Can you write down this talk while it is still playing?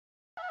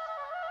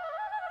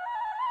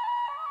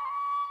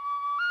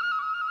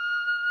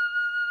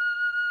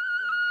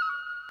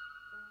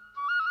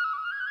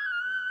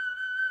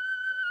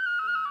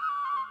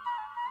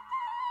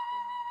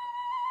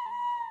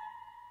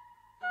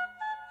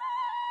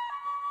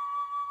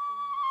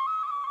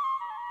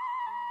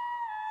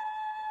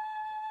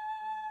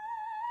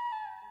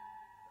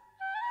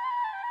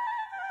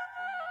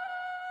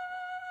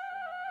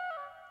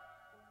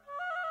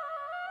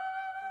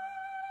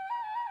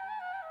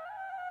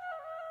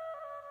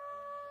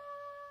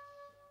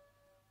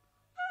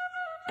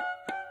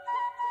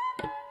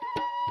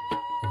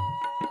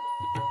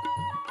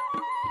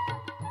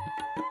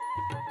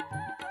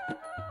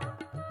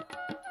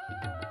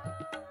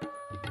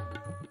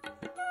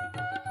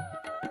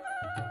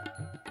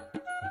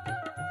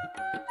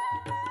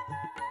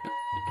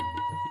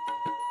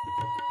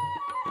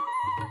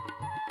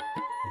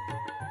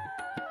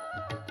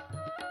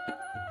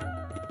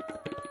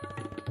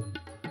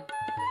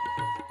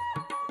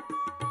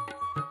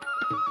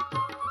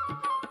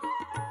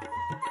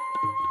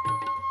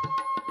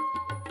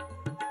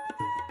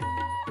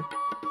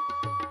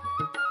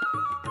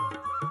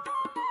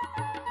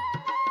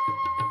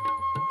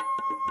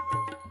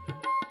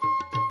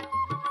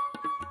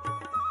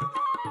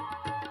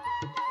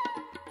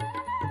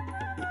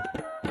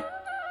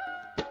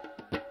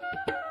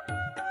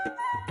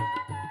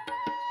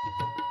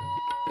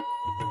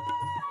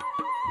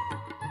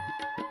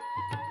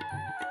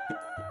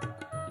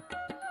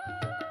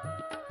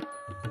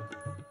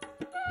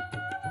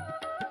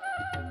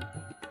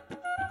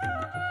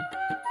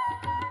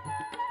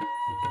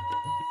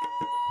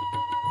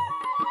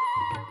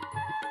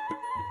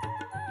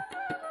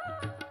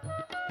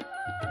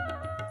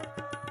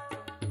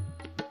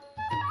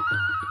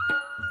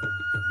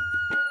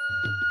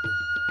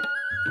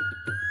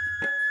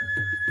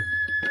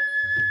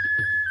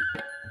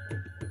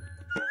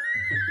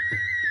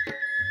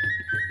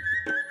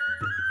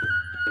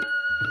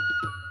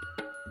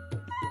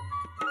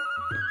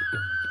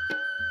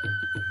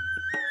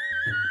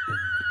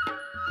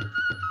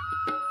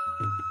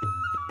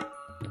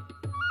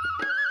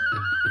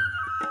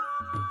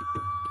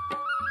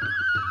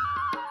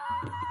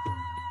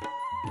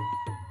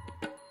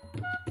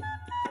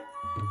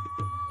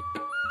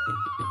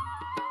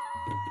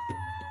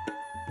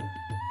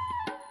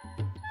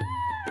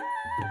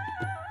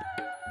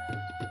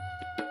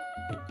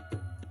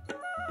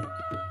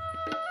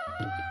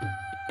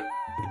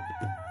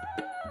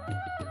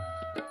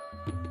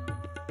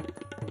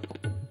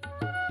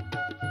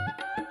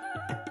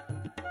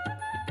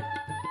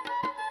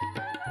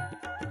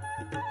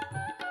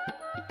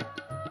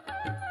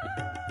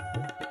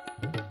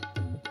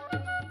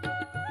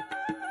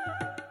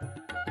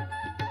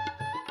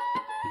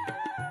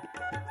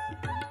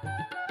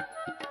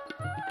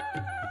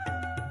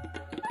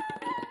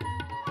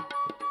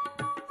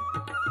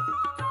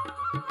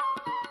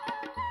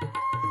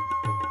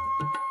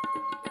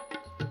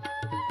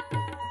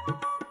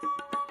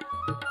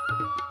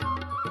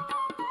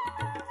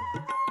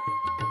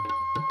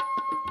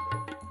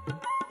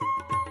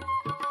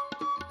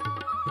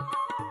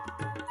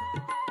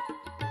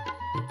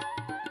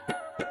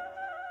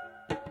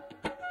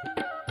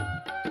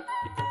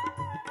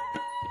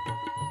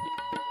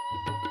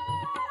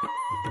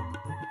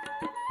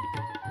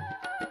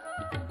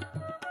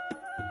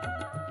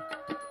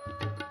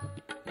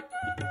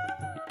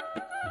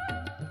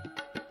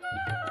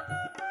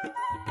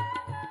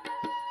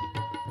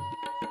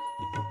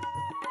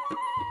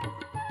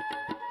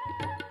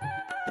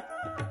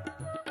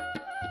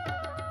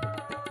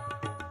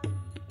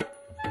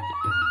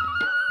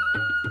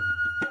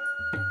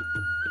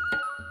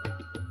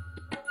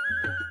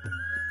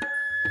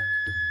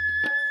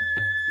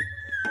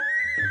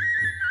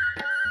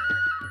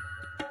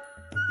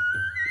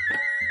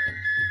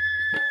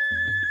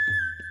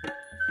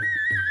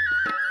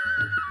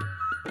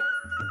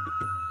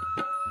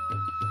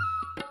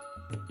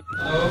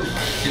Hello,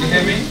 can you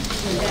hear me?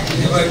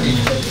 Is it working?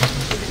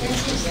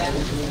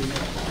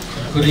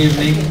 Good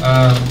evening.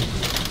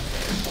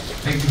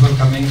 Thank you for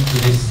coming to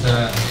this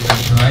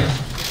event tonight.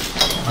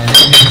 My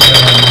name is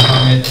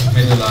Ahmed.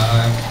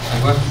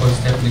 I work for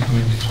Stepney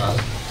Community Trust,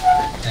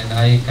 and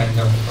I kind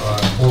of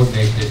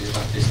coordinated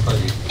this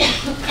project.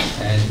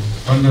 And in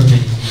front of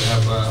me, you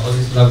have all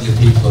these lovely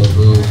people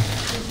who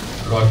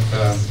wrote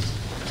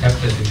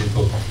chapters in the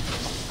book.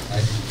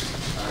 Right?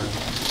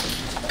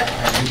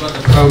 We've got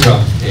the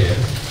program here,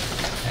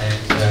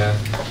 and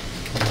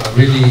it's a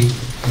really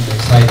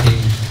exciting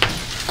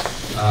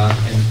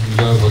and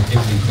enjoyable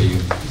evening for you.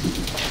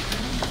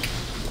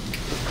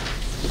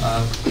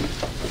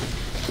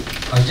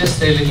 I'll just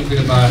say a little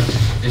bit about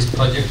this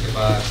project,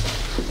 about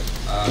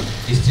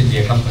East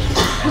India Company,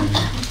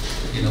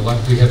 and what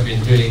we have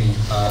been doing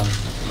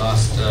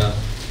last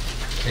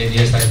 10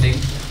 years, I think,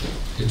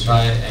 to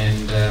try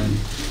and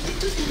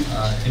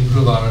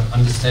improve our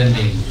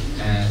understanding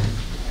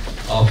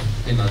of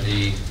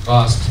the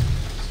vast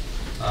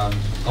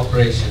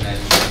operation and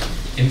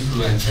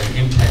influence and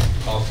impact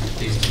of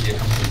the East India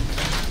Company.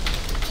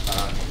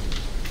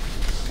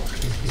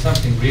 It's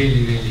something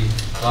really, really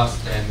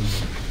vast and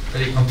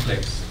very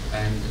complex.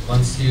 And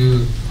once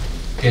you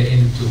get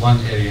into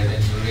one area,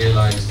 then you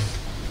realize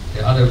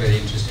there are other very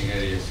interesting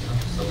areas.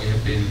 So we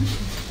have been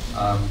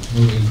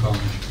moving from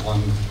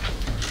one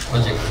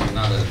project to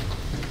another.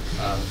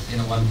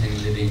 One thing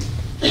leading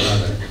to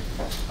another.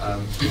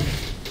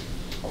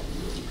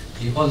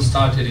 It all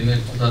started in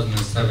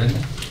 2007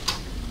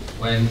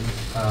 when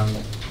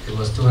it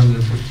was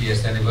 250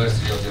 years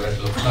anniversary of the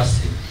Battle of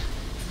Plassey,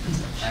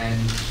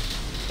 and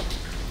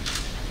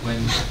when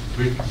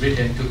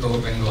Britain took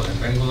over Bengal, and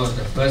Bengal was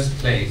the first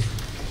place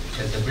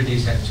that the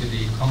British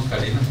actually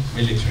conquered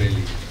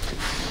militarily.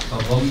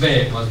 So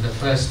Bombay was the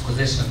first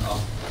possession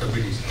of the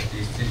British, of the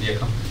East India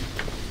Company,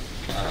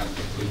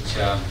 which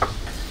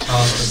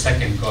Charles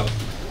II got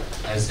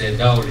as a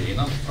dowry,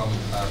 from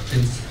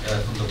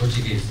the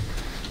Portuguese.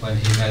 When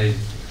he married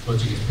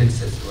Portuguese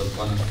princess, it was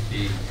one of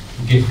the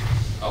gifts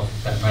of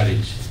that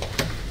marriage.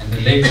 And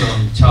then later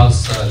on,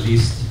 Charles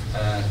leased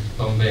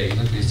Bombay to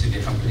the East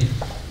India Company.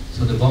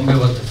 So the Bombay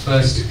was the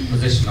first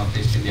possession of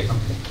the East India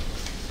Company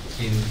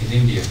in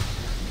India.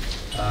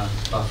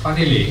 But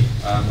funnily,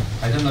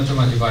 I don't know too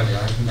much about it,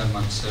 I haven't done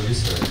much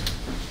research,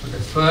 but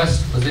the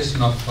first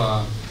possession of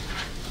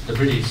the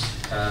British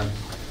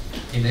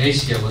in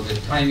Asia was a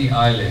tiny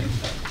island.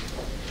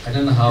 I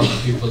don't know how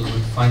people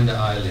would find the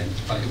island,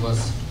 but it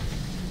was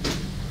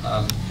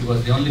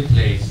the only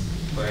place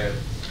where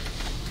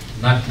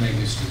nutmeg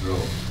used to grow,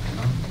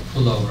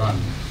 full of run,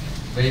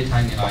 very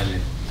tiny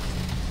island.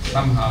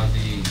 Somehow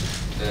the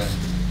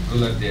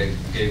ruler there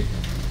gave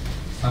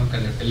some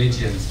kind of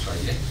allegiance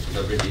to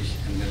the British,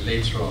 and then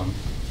later on,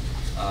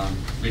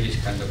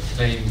 British kind of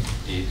claimed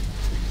it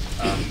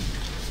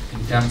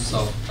in terms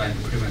of trying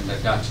to prevent the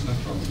Dutch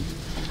from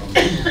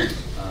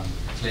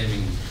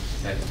claiming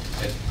that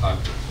part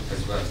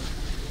as well.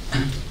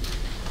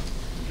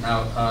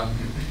 Now,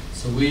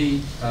 so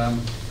we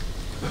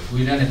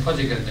ran a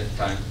project at that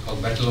time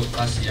called Battle of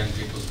Plassey Young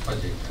People's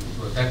Project, and it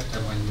was that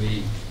time when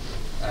we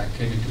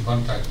came into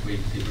contact with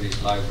the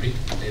British Library.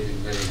 They've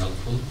been very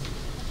helpful,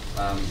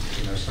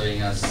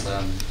 showing us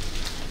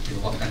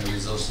what kind of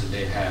resources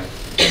they have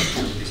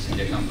in the East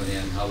India Company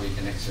and how we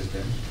can access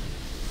them.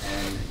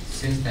 And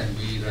since then,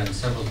 we ran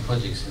several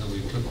projects.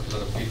 We took a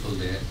lot of people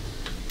there.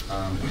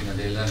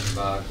 They learned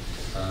about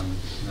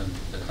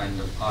the kind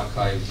of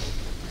archive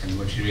and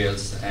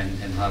materials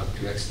and how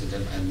to access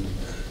them.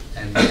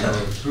 And so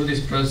through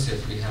this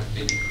process, we have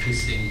been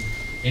increasing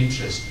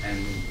interest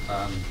and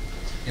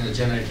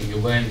generating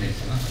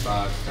awareness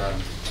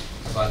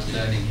about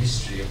learning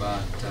history,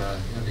 about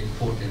the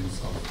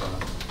importance of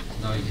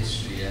knowing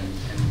history, and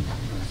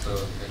so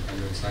that's kind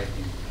of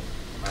exciting.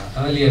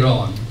 Earlier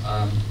on,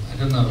 I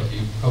don't know,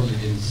 you probably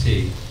didn't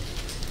see,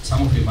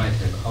 some of you might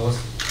have, I was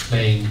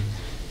playing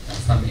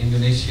some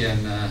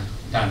Indonesian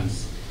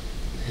dance.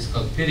 It's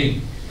called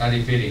piring,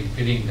 tari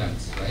piring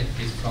dance, right?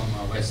 It's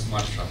from West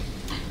Sumatra.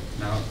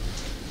 Now,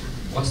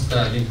 what's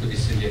the link to the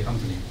East India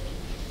Company?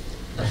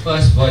 The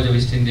first voyage of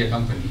East India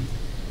Company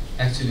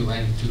actually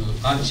went to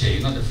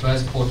Aceh. The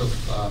first port of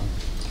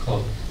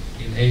call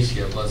in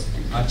Asia was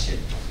in Aceh.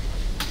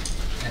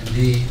 And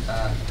the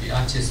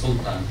Aceh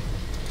Sultan,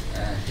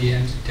 he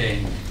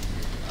entertained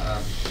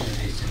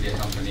the East India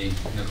Company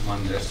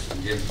commanders,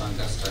 James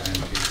Lancaster and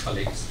his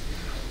colleagues,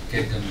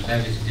 gave them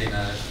lavish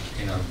dinner,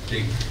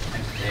 big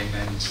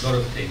entertainment, a lot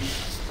of things,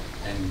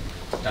 and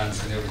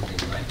dance and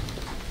everything, right?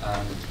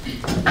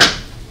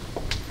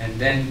 And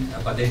then,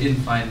 but they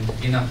didn't find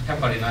enough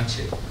pepper in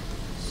Aceh.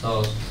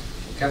 So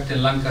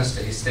Captain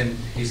Lancaster, he sent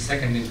his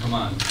second in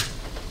command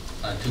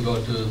to go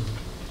to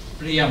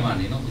Priyaman,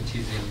 which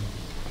is in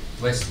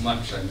West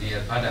Sumatra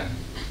near Padang,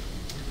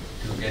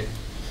 to get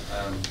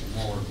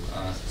more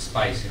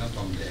spice,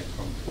 from there,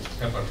 from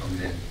pepper from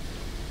there.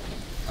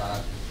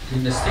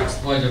 In the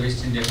sixth voyage of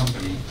East India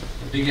Company,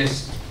 the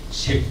biggest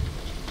ship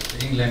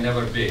England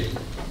ever built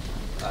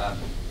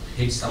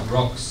hit some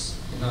rocks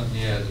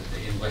near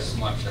in West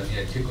Sumatra,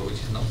 near Tipu,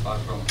 which is not far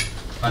from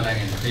Padang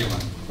and Fiona.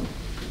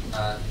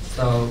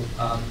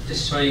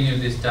 Just showing you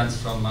this dance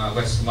from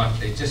West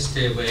Sumatra, just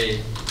a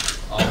way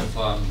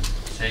of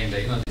saying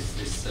that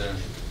this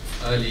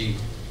early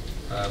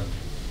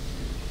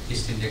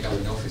East India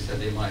Company officer,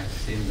 they might have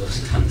seen those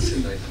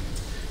dances,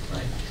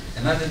 right?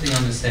 Another thing I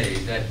want to say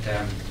is that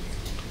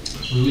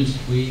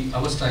I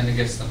was trying to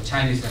get some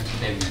Chinese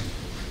entertainment.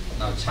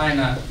 Now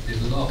China,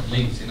 there's a lot of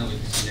links, with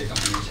East India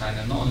Company in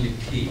China, not only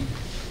tea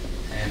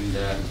and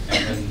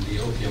then the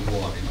opium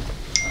war, and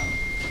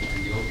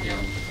the opium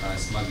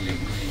smuggling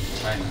in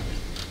China.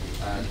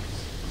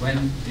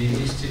 When the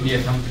East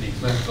India Company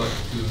first got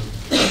to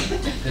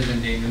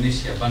present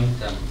Indonesia,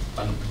 Bantam,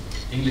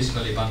 English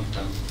called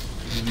Bantam,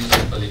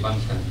 Indonesian called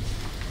Bantam,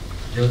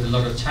 there was a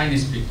lot of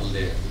Chinese people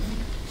there.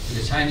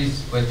 The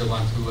Chinese were the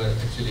ones who were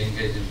actually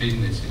engaged in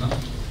business,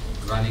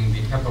 running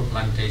the pepper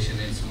plantation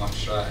in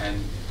Sumatra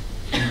and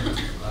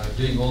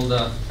doing all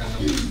the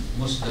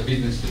most of the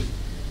businesses.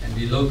 And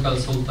the local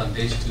sultan,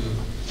 they used to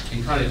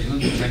encourage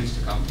the Chinese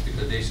to come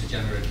because they used to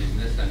generate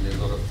business and there's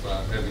a lot of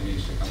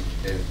revenues to come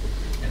there.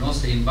 And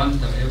also in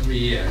Bantam, every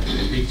year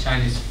a big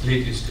Chinese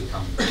fleet used to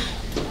come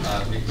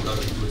with a lot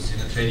of goods,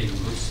 trading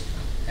goods.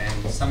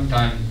 And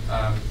sometime,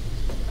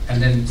 and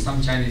then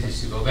some Chinese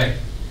used to go back.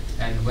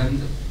 And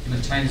when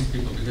the Chinese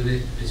people, because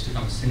they used to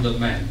become single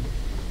men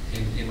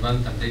in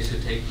Bantam, they used to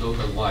take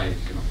local wives,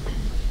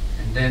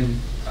 And then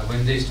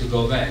when they used to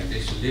go back, they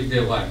used to leave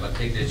their wife but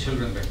take their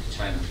children back to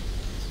China.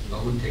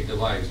 But wouldn't take the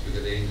wives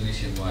because they're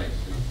Indonesian wives,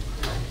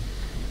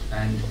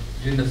 And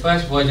during the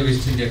first voyage of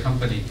East India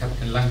Company,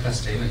 Captain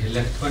Lancaster, he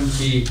left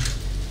 20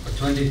 or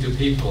 22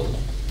 people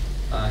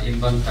in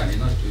Bantam,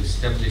 to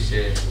establish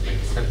a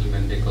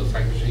settlement they call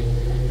factory.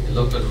 The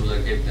local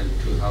ruler gave them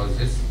 2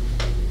 houses.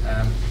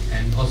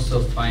 And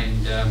also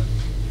find,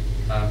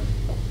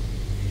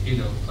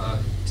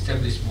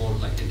 establish more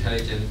like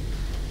intelligent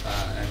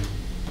and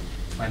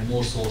find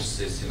more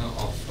sources,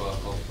 of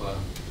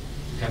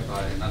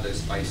pepper and other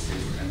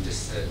spices, and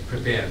just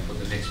prepare for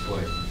the next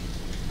voyage.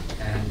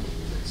 And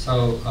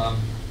so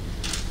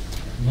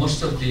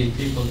most of the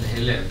people that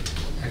he left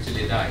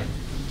actually died.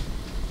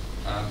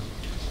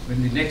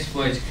 When the next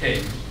voyage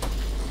came,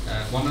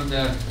 one of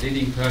the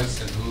leading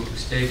person who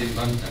stayed in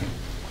Bantam,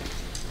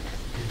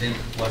 his name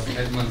was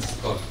Edmund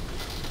Scott,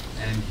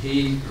 and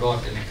he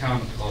wrote an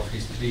account of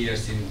his 3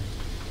 years in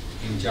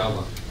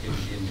Java,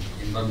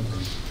 in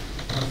Bantam,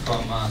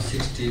 from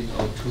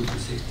 1602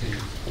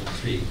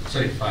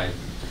 to 5.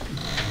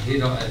 And he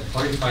wrote a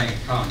horrifying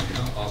account,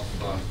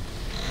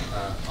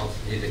 of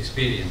his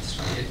experience,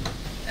 right?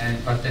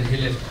 But then he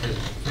left a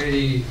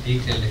very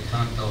detailed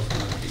account of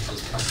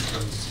people's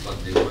customs, what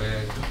they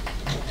wear,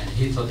 and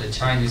he thought the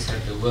Chinese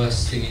had the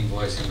worst singing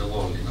voice in the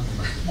world,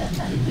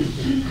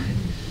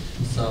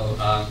 So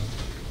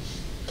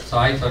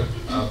I thought,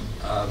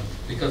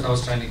 because I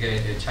was trying to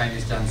get a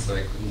Chinese dancer,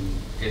 I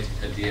couldn't get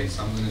it at the end.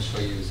 So I'm going to show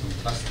you some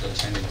classical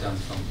Chinese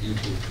dance from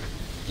YouTube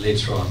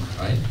later on,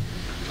 right?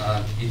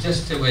 It's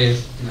just a way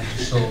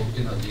to show,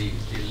 the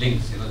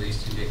links, the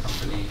East India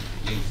Company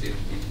links in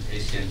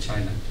Asia and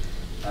China.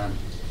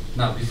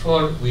 Now,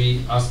 before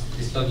we ask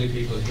these lovely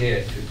people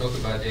here to talk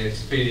about their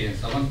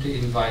experience, I want to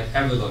invite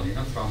Avalon,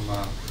 from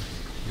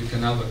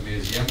Veterinary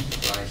Museum.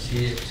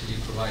 She actually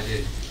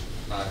provided,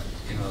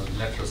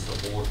 letter of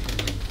support,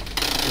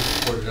 she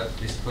supported up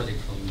this project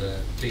from the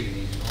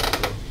beginning, and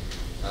also,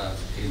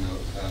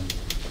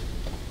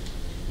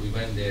 we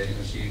went there,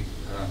 she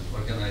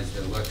organized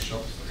the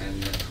workshops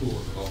and a tour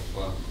of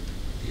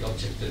the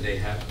object that they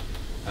have.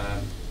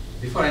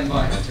 Before I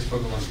invite, I just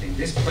forgot one thing.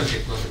 This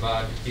project was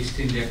about East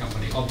India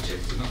Company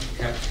objects,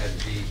 kept at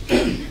the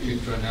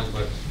Victor and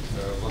Albert,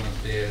 one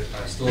of their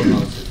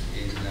storehouses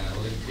in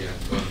Olympia,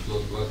 called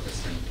Clothes Workers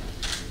Center.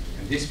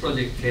 And this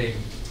project came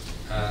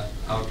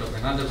out of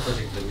another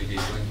project that we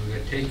did when we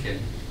were taken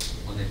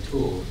on a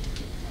tour,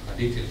 a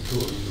detailed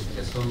tour. We looked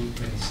at so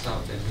many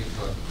stuff, and we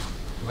thought,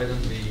 why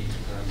don't we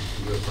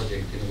do a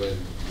project where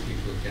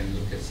people can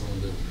look at some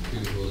of the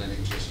beautiful and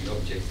interesting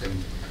objects and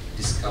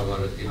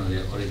discover,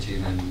 their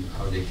origin and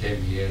how they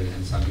came here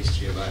and some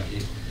history about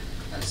it.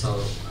 And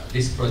so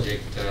this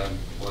project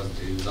was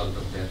the result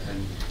of that.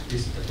 And the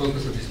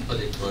focus of this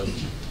project was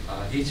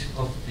each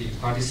of the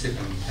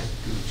participants had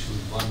to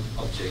choose one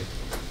object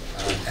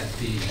at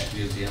the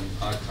museum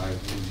archive,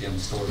 museum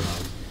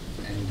storehouse,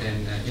 and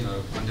then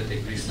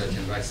undertake research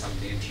and write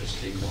something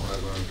interesting,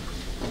 whatever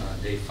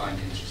they find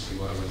interesting,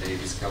 whatever they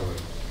discover.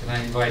 Can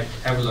I invite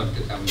Avalon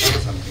to come and say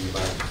something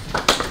about it?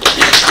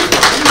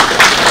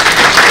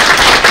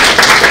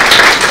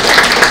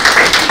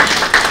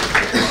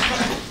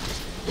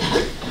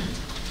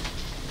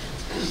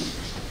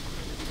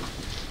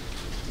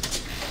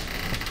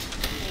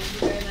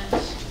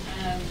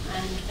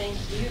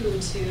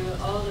 To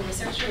all the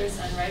researchers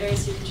and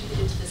writers who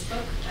contributed to this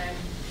book. I'm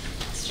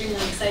extremely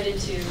excited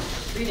to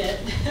read it.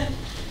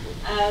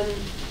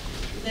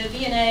 The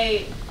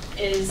V&A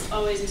is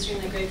always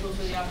extremely grateful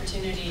for the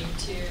opportunity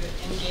to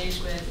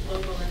engage with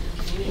local London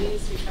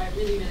communities. We try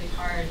really, really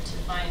hard to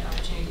find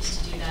opportunities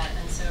to do that,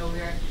 and so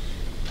we're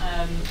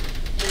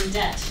in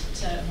debt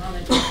to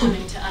Mohammed for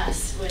coming to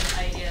us with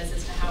ideas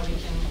as to how we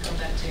can go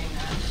about doing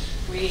that.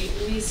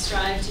 We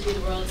strive to be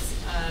the world's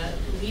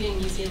leading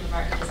museum of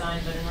art and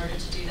design, but in order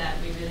to do that,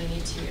 we really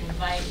need to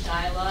invite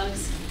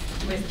dialogues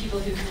with people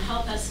who can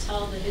help us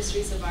tell the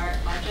histories of our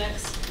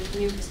objects with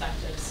new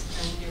perspectives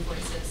and new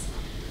voices.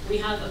 We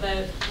have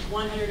about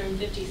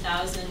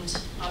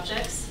 150,000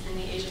 objects in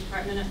the Asia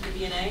department at the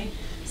V&A,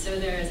 so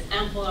there is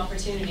ample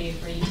opportunity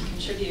for you to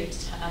contribute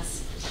to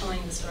us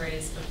telling the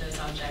stories of those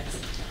objects.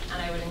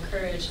 And I would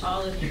encourage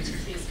all of you to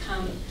please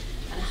come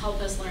and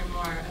help us learn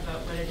more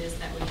about what it is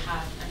that we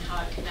have and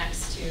how it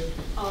connects to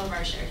all of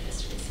our shared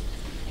histories.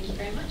 Thank you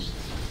very much.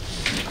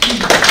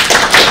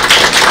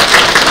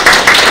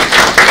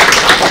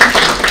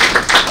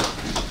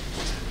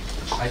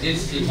 I did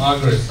see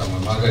Margaret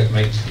somewhere, Margaret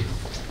Makepeace.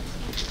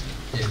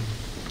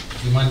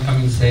 If you might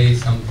come and say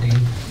something,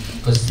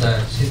 because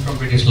she's from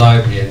British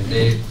Library and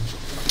they've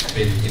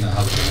been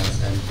helping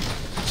us, and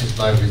this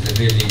library is a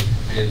really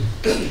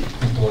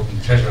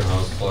important treasure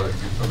house for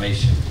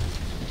information.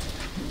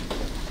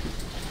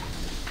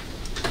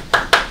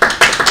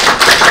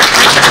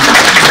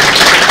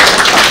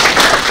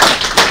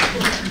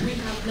 We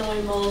have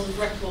 9 miles of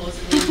records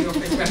in the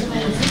Office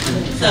records,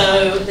 so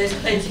there's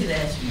plenty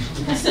there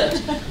to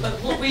research. But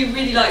what we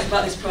really liked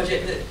about this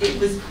project, that it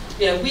was,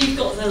 we've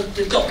got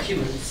the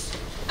documents,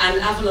 and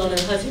Avalon and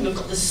her team have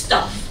got the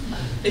stuff,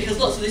 because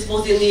lots of this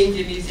was in the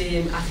Indian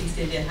Museum at East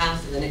India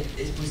House, and then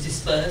it was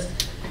dispersed.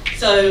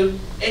 So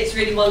it's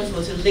really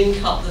wonderful to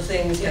link up the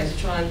things, to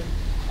try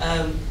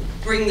and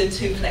bring the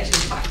two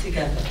collections back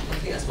together. I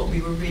think that's what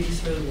we were really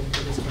thrilled with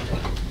for this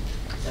project.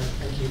 So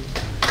thank you.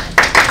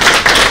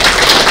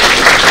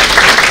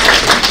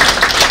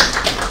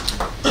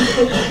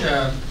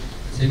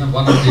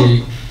 One of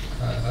the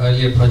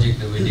earlier projects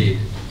that we did,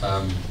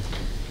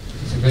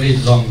 it's a very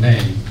long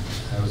name.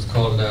 It was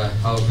called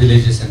How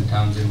Villages and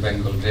Towns in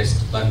Bengal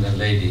Dressed London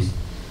Ladies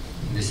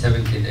in the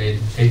 17th,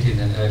 18th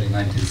and early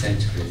 19th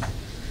centuries.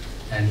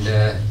 And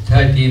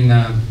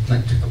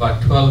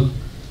about 12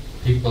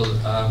 people,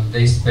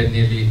 they spent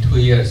nearly 2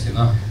 years,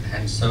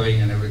 hand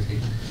sewing and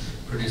everything,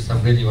 produced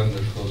some really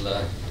wonderful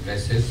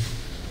dresses.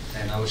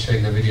 And I was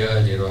showing the video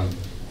earlier on.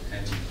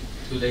 And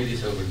 2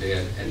 ladies over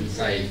there and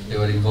Saif, they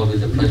were involved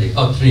with the project.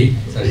 Oh, 3,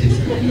 sorry.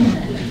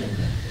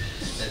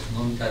 That's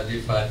Mukhtaar,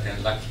 Rifat,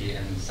 and Lucky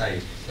and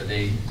Saif. So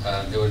they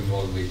were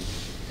involved with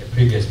a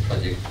previous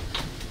project.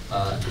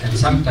 And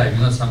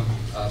sometimes, some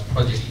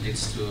project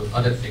leads to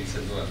other things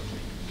as well.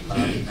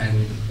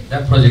 And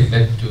that project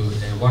led to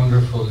a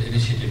wonderful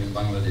initiative in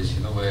Bangladesh,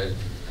 where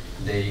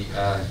they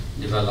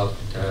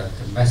developed a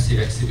massive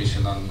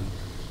exhibition on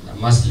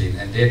muslin,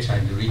 and they're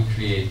trying to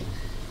recreate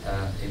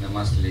in a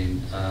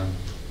muslin,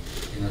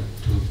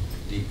 to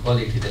the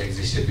quality that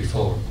existed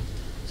before.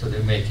 So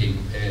they're making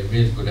a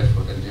really good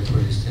effort, and they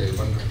produced a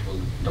wonderful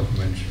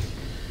documentary.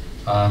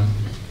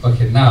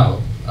 Okay, now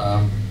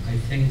I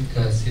think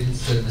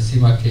since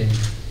Nasima came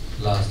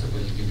last,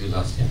 we'll give you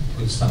last. Yeah,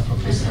 we'll start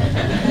from this side.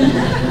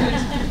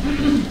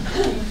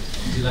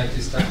 Would you like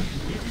to start?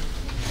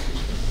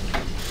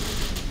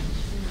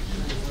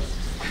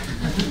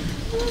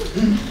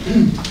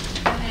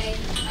 Hi,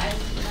 I'm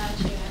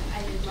Naajia.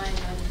 I did mine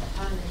on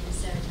Paan in the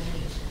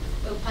ceremony,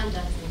 well,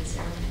 Pandans in the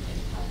ceremony of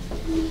Paan.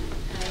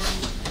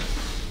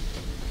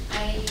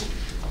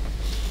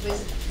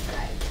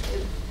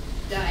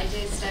 The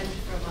idea stemmed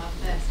from our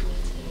first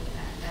meeting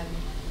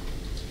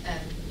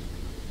at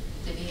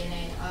the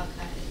V&A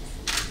archives,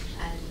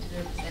 and we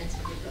were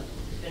presented with lots of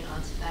different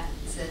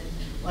artifacts, and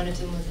one of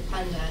them was a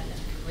pandan,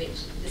 which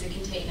is a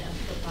container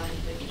for Paan,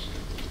 which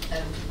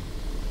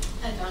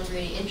I found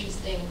really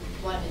interesting.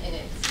 One, in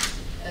its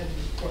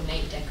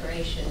ornate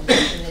decoration,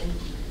 and then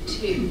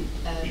 2,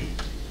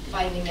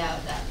 finding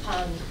out that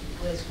Paan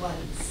was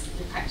once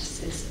the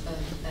practices of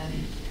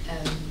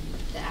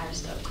the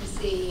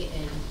aristocracy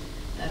in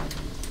the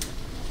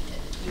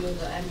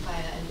Mughal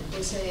Empire, and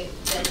also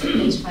then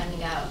later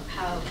finding out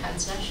how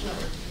transnational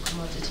the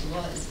commodity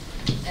was,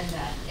 and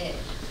that it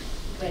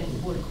went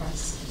all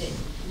across the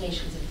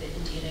nations of the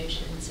Indian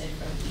Ocean, so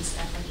from East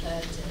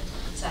Africa to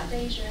South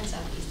Asia and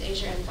Southeast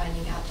Asia, and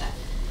finding out that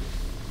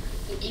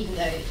even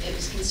though it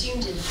was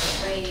consumed in different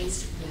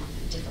ways with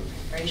different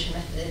preparation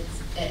methods,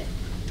 it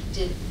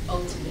did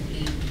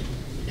ultimately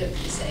look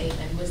the same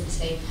and was the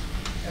same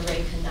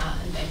areca nut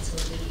and betel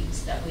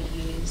leaves that were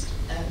used.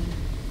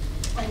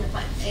 And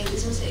it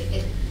was also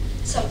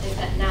something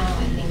that now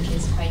I think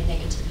is quite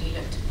negatively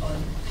looked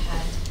upon,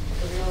 had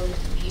a real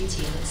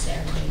beauty in its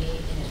ceremony,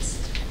 in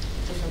its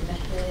different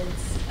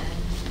methods,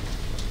 and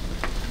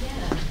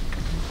yeah.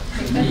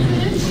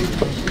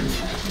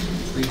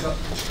 Speak up.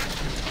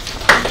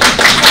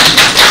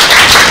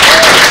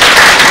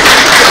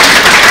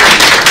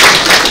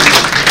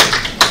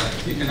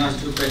 You can ask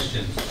 2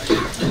 questions. I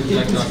would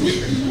like to ask you a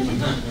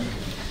question.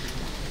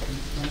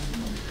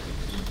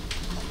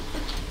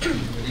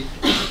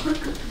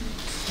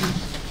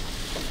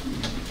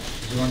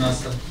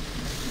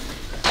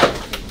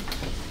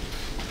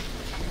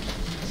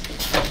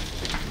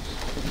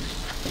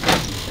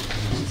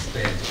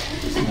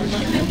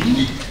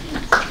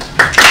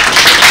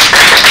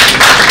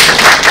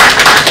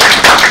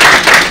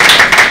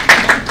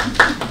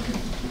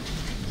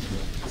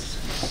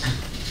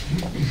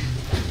 My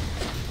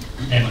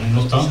name is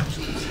Mukhtaar.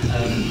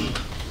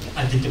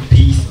 I did the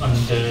piece on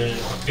the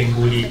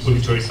Bengali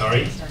Baluchari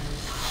sari.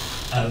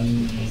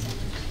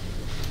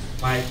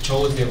 Why I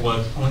chose it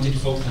was I wanted to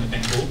focus on the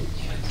Bengal.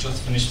 I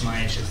just finished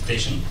my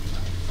dissertation,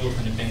 focus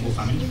on the Bengal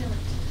family.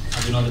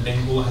 As you know, the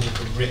Bengal has a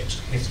rich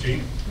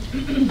history.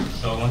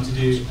 So I wanted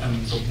to do,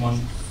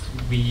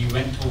 we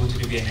went over to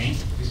the V&A,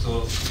 we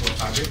saw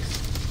fabrics,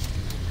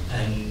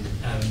 and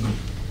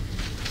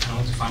I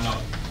wanted to find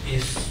out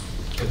if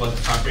there was a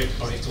fabric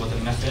or if there was a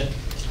method,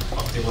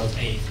 or if there was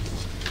a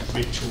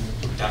ritual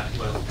that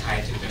was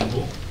tied to the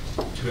Bengal,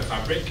 to a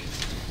fabric.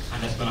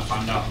 And that's when I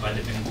found out about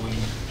the Bengali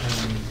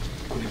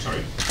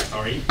Baluchari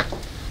sari.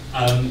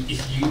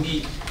 It's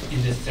unique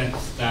in the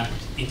sense that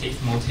it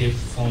takes motif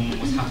from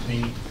what's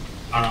happening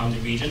around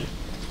the region.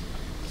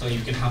 So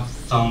you can have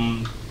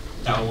some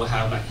that will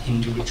have like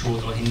Hindu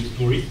rituals or Hindu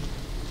stories,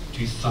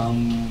 to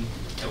some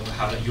that will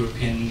have like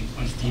European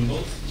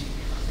steamboats.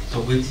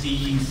 So with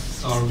these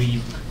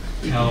saris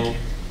tell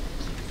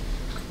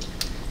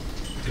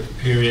the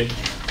period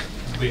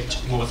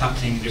what was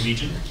happening in the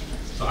region.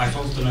 So I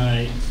focused on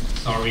a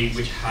sari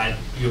which had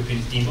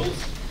European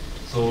steamboats.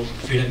 So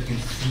here you can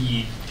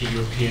see the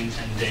Europeans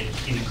and the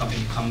Indian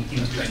company come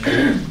into the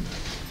Bengal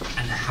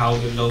and how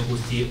the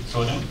locals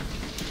saw them.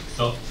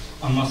 So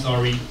on my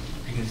sari,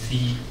 you can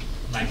see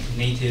like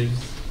natives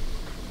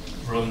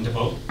rowing the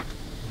boat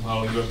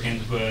while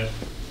Europeans were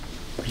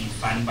being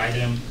fanned by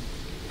them.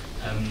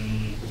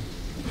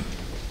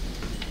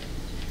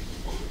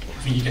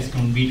 I think you guys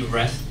can read the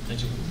rest. I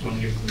just don't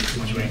want to give too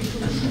much away.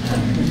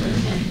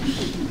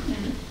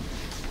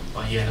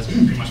 But yeah, that's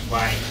pretty much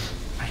why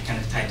I kind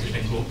of tied to the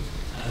Bengal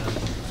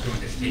through my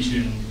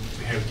dissertation,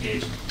 through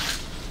heritage.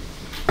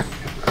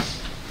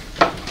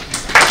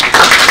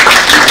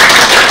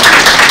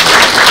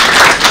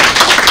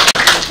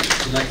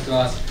 Would you like to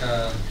ask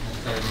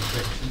Mukhtaar any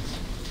questions?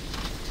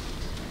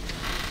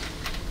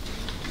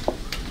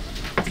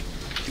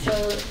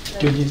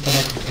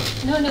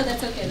 No,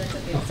 that's okay, that's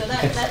okay. So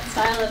that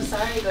style of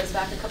sari goes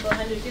back a couple of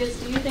hundred years.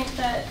 Do you think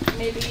that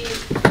maybe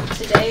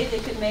today they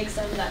could make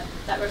some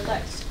that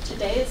reflect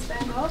today's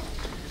Bengal?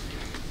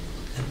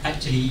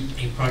 Actually,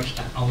 a project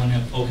that I want to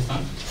focus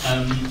on.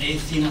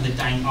 It's seen as a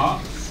dying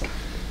art.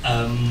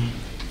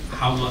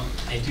 However,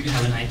 I do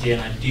have an idea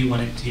and I do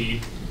want it to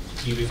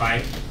be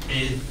revived.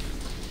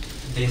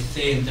 They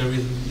say there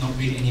is not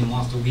really any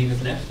master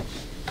weavers left.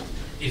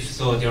 If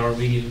so, they are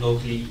really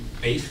locally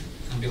based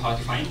and be hard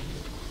to find.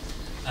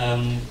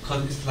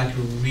 Because it's like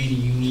a really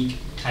unique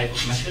type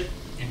of method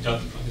in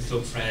terms of the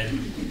silk thread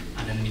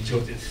and then the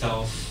material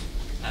itself.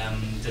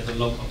 There's a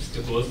lot of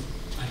obstacles.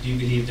 I do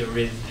believe there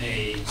is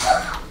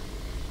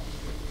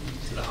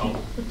to the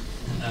whole.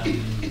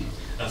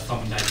 That's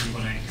something that we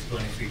want to explore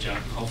in the future.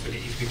 Hopefully,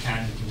 if we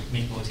can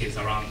make motifs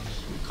around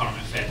current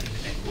affairs in the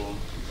Bengal,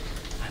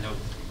 and that would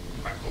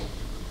be quite cool.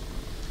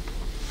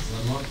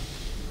 One more?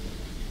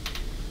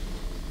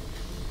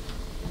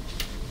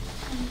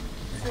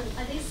 So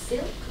are they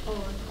silk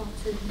or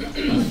cotton?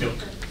 Silk.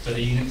 So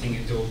the unique thing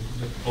is the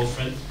whole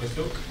thread with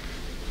silk,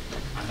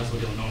 and that's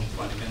what they were known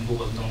for. The Bengal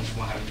was known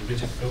for having the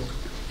richest silk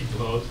in the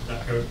world at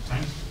that period of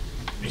time,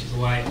 which is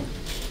why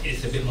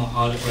it's a bit more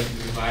harder for it to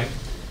revive,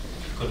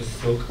 because the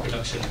silk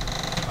production is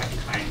quite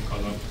declined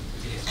because of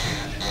the history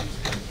and then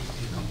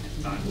the company's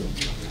done.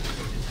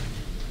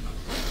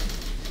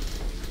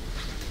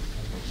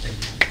 Thank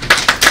you.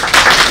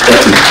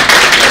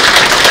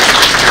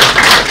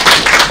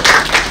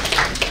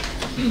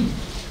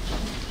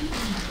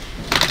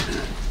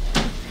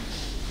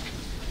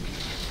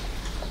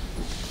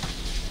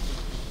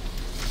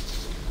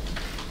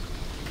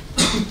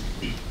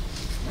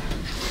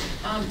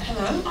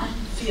 Hello, I'm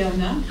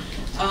Fiona.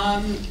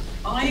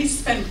 I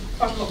spent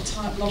quite a lot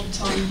of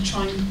time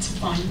trying to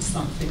find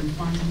something,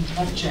 find an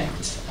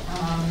object,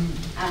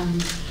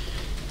 and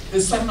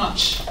there's so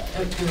much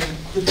at the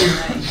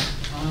V&A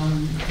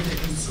that it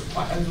was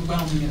quite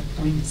overwhelming at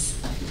points.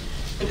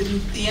 But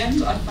in the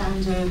end, I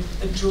found a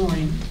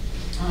drawing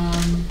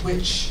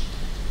which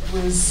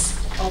was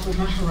of a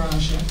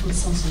Maharaja called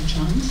Tipu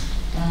Sultan,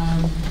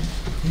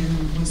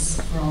 who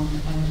was from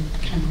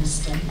Kangra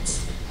State.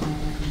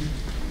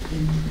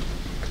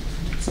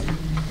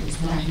 It's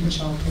now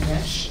Himachal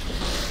Pradesh.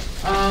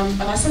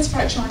 And I set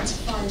about trying to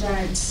find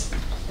out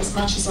as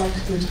much as I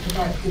could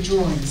about the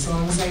drawing, so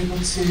I was able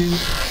to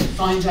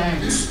find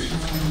out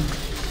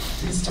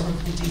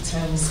historical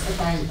details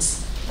about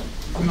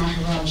the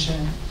Maharaja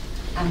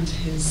and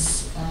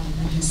his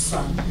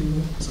son, who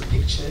were sort of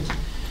pictured.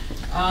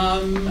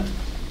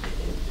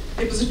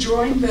 It was a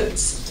drawing that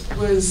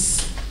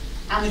was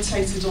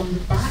annotated on the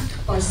back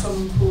by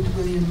someone called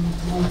William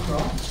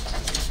Moorcroft,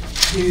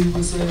 who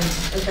was a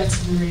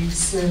veterinary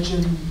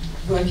surgeon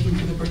working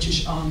for the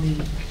British Army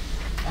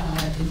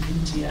in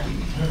India.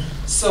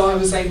 So I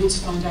was able to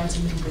find out a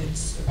little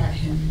bit about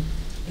him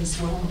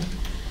as well.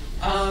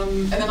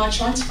 And then I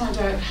tried to find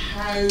out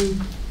how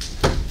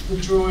the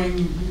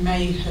drawing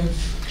may have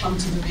come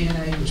to the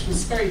V&A, which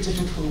was very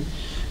difficult.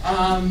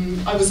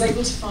 I was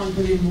able to find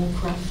William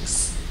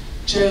Moorcroft's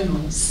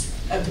journals,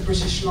 at the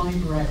British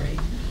Library.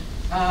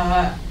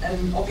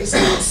 And obviously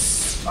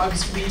I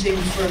was reading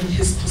from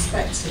his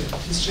perspective.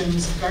 His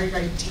journals are very,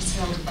 very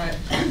detailed about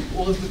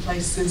all of the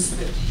places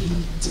that he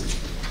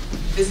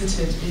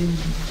visited in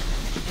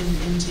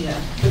India.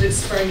 But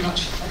it's very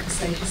much, like I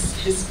say,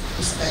 his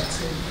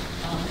perspective,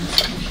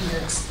 looking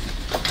at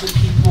the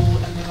people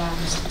and the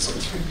land sort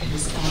of through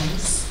his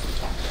eyes.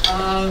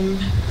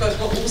 But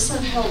what also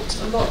helped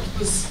a lot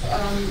was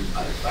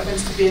I went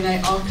to the V&A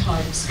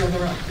archives where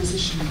there are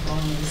acquisition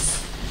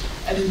files.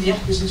 And in the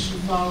acquisition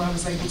file I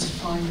was able to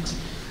find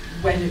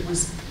when it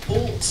was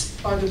bought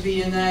by the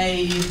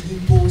V&A, who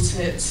bought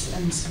it,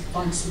 and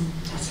find some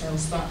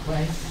details that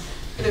way.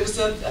 But it was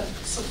a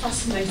sort of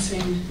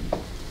fascinating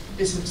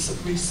bit of sort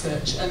of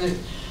research, and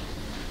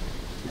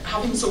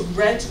having sort of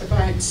read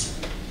about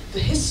the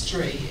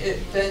history, it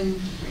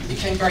then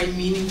became very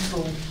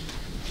meaningful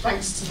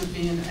thanks to the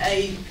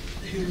V&A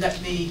who let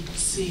me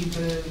see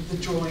the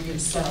drawing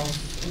itself,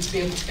 and to be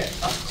able to get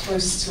up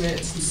close to it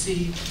and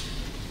see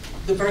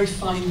the very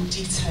fine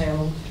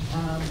detail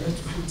of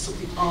sort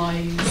of the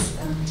eyes,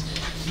 and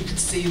you could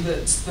see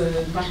that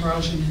the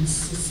Maharaja and his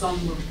son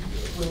were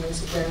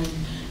wearing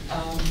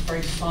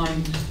very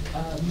fine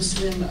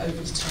muslin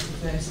over the top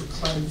of their sort of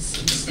clothes,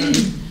 and so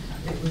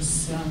it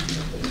was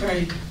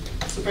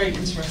it's a very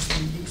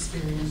interesting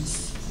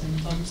experience,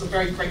 and I'm so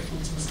very grateful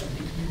to the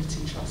Stepney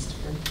Community Trust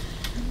for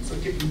sort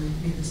of giving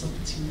me this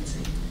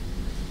opportunity.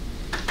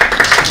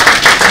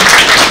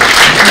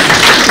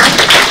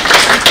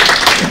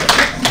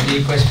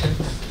 Any questions?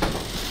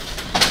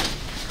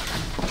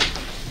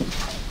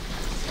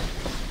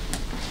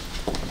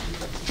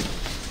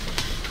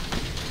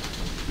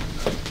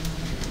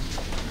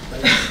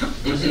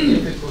 Is it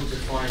difficult to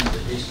find the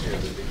history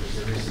of it because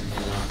there isn't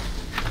enough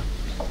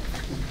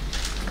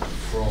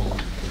from the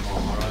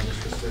Maharaja's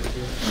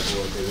perspective,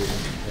 or there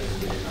hasn't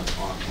been enough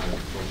archive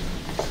from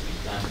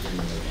that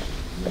generation?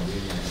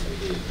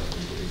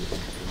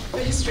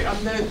 The history,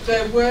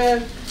 there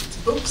were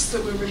books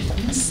that were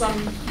written,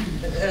 some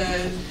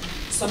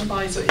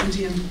by sort of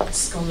Indian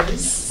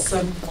scholars,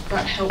 so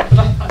that helped.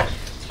 But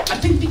I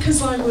think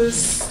because I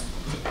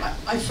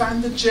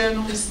found the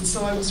journals, and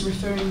so I was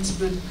referring to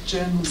the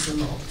journals a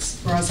lot,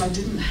 whereas I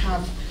didn't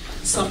have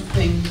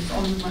something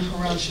on the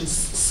Maharaja's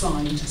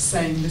side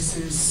saying this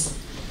is,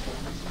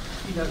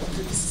 you know,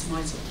 this is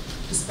my sort of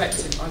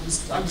perspective. I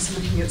was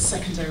looking at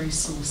secondary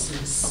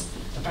sources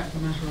about the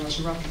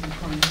Maharaja rather than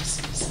primary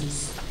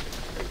sources.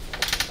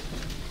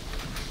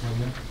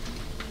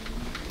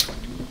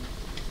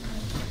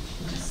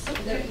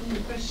 The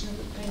question of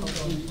the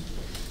painting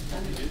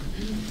and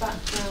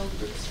background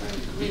looks very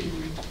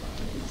green.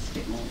 It's a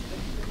bit more of an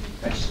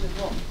impression of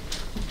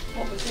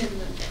what was in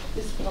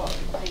this part of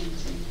the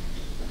painting.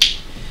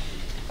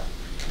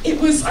 It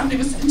was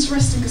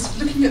interesting because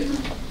looking at the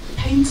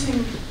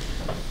painting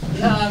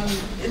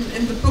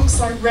in the books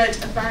I read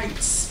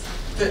about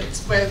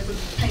that where the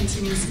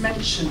painting is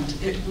mentioned,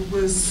 it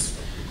was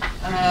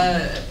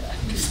I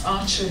think it's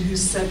Archer who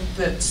said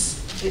that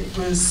it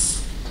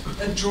was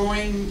a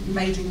drawing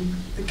made in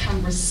the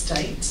Canberra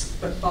state,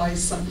 but by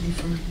somebody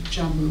from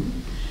Jammu.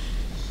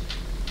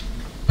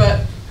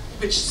 But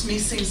which to me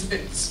seems a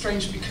bit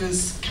strange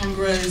because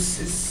Canberra is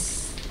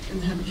in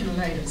the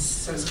Himalayas,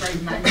 so it's very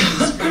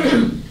mountainous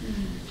region.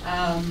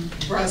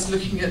 Whereas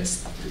looking at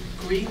the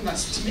green,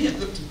 to me it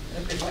looked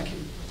a bit like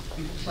in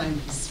the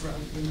plains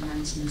rather than the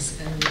mountainous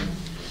area.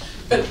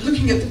 But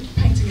looking at the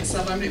painting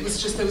itself, I mean, it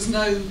was just there was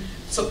no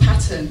sort of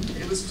pattern.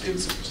 It was a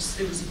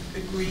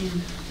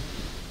green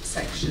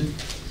section.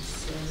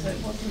 So it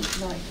wasn't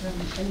like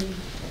any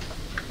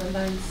the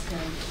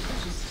landscape.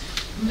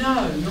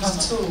 No, not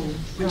at all.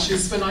 Which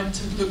is when I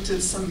looked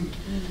at some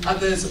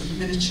other sort of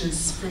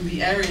miniatures from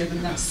the area,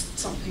 then that's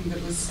something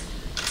that was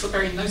sort of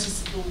very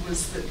noticeable,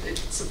 was that it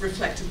sort of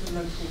reflected the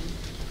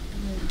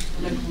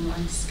local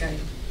landscape.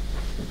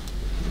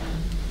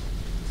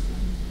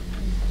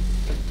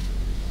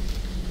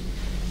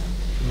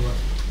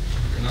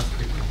 Can I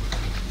speak?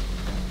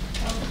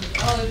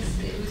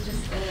 It was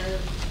just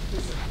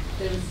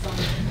there was some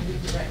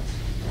indirect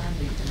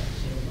family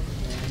connection,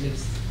 wasn't there?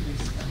 Loose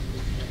family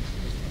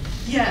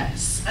connection.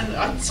 Yes, and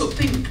I sort of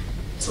think,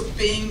 sort of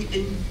being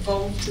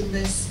involved in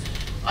this,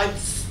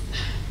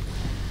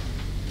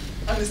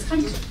 it's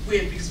kind of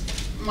weird because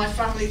my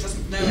family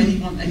doesn't know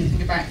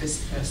anything about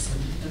this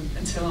person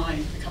until a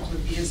couple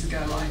of years ago,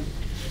 I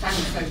found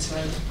a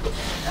photo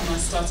and I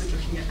started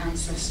looking at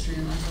Ancestry,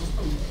 and I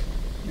thought, oh,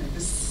 you know,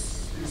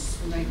 this is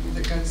the name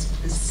that goes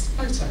with this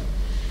photo.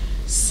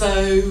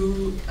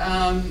 So,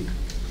 and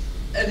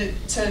it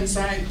turns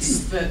out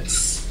that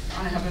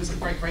I have a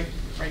great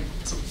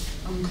sort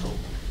of uncle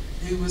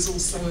who was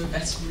also a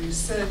veterinary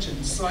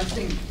surgeon. So I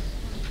think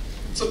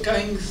sort of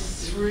going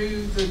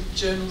through the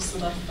journals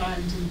that I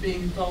found and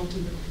being involved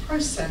in the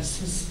process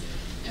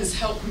has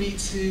helped me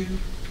to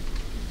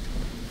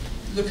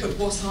look at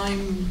what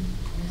I'm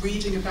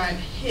reading about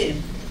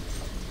him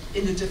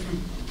in a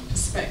different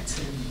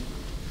perspective,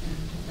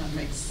 if that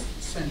makes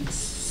sense.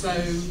 So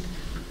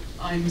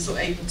I'm sort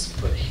of able to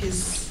put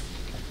his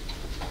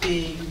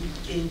being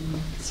in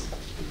sort of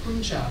the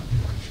Punjab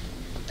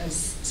as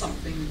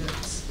something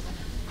that,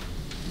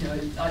 you know,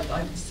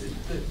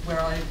 where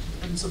I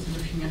am sort of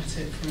looking at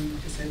it from,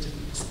 like I said, a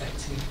different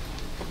perspective,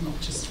 not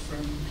just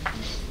from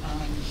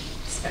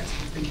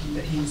perspective of thinking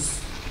that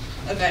he's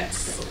a vet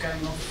sort of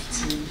going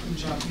off to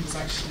Punjab. He was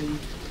actually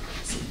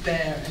sort of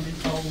there and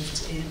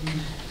involved in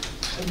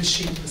a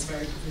machine that was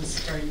very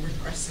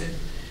repressive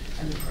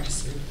and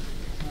oppressive.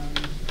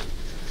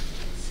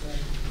 So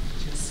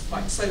it's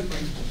quite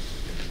sobering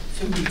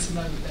for me to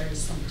know that there is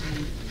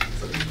somebody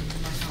sort of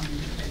in my family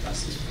that played that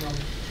sort of role.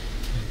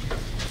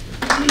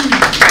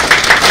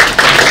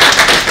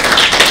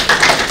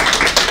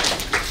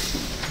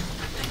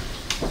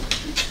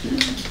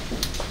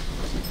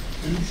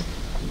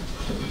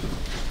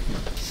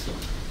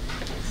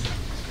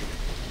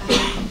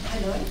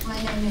 Hello, my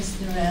name is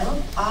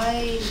Narelle.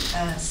 I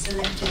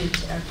selected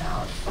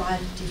about 5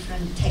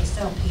 different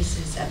textile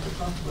pieces at the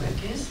Cloth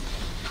Workers,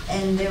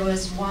 and there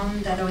was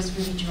one that I was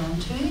really drawn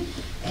to,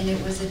 and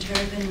it was a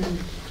turban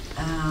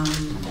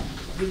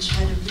which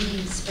had a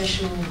really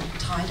special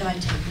tie-dye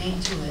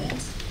technique to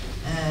it,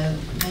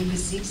 made with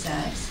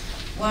zigzags.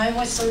 Why I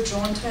was so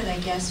drawn to it, I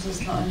guess,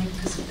 was not only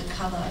because of the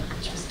colour,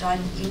 which was dyed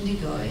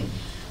indigo,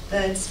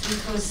 but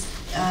because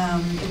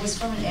it was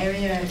from an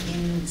area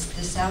in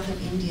the south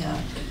of India,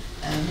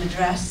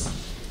 Madras,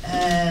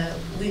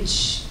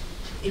 which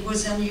it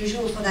was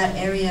unusual for that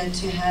area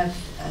to have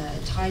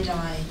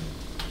tie-dye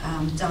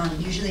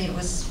done. Usually it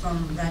was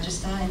from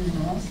Rajasthan in the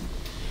north.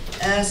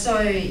 So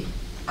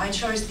I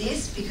chose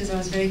this because I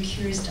was very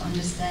curious to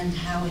understand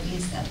how it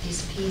is that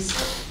this piece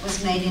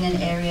was made in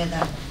an area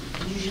that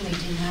usually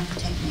didn't have the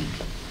technique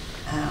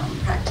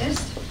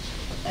practiced.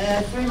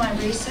 Through my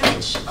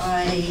research,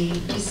 I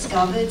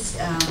discovered,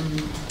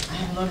 I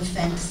had a lot of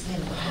fantasy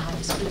about how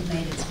this could have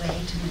made its way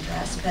to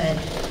Madras, but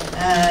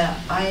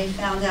I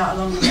found out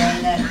along the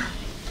way that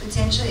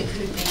potentially it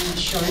could have been a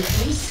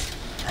showpiece,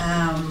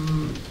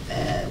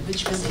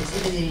 which was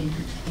exhibited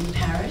in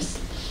Paris,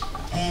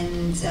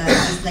 and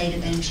was later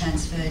then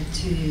transferred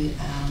to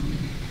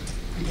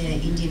the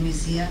Indian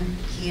Museum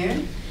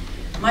here.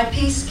 My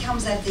piece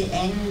comes at the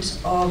end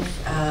of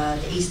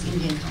the East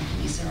Indian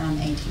Company, so around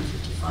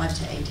 1855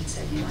 to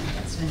 1879,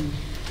 that's when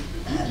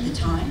the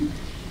time.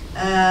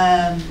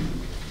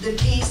 The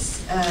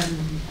piece, I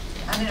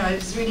don't know, it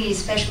was really a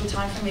special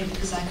time for me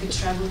because I could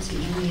travel to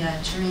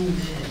India during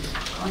the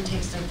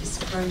context of this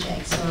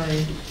project.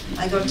 So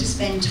I got to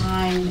spend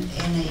time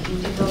in an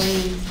indigo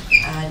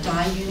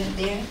dye unit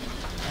there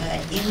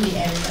in the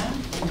area,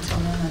 in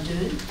Tamil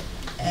Nadu.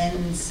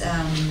 And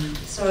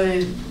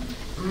so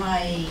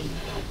my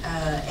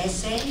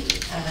essay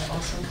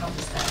also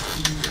covers that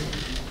in the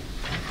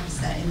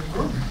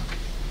book.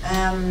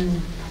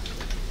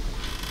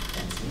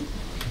 That's it.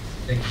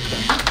 Thank you.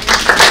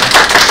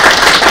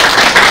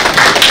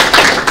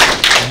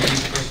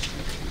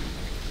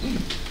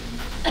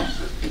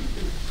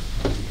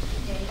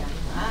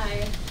 Hi.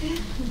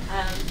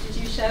 Did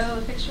you show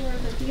a picture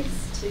of the piece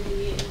to the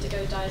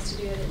indigo dye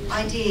studio that you?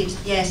 I did,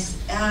 yes.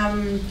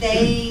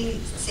 They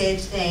said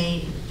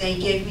they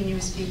gave me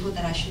numerous people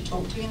that I should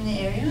talk to in the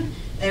area.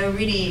 They were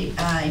really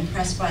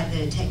impressed by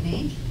the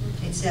technique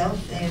itself.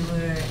 They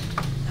were,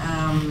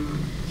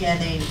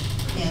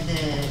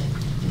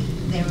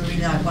 they were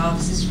really like, wow,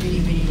 this is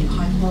really, really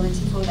high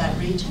quality for that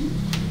region.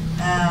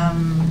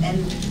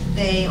 And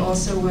they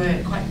also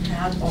were quite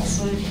proud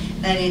also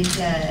that it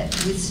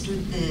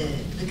withstood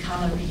the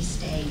colour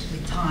restate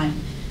with time,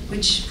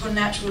 which for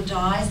natural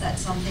dyes,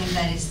 that's something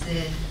that is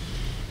the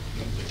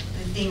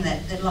thing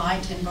that the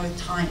light and both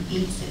time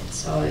eats it.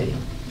 So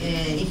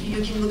if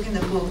you can look in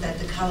the book, that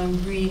the colour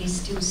really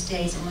still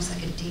stays almost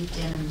like a deep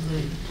denim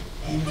blue.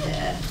 And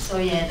so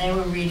yeah, they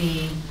were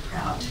really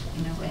proud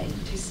in a way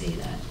to see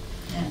that.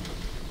 Yeah.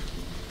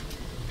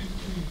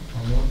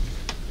 One more.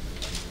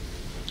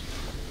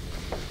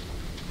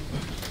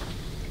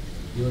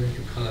 You are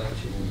into colour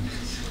at your moment.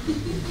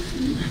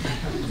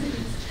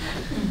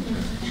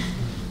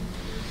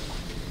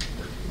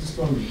 Just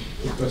one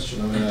quick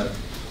question. I mean,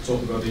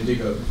 talking about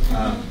indigo,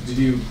 did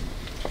you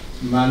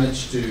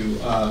manage to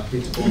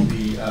hit upon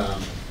the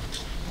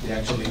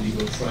actual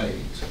indigo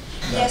trade?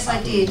 Yes,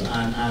 I did.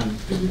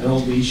 And all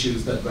the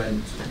issues that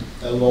went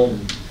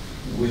along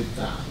with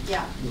that.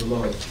 Yeah. A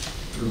lot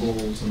of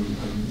revolts and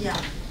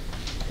yeah.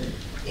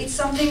 It's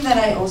something that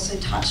I also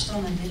touched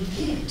on a little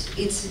bit.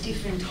 It's a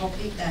different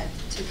topic that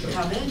to be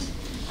covered.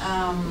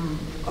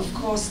 Of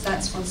course,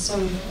 that's what's so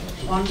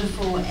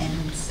wonderful,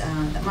 and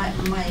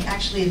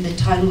actually the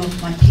title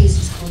of my piece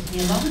is called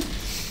Nila,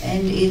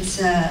 and it's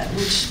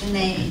which the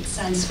name, it's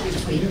Sanskrit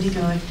for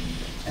indigo.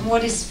 And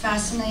what is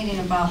fascinating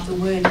about the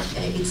word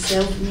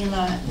itself,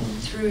 Nila,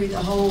 through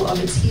the whole of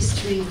its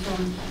history,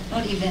 from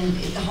not even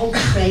the whole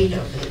trade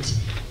of it,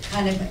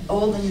 kind of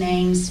all the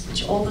names,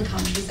 which all the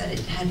countries that it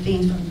had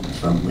been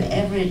from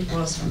wherever it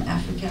was, from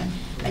Africa,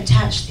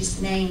 attached this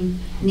name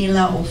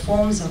Nila or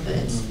forms of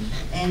it.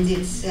 And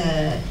it's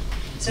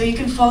so you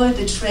can follow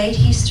the trade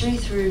history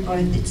through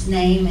both its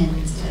name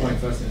and quite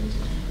fascinating.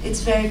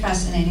 it's very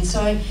fascinating.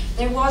 So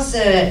there was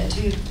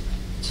to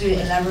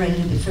elaborate a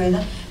little bit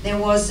further, there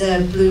was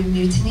a blue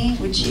mutiny,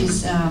 which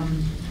is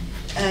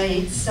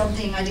it's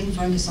something I didn't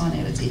focus on.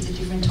 It's a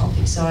different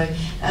topic. So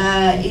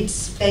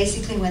it's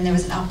basically when there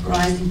was an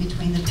uprising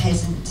between the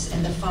peasants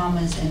and the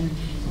farmers, and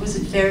it was a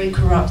very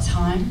corrupt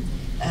time.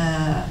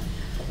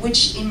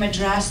 Which in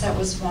Madras, that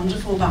was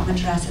wonderful about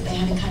Madras, that they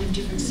had a kind of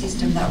different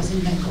system that was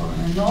in Bengal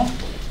and North.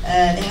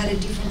 They had a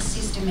different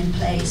system in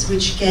place,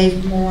 which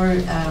gave more,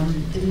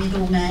 the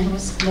middleman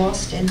was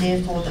lost, and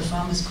therefore the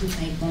farmers could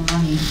make more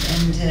money.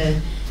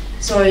 And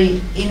so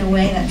in a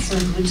way, that's so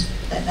good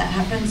that that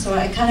happened. So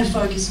I kind of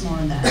focus more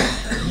on that.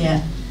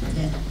 Yeah,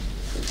 yeah.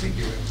 Thank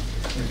you very much.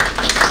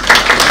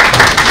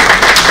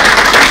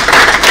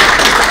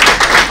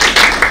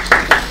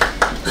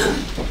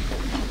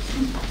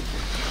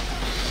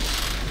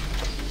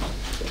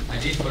 I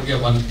did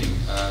forget one thing.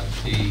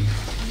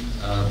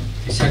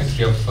 The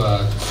secretary of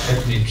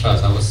Stepney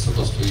Trust, I was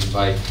supposed to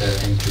invite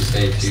him to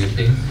say a few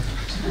things,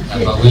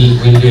 but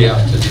we'll do it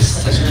after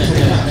this session.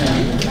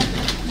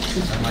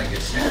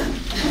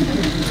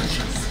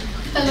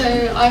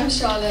 Hello, I'm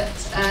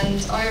Charlotte,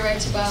 and I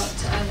wrote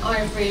about an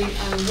Ivory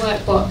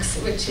Work Box,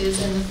 which is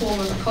in the form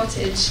of a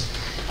cottage.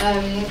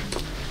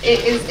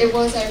 It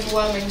was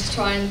overwhelming to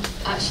try and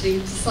actually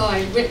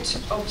decide which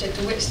object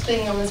or which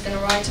thing I was going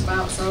to write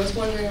about, so I was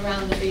wandering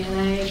around the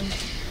V&A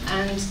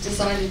and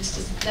decided to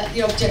just let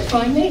the object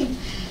find me.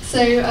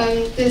 So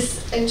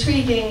this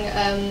intriguing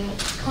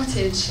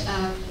cottage, as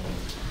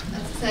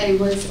I say,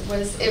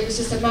 was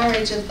just a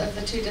marriage of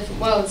the two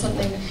different worlds,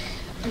 something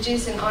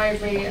producing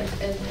ivory in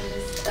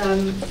this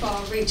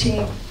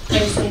far-reaching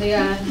place in the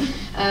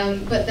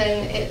earth, but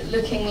then it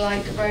looking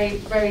like a very,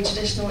 very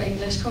traditional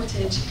English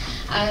cottage.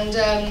 And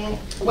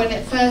when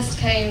it first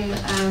came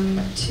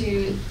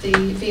to the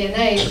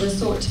V&A, it was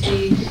thought to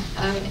be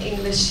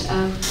English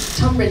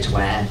Tunbridge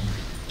ware,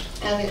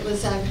 and it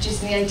was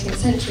produced in the 18th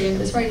century, and it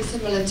was very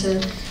similar to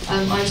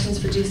items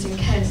produced in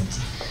Kent.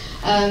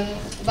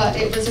 But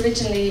it was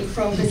originally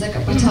from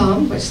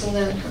Visakhapatnam, which is on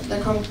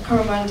the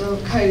Coromandel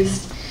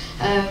coast,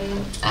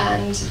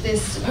 and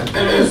this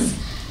was,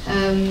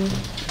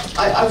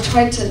 I've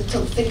tried to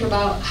think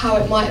about how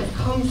it might have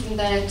come from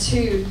there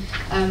to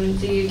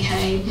the UK,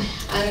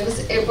 and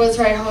it was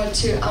very hard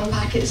to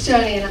unpack its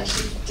journey and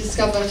actually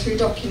discover through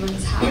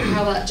documents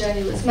how that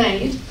journey was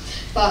made.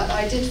 But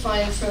I did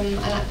find from an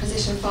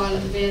acquisition file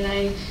at the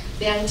V&A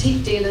the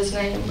antique dealer's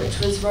name, which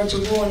was Roger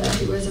Warner,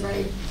 who was a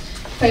very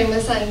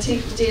famous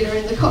antique dealer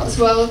in the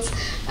Cotswolds,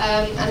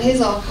 and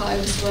his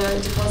archives were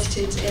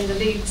deposited in the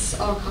Leeds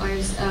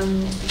archives,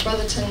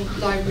 Brotherton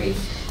Library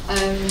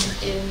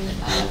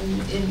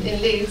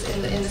in Leeds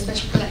in the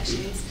special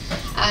collections.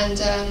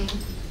 And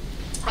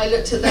I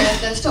looked at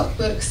their stock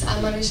books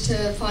and managed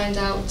to find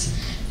out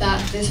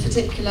that this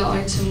particular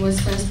item was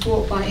first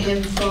bought by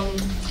him from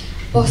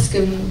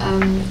Boscombe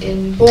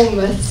in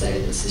Bournemouth, so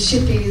it's a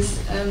Shippey's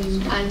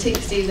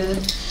antiques dealer,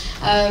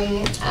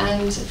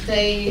 and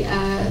they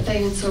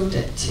had sold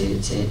it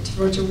to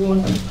Roger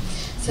Warner.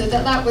 So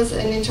that was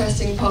an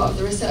interesting part of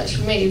the research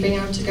for me, being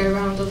able to go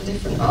around all the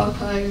different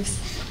archives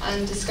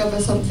and discover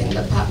something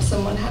that perhaps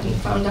someone hadn't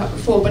found out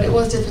before. But it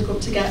was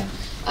difficult to get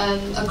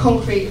a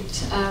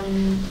concrete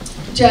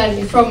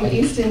journey from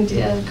East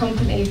India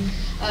Company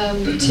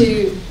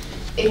to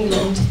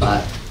England,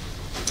 but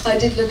I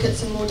did look at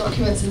some more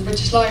documents in the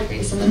British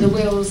Library, some of the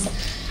wills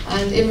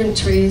and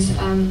inventories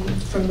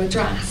from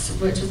Madras,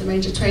 which was a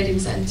major trading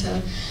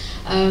centre,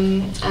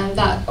 and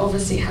that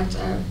obviously had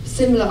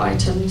similar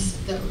items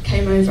that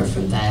came over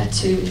from there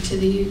to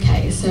the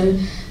UK. So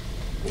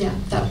yeah,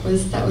 that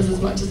was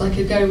as much as I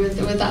could go with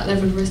that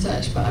level of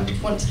research. But I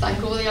want to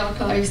thank all the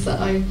archives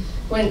that I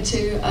went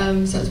to.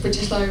 So it's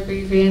British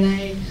Library,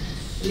 V&A,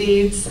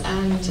 Leeds,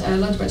 and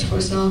London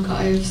Metropolitan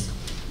Archives.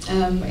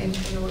 In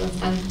all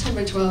of, and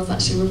Tunbridge Wells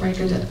actually were very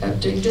good at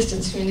doing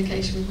distance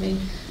communication with me,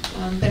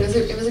 but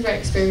it was a great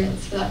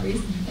experience for that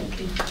reason. Thank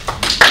you.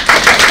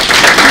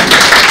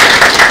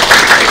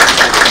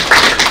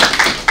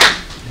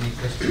 Any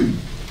questions?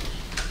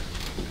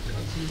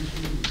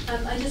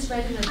 I just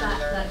read in the back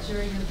that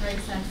during the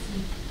process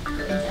you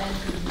got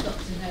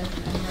to know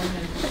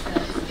environmental.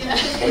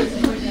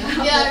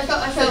 Yeah,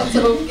 I felt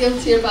sort of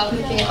guilty about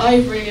looking at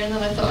ivory, and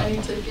then I thought I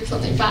need to give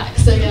something back.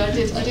 So yeah, I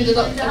did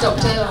adopt it.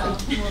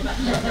 More about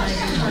the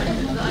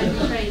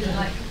ivory trade and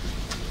like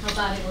how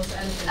bad it was for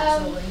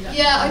elephants.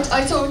 Yeah,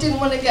 I sort of didn't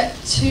want to get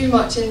too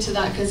much into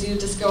that because you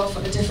just go off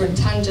on a different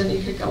tangent.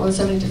 You could go on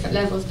so many different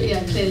levels. But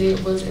yeah, clearly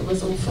it was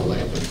awful.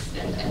 It was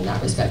in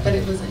that respect, but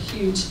it was a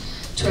huge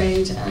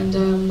trade,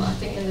 and I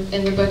think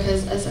in the book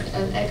as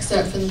an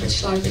excerpt from the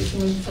British Library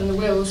from the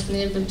wills, from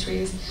the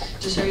inventories,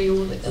 to show you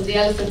all the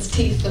elephant's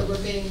teeth that were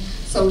being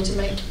sold to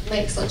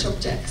make such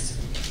objects.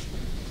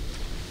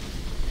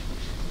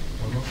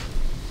 One more?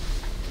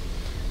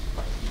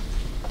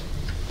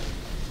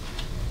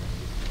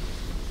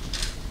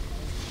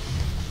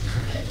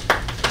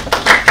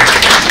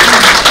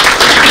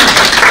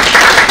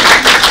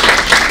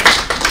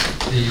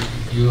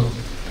 You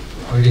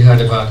already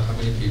heard about how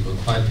many people?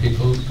 5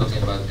 people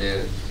talking about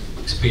their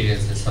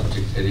experience and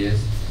subject areas.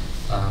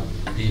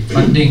 The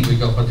funding we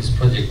got for this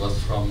project was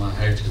from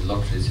Heritage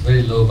Lottery. It's a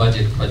very low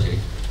budget project,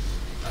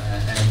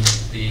 and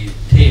the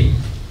theme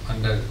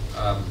under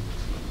how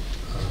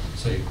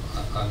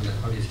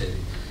do you say it?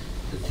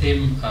 The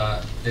theme,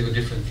 there were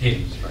different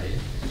themes, right?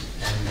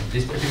 And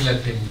this particular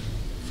theme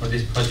for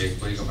this project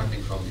where we got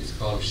funding from is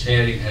called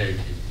Sharing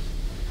Heritage.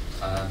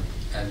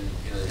 And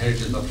you know, the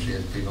Heritage Lottery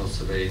has been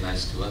also very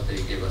nice to us. They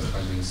gave us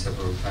funding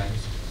several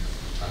times.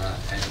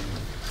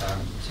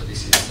 So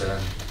this is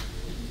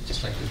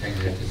just like the thing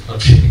Heritage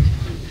Lottery.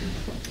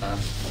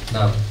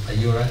 Now, are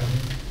you alright?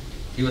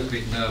 He was a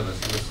bit nervous.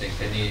 He was saying,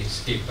 can he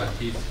skip? But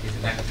he's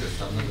an actor,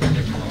 so I'm not going to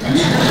let him on.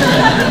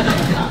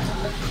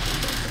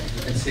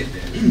 You can sit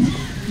there.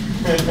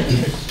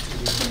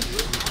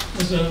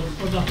 As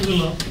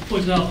Abdullah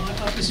pointed out,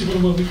 this is one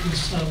of my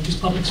weaknesses,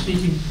 just public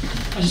speaking.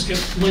 I just get,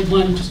 my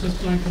mind just goes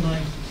blank and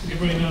I get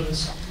very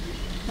nervous.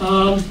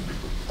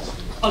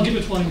 I'll give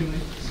it a try anyway.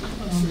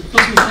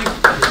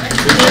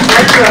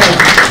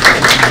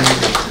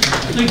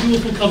 Thank you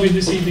all for coming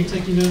this evening,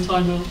 taking the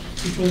time out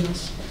to join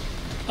us.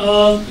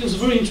 It was a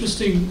very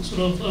interesting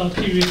sort of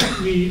period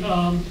for me,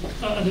 and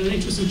an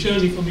interesting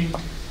journey for me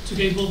to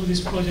get involved with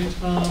this project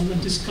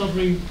and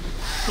discovering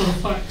sort of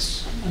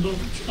facts and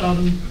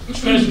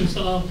treasures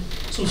that are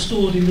sort of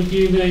stored in the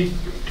V&A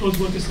Clothes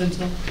Worker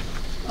Centre.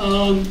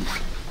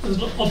 There's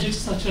objects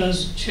such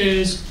as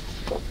chairs,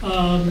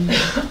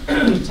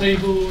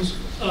 tables,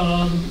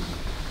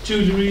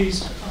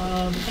 jewelleries,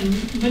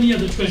 and many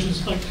other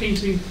treasures like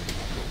painting.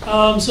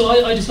 So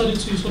I decided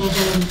to sort of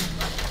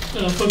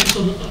focus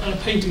on a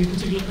painting, a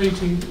particular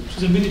painting, which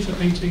is a miniature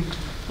painting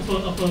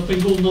of a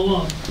Bengal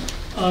Nawab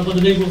by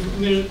the name of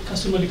Mir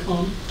Qasim Ali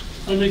Khan.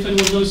 I don't know if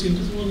anyone knows him.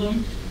 Does anyone know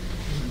him?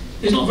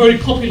 He's not very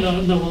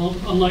popular Nawab,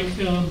 unlike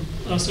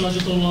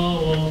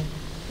Sirajatullah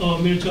or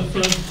Mir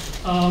Jafar.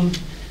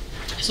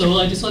 So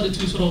I decided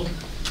to sort of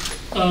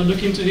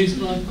look into his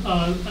life,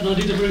 and I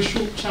did a very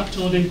short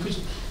chapter on him,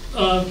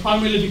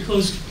 primarily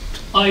because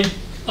I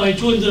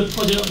joined the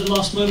project at the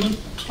last moment.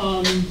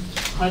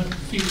 Had a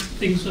few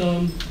things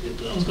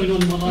that was going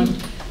on in my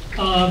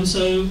life,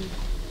 so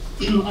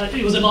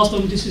it was a last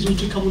moment decision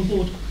to come on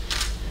board.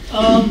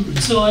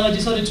 So I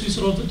decided to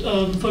sort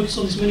of focus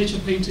on this miniature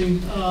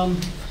painting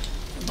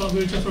about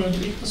Mir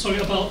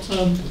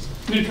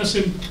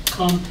Qasim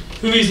Khan,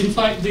 who is in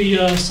fact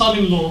the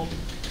son-in-law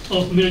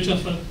of Mir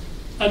Jafar.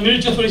 And Mir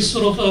Jafar is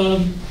sort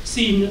of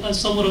seen as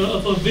somewhat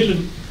of a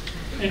villain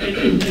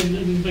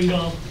in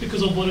Bengal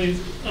because of what he's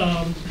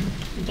done.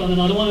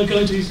 And I don't want to go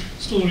into his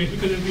story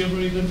because it would be a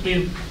very lengthy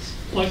and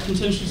quite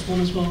contentious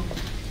one as well.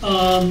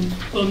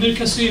 But Mir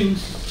Qasim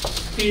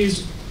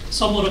is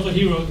somewhat of a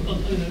hero,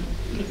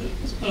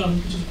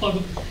 which is quite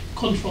a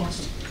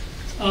contrast.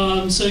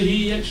 So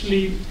he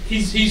actually,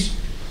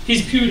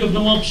 his period of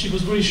Nawabship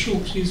was very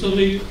short. He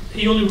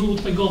only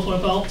ruled Bengal for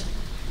about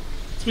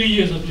 3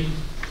 years, I believe,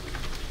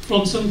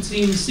 from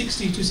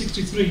 1760 to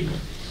 63.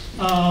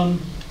 And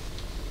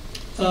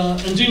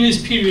during this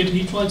period,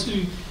 he tried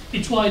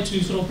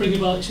to sort of bring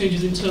about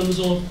changes in terms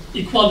of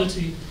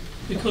equality,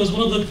 because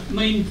one of the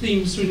main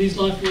themes during his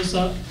life was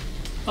that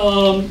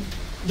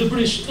the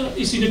British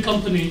East India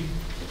Company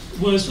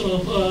was sort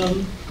of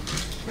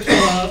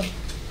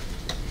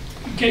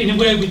getting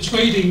away with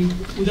trading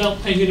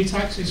without paying any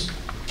taxes,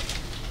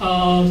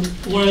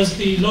 whereas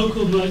the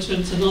local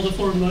merchants and other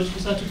foreign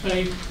merchants had to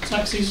pay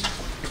taxes.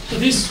 So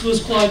this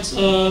was quite,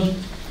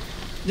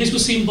 this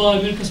was seen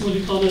by Mir Qasim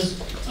Ali Khan as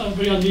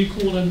very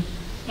unequal and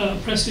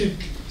oppressive.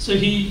 So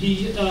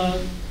he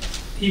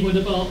went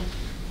about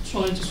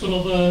trying to sort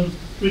of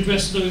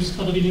redress those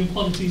kind of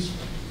inequalities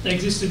that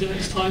existed at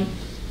his time,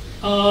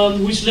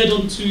 which led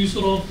on to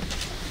sort of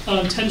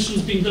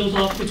tensions being built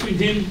up between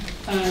him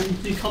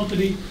and the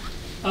company,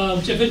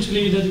 which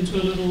eventually led into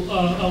a little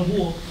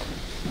war,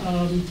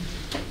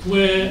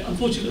 where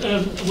unfortunately,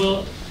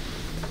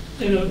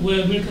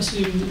 where Mir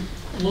Qasim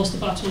lost the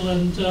battle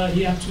and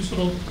he had to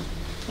sort of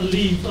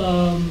leave.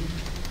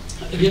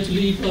 He had to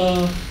leave.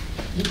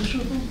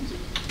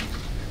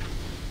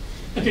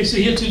 Okay, so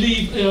he had to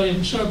leave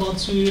Musharrabad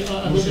to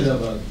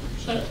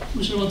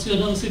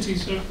another city,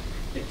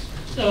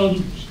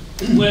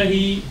 where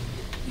he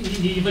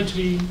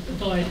eventually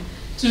died.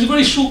 So it's a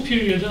very short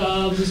period.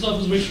 His life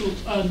was very short,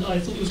 and I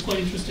thought it was quite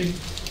interesting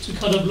to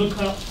kind of look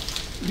at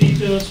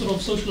the sort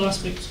of social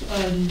aspects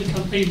and the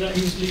campaign that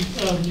he was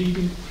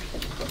leading.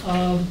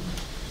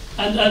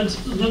 And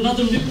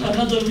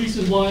another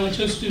reason why I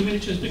chose to do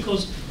miniatures,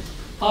 because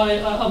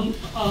I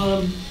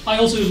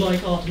also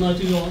like art, and I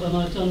do art, and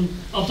I've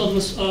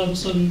done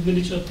some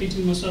miniature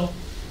painting myself.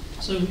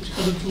 So which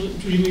kind of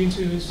drew me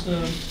into this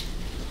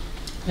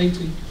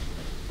painting.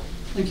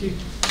 Thank you.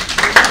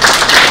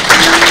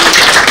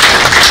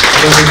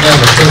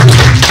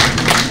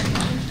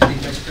 Any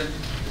question?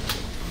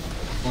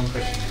 One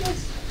question.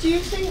 Do you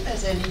think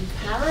there's any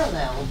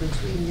parallel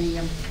between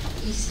the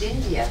East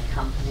India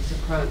Company's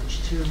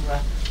approach to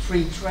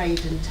free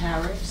trade and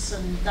tariffs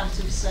and that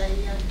of, say,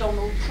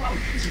 Donald Trump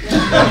today?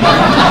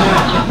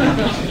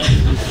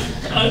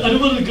 I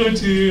don't want to go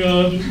to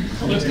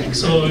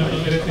politics or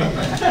anything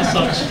as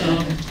such.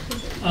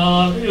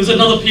 It was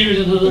another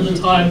period and another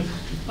time.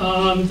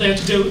 They had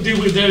to deal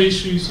with their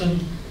issues,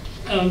 and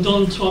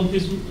Donald Trump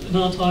is in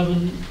our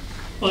time,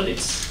 but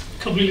it's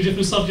completely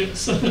different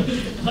subjects.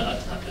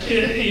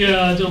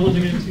 Yeah, I don't want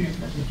to get into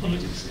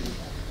politics.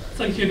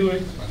 Thank you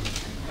anyway.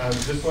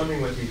 Just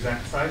wondering what the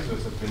exact size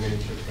was of the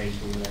miniature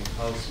painting, like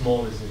how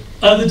small is it?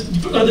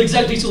 The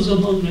exact details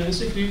are on there,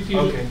 so if you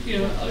okay.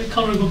 Yeah, I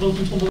can't remember off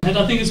the top of my head.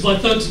 I think it's by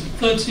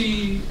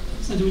 30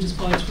 centimeters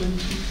by 20. I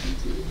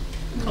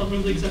can't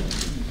remember the exact.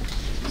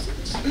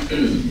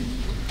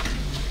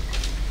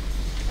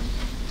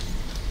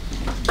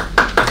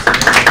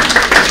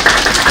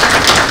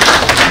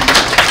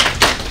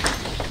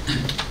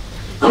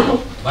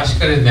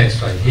 Bhaskar is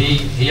next, right?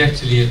 He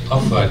actually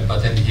offered,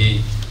 but then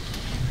he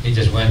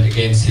just went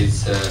against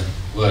his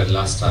word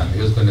last time.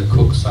 He was going to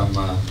cook some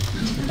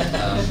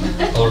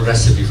old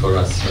recipe for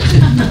us,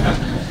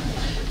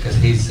 because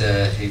he's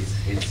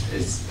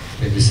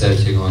been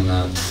researching on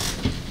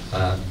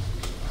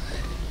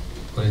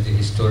what is it,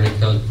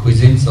 historical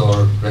cuisines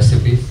or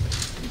recipes.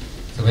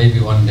 So maybe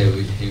one day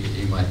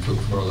he might cook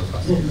for all of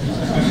us.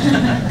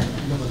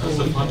 That's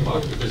the fun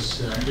part,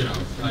 because you know,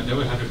 I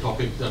never had a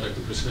topic that I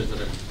could research that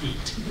I could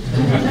eat.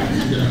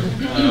 You know,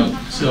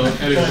 so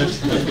anyway,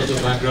 that was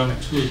the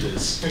background to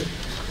this.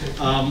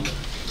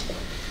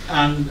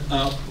 And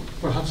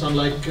perhaps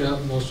unlike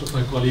most of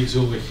my colleagues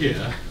over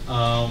here,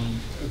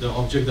 the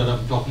object that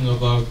I'm talking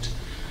about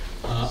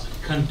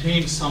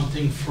contains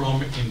something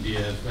from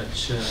India,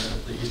 which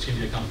the East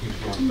India Company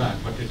brought back,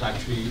 but it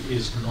actually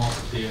is not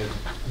there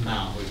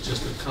now. It's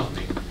just a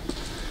covering.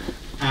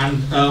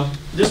 And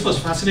this was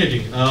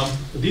fascinating.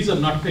 These are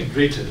nutmeg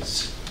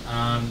graters,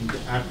 and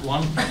at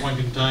one point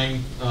in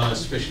time,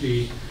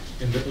 especially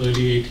in the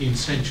early 18th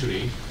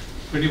century,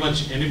 pretty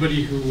much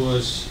anybody who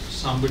was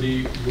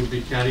somebody would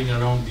be carrying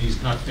around these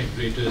nutmeg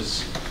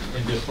graters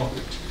in their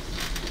pocket.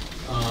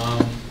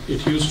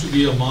 It used to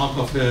be a mark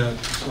of a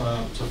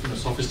sort of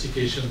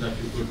sophistication that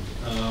you could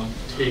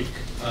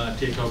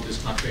take out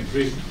this nutmeg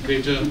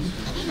grater,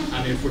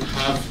 and it would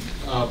have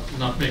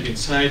nutmeg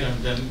inside,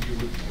 and then you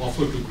would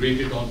offer to grate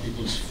it on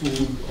people's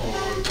food or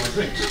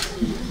drinks.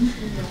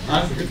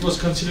 And it was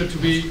considered to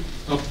be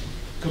a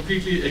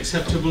completely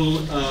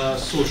acceptable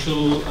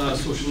social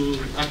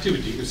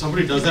activity. If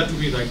somebody does that to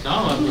me right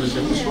now, I'm going to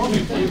say, what's wrong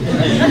with you?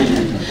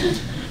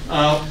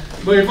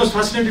 But it was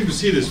fascinating to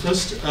see this.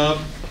 First,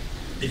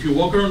 if you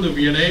walk around the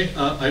V&A,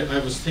 I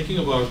was thinking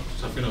about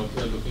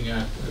looking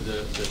at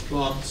the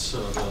cloths,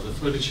 the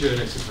furniture,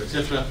 etc.,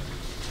 etc.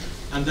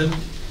 And then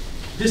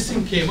this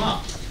thing came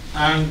up,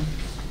 and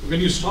when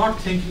you start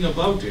thinking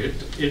about it,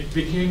 it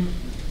became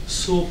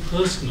so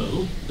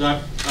personal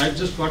that I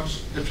just got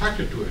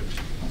attracted to it.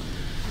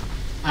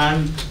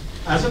 And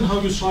as in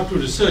how you start to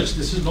research,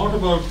 this is not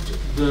about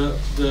the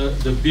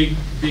big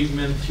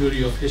men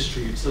theory of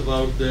history. It's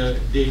about the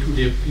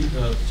day-to-day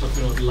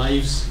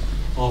lives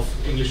of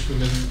English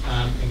women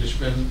and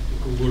Englishmen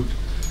who would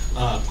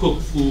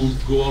cook food,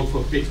 go out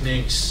for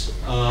picnics,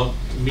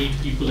 meet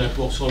people at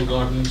Vauxhall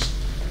Gardens,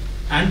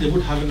 and they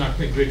would have a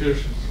nutmeg grater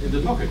in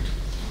their pocket.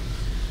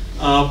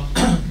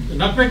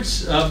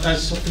 Nutmegs,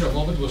 as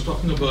Ahmed was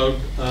talking about,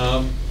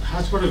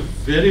 has got a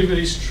very,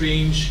 very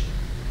strange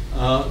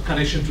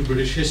connection to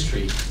British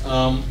history.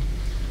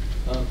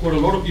 Quite a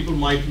lot of people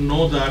might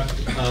know that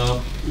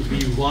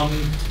we won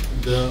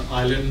the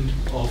island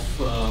of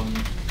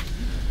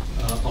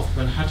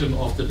Manhattan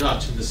off the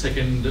Dutch in the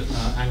Second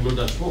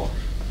Anglo-Dutch War.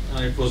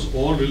 And it was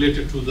all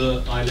related to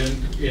the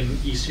island in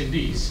East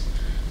Indies,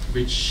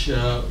 which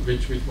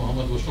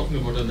Muhammad was talking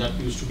about, and that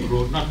used to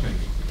grow nutmeg.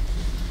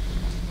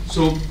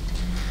 So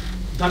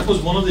that was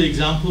one of the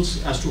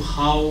examples as to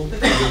how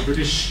the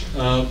British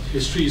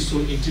history is so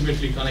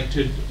intimately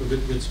connected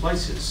with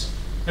spices.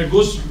 It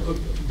goes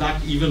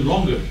back even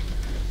longer.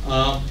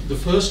 The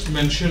first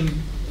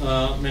mention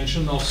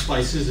of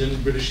spices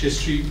in British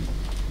history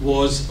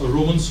was a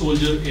Roman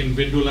soldier in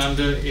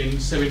Vindolanda in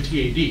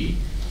 70 AD,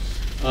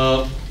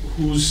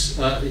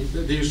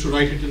 they used to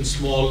write it in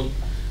small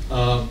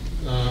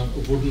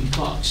wooden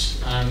parts,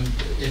 and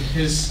in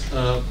his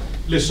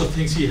list of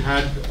things he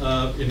had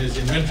in his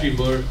inventory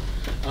were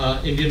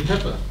Indian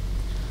pepper.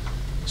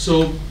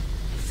 So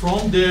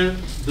from there,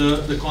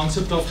 the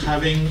concept of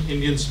having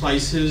Indian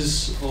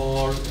spices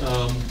or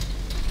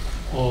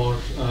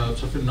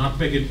sort of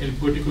nutmeg in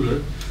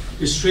particular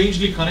is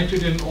strangely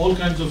connected in all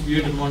kinds of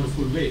weird and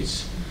wonderful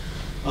ways.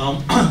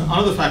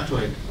 Another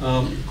factoid,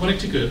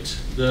 Connecticut,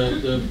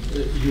 the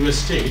US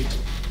state,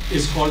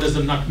 is called as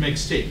the nutmeg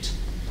state.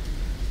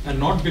 And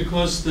not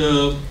because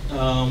the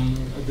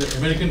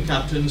American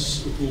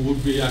captains who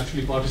would be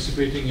actually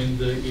participating in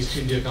the East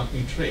India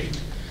Company trade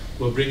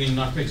were bringing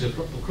nutmegs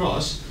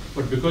across,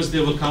 but because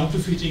they were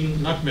counterfeiting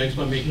nutmegs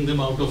by making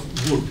them out of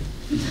wood.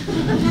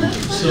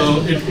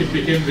 So it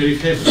became very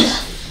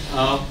famous.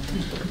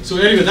 So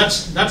anyway,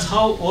 that's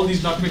how all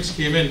these nutmegs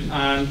came in,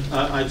 and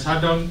I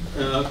sat down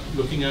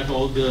looking at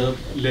all the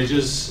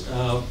ledgers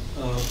at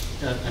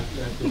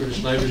the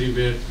British Library,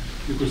 where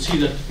you could see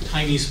that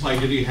tiny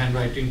spidery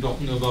handwriting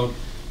talking about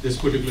this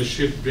particular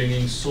ship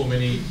bringing so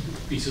many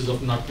pieces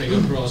of nutmeg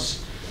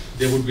across.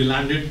 They would be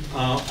landed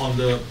on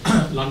the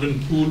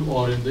London Pool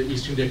or in the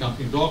East India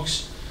Company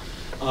docks.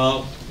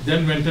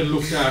 Then went and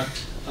looked at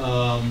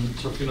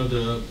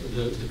the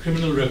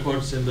criminal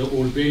records in the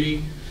Old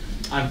Bailey,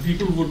 and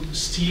people would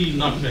steal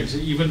nutmegs.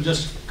 Even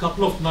just a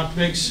couple of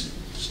nutmegs,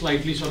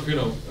 slightly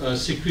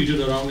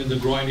secreted around in the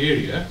groin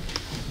area,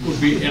 would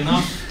be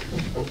enough.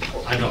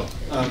 I know,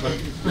 but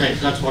right,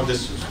 that's what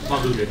this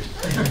puzzle did.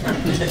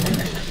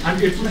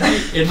 And it would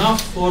be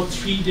enough for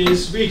 3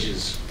 days'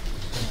 wages.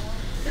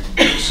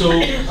 So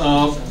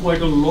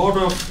quite a lot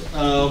of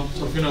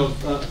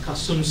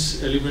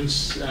customs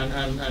elements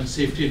and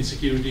safety and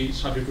security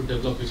started to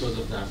develop because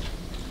of that.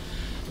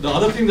 The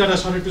other thing that I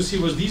started to see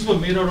was these were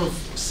made out of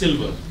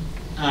silver,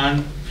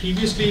 and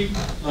previously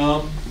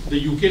the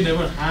UK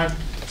never had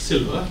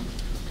silver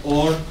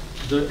or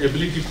the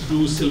ability to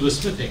do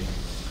silversmithing.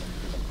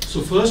 So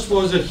first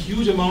was a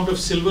huge amount of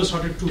silver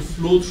started to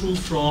flow through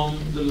from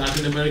the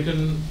Latin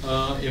American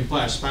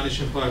empire,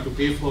 Spanish empire, to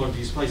pay for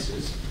these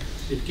spices.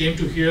 It came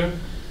to here,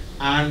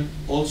 and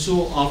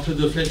also after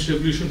the French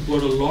Revolution,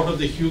 quite a lot of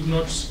the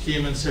Huguenots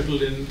came and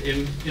settled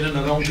in and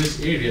around this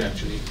area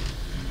actually.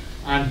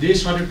 And they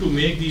started to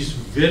make these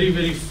very,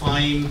 very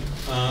fine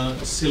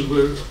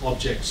silver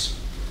objects.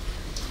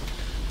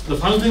 The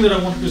final thing that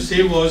I wanted to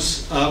say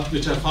was,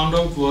 which I found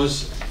out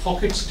was,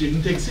 pockets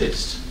didn't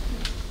exist.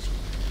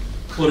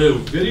 For a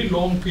very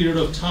long period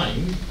of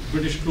time,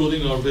 British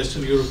clothing or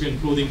Western European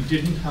clothing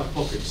didn't have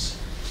pockets.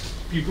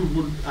 People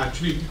would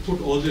actually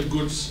put all their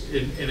goods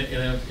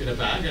in a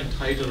bag and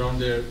tie it around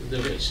their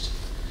waist.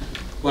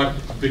 But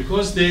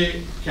because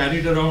they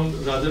carried around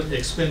rather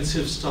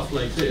expensive stuff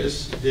like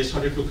this, they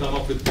started to come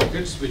up with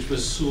pockets, which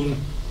was soon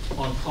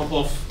on top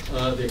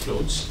of their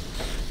clothes,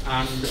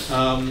 and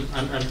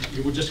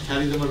you would just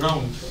carry them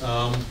around.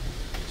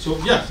 So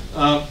yeah,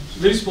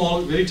 very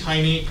small, very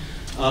tiny,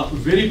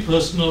 very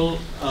personal,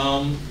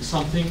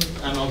 something,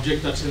 an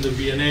object that's in the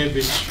V&A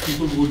which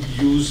people would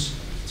use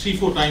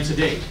 3-4 times a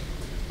day.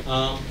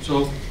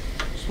 So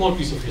small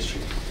piece of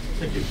history.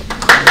 Thank you.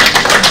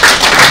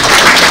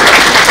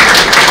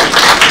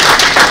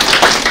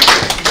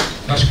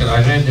 Bhaskar,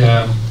 I read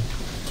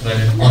that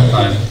at one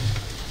time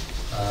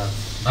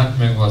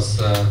nutmeg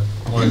was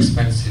more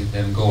expensive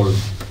than gold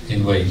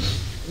in weight.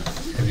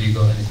 Have you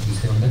got anything to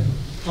say on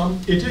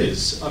that? It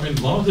is. I mean,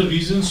 one of the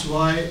reasons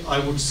why I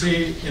would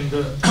say in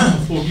the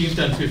 14th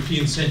and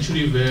 15th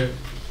century, where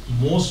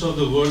most of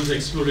the world's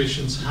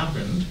explorations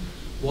happened,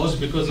 was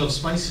because of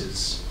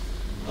spices.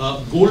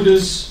 Gold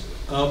is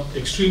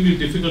extremely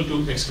difficult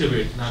to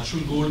excavate.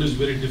 Natural gold is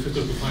very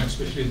difficult to find,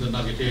 especially in the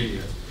nugget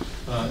area,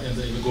 in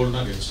the gold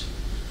nuggets.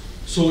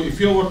 So if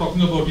you were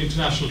talking about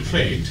international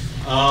trade,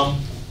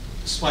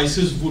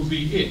 spices would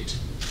be it.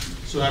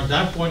 So at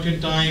that point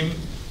in time,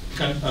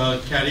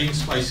 carrying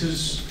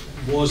spices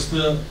was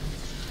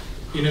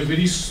in a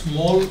very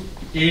small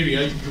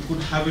area, you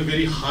could have a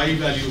very high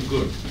value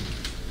good.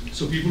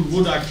 So people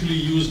would actually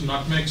use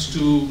nutmegs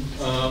to,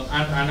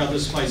 and other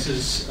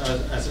spices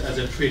as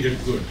a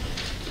traded good.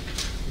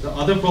 The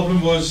other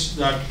problem was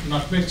that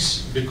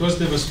nutmegs, because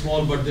they were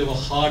small but they were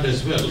hard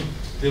as well,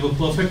 they were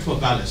perfect for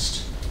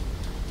ballast.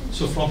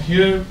 So from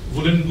here,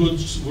 woolen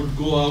goods would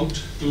go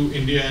out to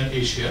India and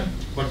Asia,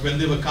 but when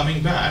they were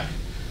coming back,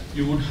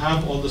 you would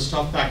have all the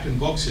stuff packed in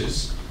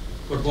boxes,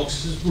 but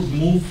boxes would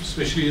move,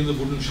 especially in the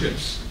wooden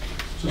ships.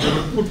 So they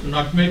would put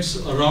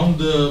nutmegs around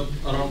the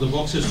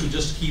boxes to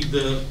just keep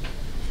the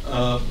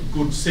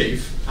goods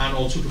safe and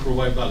also to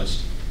provide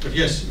ballast. But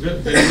yes, very,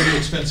 very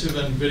expensive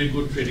and very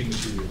good trading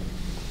material.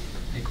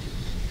 Thank you.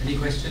 Any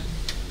question?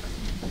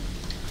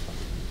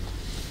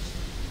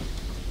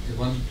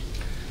 One.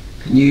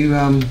 Can you,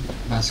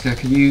 Bhaskar,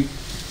 can you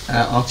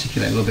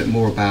articulate a little bit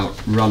more about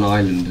Run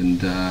Island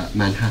and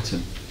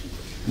Manhattan,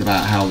 and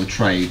about how the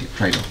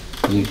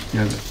trade-off? Can you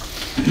know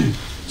that?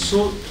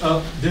 So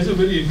there's a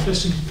very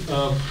interesting.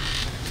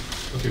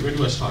 Okay, where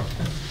do I start?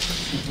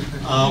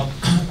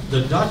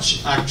 The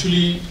Dutch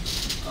actually,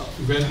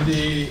 when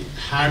they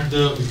had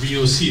the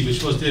VOC,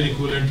 which was their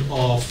equivalent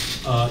of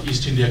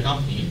East India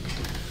Company,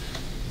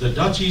 the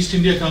Dutch East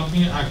India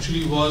Company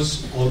actually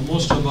was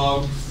almost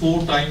about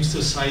 4 times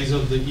the size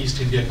of the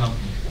East India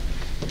Company.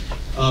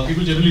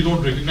 People generally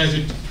don't recognize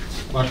it,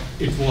 but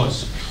it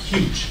was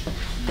huge.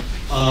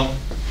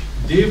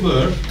 They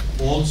were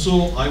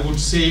also, I would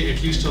say,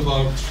 at least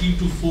about 3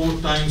 to 4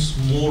 times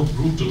more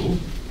brutal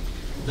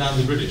than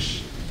the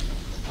British.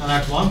 And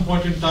at one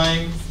point in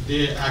time,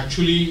 they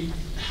actually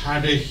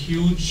had a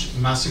huge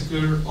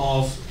massacre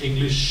of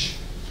English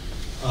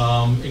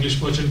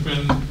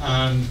merchantmen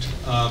and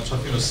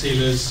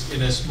sailors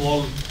in a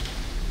small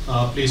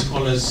place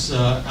called as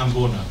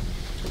Ambona.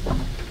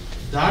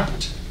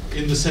 That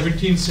in the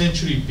 17th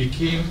century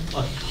became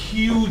a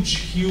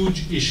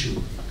huge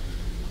issue.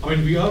 I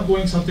mean, we are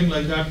going something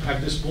like that at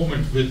this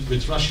moment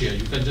with Russia.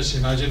 You can just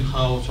imagine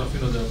how sort of,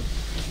 you know,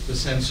 the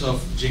sense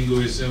of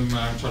jingoism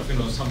and sort of, you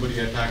know, somebody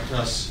attacked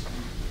us.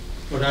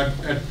 But at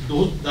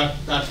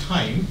that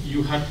time,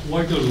 you had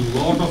quite a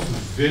lot of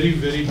very,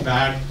 very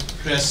bad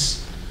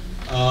press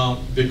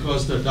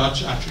because the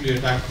Dutch actually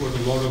attacked quite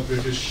a lot of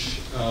British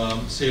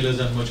sailors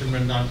and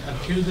merchantmen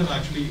and killed them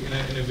actually in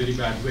a very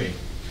bad way.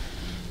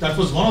 That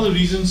was one of the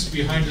reasons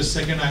behind the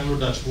Second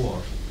Anglo-Dutch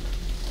War.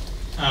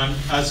 And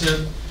as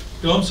a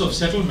terms of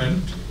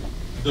settlement,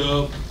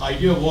 the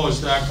idea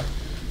was that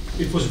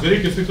it was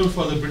very difficult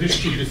for the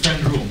British to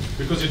defend Rome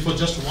because it was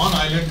just one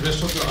island.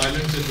 Rest of the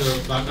islands in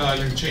the Banda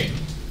Island chain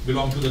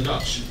belonged to the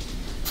Dutch.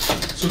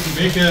 So to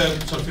make a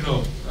sort of, you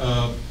know,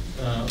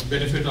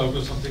 benefit out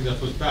of something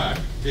that was bad,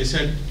 they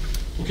said,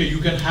 okay, you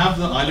can have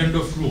the island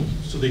of Rome.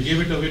 So they gave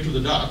it away to the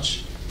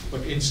Dutch,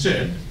 but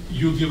instead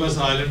you give us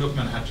the island of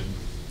Manhattan.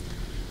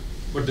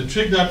 But the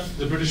trick that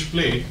the British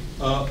played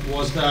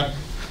was that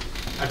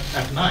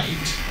at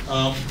night,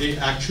 they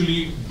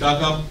actually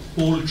dug up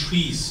whole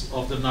trees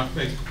of the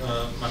nutmeg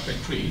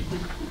tree,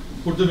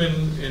 put them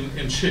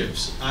in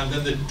ships, and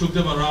then they took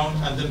them around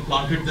and then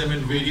planted them in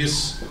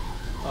various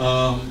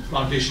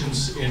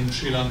plantations in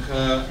Sri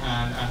Lanka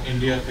and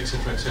India,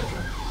 etc., etc.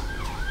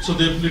 So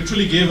they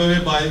literally gave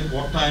away by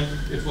what time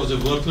it was a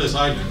worthless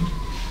island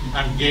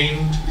and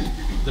gained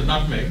the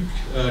nutmeg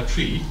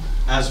tree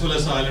as well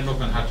as the island of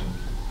Manhattan.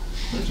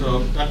 So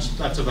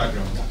that's a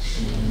background.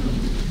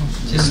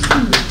 Just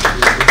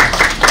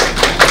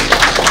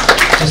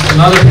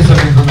another piece of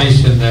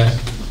information that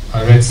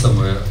I read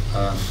somewhere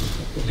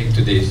linked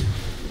to this.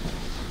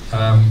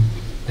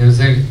 There was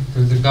a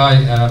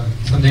guy,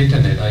 it's on the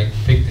internet, I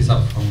picked this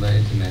up from the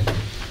internet.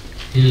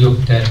 He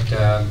looked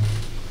at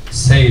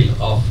sale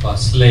of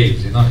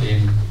slaves, you know,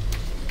 in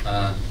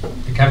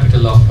the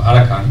capital of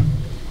Arakan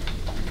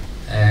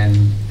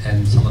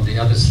and some of the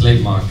other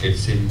slave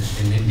markets in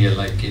India,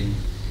 like in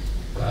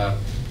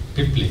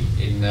Pipli,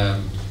 in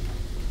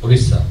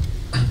Orissa.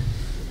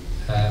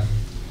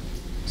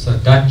 So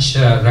Dutch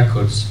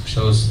records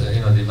shows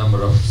you know, the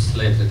number of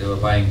slaves that they were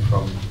buying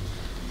from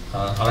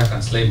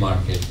Arakan slave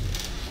market,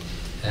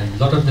 and a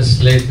lot of the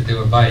slaves that they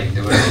were buying,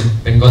 they were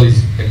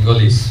Bengalis.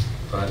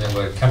 They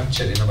were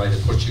captured, you know, by the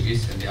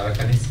Portuguese and the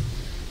Arakanis,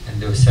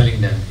 and they were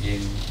selling them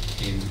in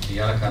the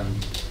Arakan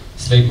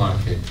slave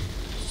market.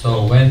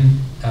 So when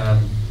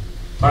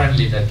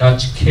apparently the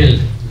Dutch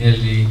killed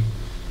nearly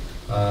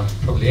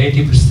probably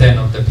 80%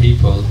 of the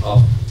people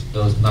of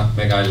those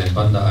Nutmeg Island,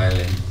 Banda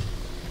Island,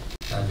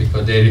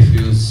 because they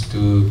refused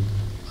to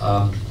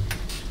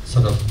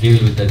sort of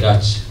deal with the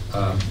Dutch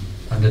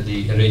under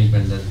the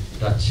arrangement that the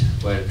Dutch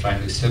were trying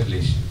to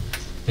establish.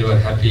 They were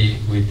happy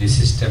with the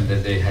system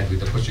that they had with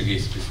the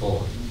Portuguese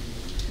before.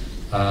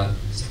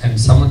 And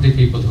some of the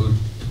people who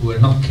were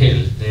not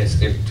killed, they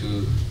escaped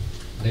to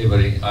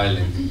neighboring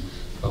islands.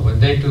 But when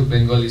they took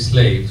Bengali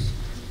slaves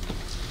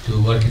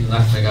to work in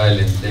Nutmeg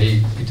Island,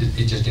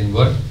 it just didn't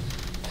work,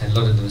 and a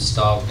lot of them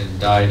starved and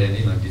died, and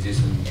you know, disease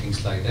and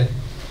things like that.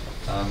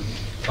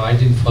 So I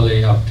didn't follow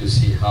up to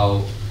see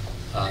how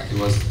it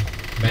was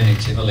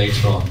managed, you know,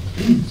 later on.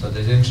 So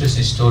there's an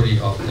interesting story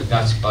of the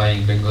Dutch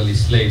buying Bengali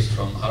slaves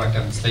from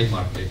Arakan slave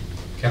market,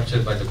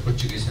 captured by the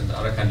Portuguese and the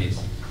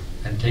Arakanis,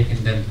 and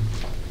taking them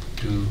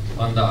to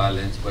Banda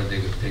Islands where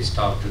they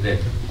starved to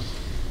death.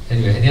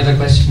 Anyway, any other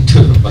question to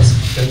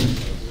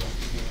Bhaskar?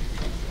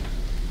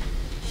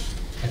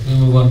 Let me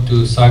move on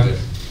to Sagar.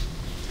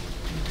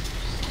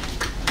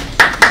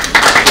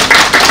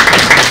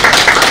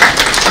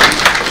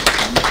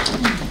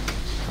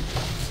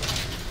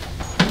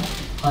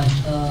 Hi,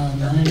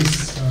 my name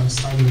is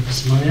Saif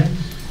Osmani.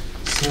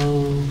 So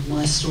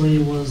my story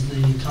was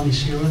the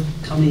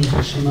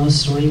Kamishimo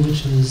story,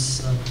 which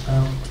was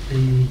about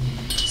the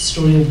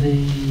story of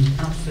the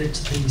outfit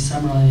the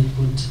samurai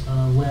would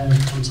wear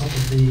on top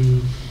of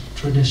the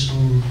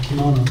traditional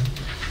kimono.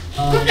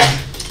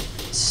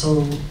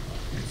 So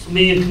for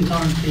me, a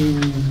concurrent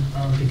theme,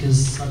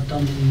 because I've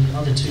done the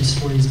other two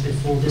stories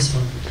before this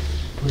one,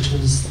 which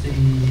was the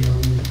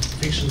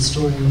fiction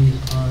story,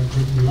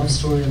 written a love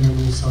story, and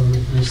then also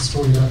written a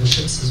story about the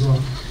ships as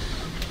well.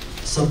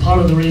 So part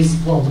of the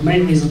reason, well, the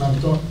main reason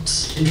I've got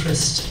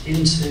interest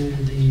into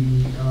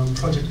the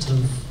project of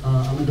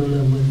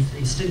Ahmedullah with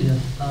East India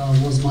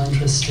was my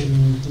interest in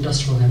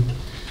industrial hemp.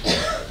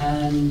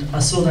 And I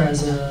saw that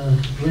as a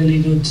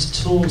really good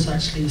tool to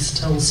actually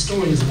tell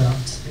stories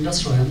about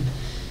industrial hemp.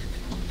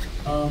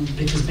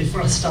 Because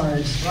before I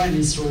started writing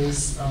these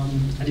stories,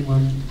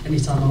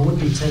 anytime I would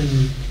be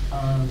telling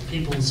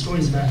people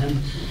stories about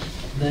him,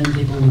 then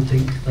people would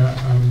think that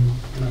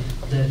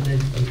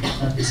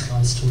that this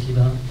guy's talking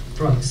about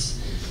drugs.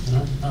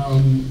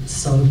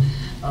 So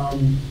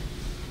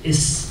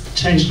it's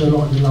changed a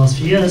lot in the last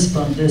few years,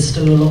 but there's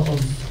still a lot of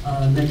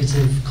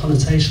negative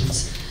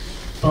connotations.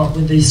 But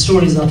with the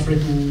stories I've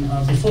written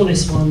before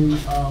this one,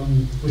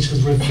 which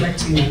was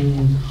reflecting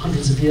on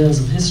hundreds of years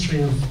of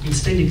history of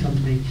East India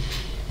Company,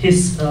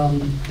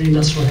 the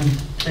industrial hemp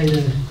played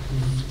a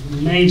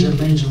major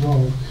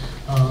role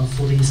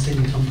for the East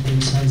India Company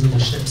in terms of the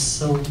ships.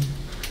 So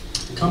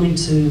coming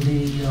to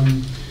the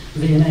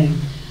V&A,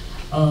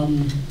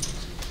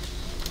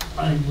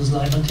 I was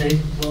like, okay,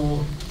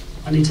 well,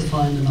 I need to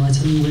find an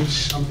item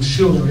which I'm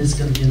sure there is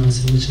going to be an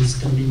item which is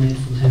going to be made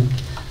from hemp.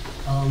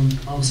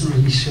 I wasn't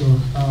really sure.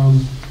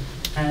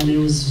 And it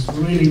was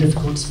really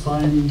difficult to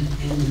find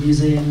in the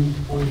museum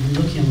or even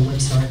looking on the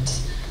website.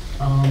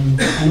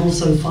 And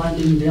also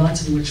finding the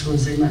item which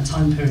was in that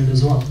time period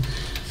as well.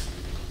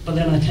 But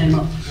then I came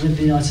up with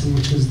the item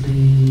which was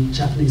the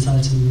Japanese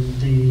item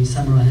the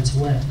samurai had to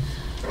wear.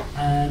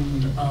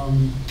 And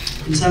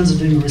in terms of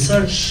doing the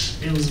research,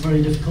 it was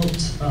very difficult.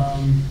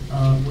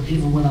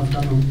 Even when I've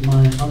done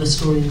my other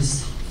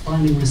stories,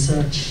 finding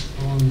research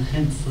on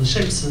hemp for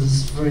ships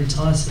is very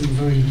tiresome,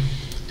 very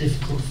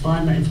difficult to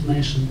find that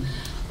information.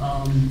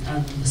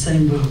 And the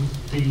same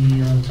with the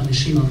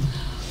Kaneshima.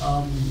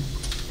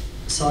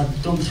 So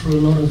I've gone through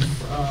a lot of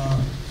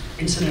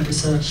internet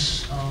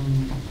research,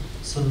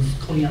 sort of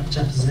calling up the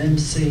Japanese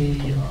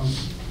embassy,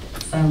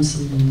 found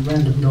some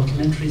random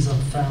documentaries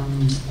I've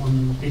found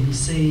on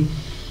BBC,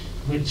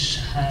 which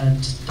had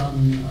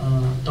done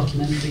a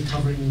documentary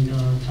covering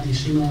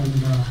Kaneshima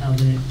and how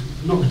they,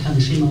 not the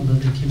Kaneshima,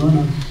 but the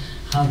kimono,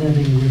 how they're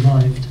being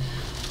revived.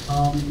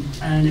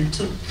 And it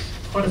took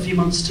quite a few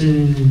months to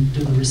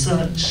do the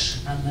research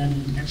and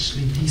then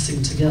actually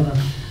piecing together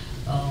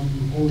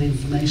all the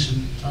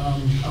information.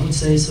 I would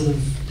say sort of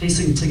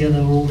piecing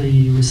together all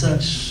the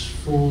research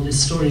for this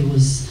story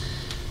was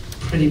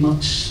pretty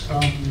much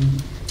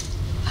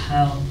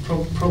how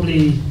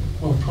probably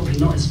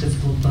not as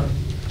difficult, but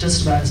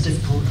just about as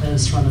difficult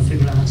as trying to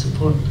figure out how to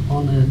put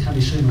on a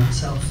Kaneshima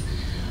itself,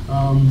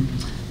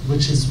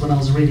 which is when I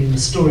was reading the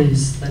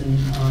stories, then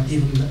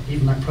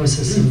even that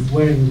process of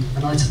wearing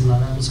an item like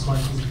that was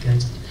quite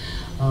complicated.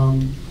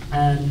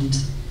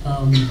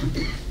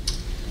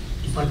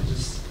 If I could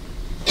just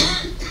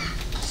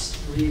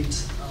read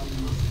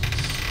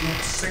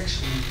next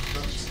section,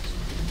 but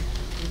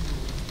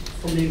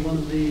for me one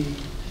of the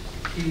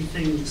key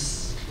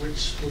things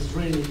which was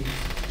really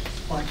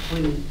quite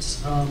poignant,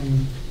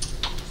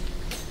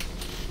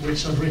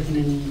 which I'd written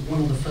in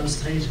one of the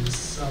first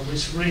pages,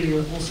 which really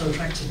also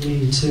attracted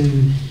me to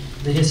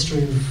the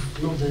history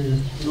of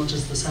not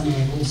just the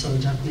samurai, but also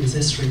Japanese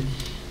history,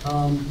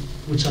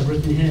 which I've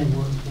written here,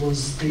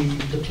 was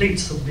the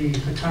pleats of the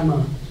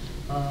hakama,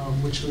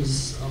 which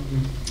was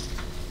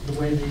the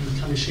way the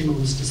Kaneshima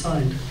was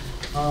designed.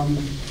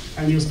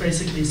 And he was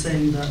basically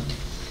saying that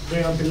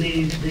they are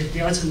believed,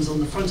 the items on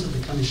the front of the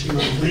Kaneshima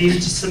are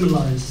believed to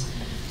symbolize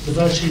the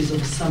virtues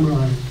of a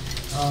samurai.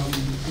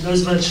 And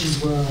those virtues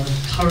were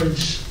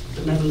courage,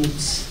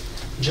 benevolence,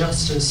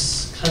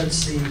 justice,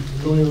 courtesy,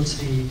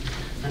 loyalty,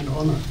 and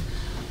honor.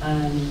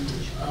 And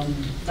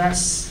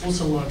that's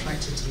also what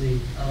attracted to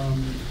me.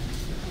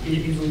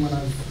 Even when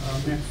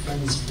I've met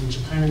friends from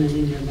Japan and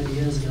India many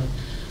years ago,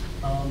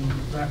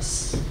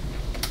 that's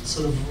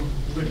sort of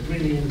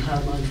really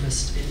empowered my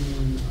interest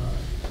in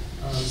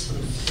sort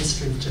of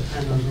history of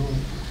Japan overall.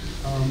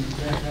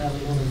 They have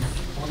a lot of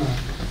honor,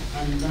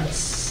 and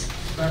that's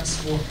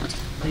what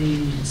the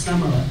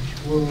samurai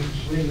were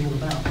really all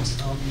about. A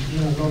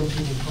lot of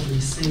people probably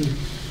see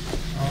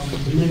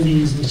the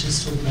movies which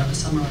is talking about the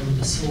samurai with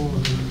the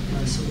sword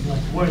and sort of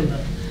like a warrior, but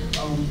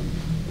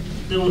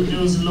there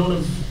was a lot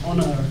of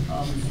honor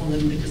for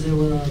them because they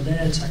were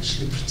there to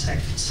actually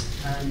protect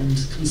and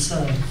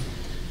conserve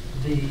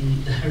the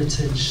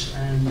heritage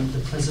and the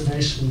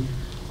preservation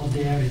of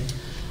the area.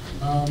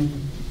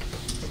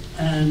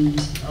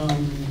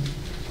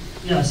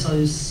 So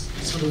it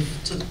sort of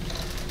took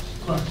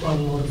quite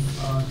a lot of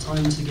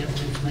time to get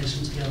the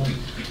information together.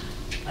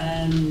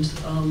 And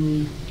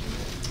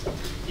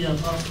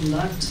apart from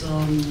that,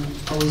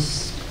 I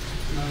was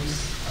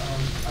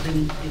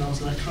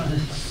like trying to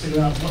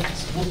figure out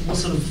what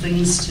sort of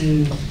things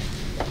to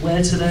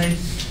wear today.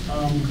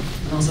 And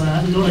I was like, I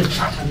haven't got a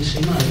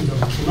Kaneshima, I haven't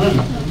got a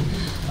kimono.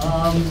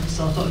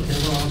 So I thought, okay,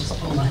 well, I'll just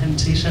put on my hemp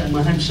t-shirt and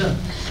my hemp shirt,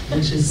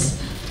 which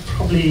is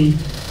probably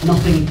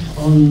nothing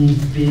on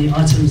the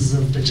items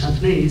of the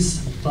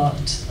Japanese, but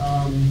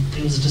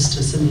it was just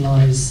to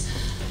symbolize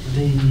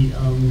the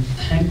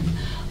hemp.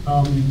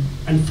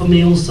 And for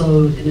me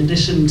also, in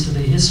addition to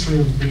the history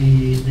of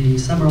the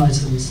samurai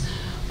items,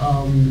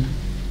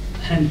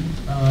 hemp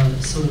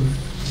sort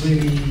of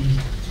really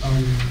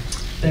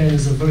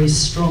bears a very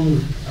strong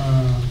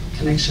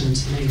connection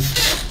to me.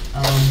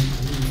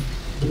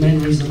 The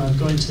main reason I've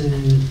gone into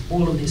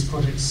all of these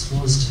projects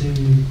was to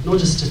not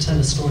just to tell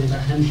a story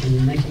about hemp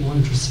and make it more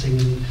interesting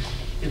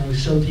and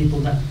show people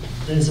that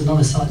there's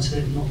another side to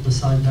it, not the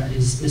side that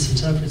is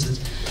misinterpreted,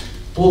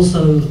 but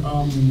also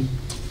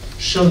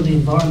show the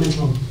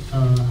environmental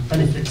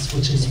benefits,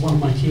 which is one of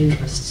my key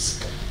interests.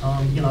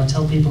 I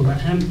tell people about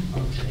hemp,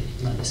 okay,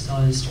 this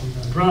guy is talking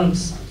about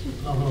drugs,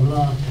 blah blah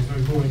blah, okay,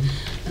 very boring.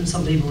 And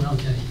some people,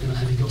 okay,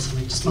 have you got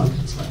something to smoke?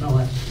 It's like, no,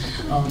 I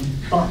haven't.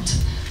 But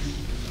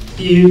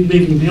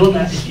moving beyond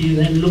that, if you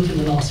then look in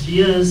the last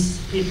few years,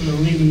 people are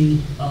really,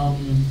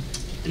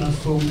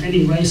 from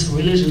any race or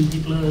religion,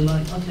 people are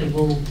like, okay,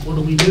 well, what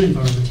do we do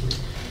environmentally?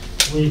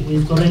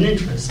 we've got an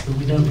interest, but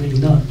we don't really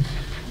know.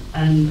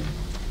 And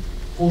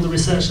all the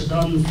research I've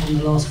done from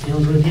the last few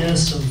hundred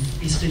years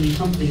of East India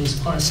Company was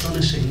quite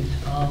astonishing,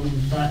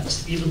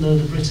 that even though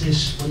the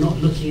British were not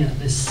looking at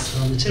this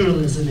material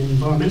as an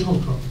environmental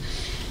crop,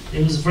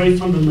 it was very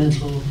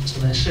fundamental to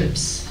their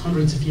ships.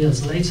 Hundreds of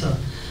years later,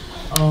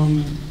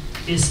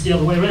 it's the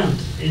other way around.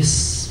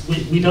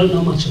 We don't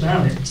know much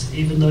about it,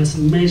 even though it's a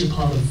major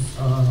part of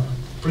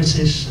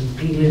British and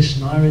English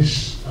and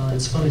Irish and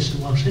Scottish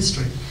and Welsh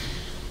history.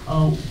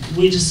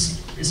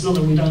 It's not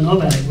that we don't know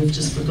about it, we've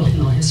just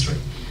forgotten our history.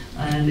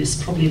 And it's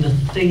probably the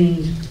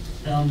thing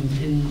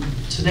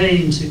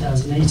today in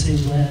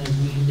 2018 where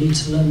we need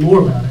to learn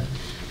more about it,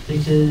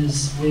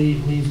 because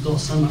we've got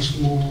so much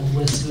more,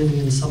 we're living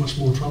in so much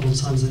more troubled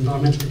times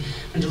environmentally.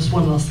 And just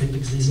one last thing,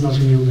 because he's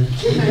nudging me on there,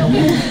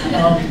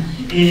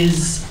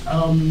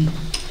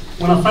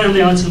 when I found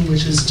the item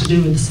which is to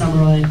do with the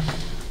samurai,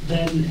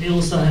 then it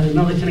also had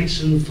another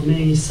connection for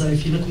me. So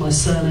if you look at my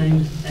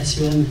surname,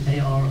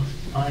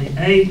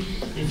 S-U-N-A-R-I-A,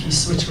 if you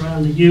switch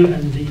around the U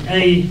and the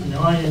A and the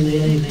I and the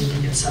A, then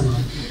you get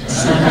samurai.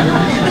 So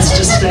that's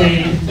just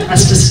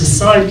a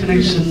side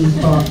connection,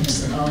 but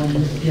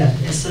yeah,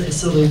 it's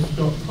sort of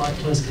got quite a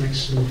close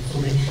connection for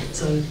me.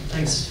 So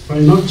thanks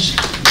very much.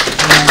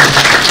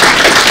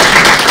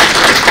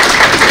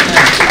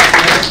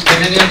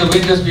 Can any of the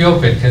windows be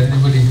open? Can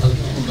anybody help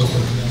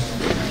open?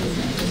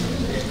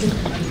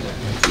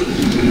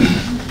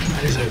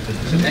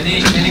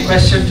 Any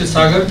question to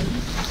Sagar?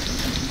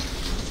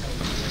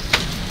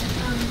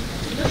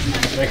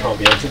 They can't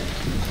be open.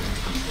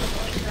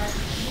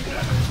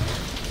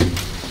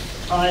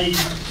 I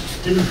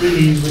didn't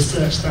really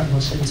research that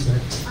much into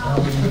it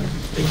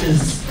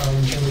because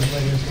there was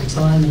very little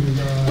time and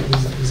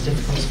it was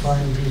difficult to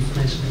find the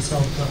information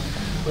itself.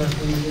 But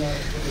when the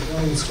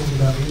girl was talking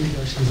about the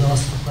indigo, she was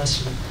asked the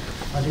question.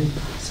 I did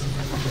sort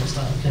of recognize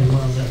that. Okay,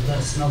 well,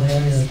 that's another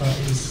area that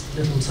is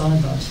little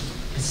time, but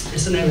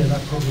it's an area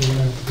that probably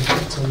will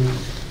reflect on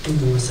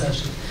Google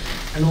research.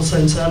 And also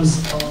in terms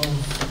of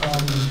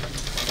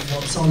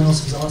what someone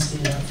else was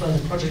asking about further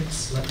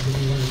projects, like do we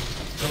want to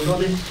build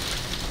on it?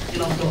 You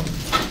know, I've got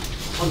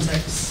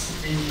contacts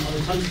in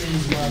other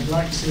countries where I'd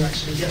like to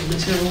actually get the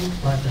material,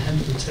 like the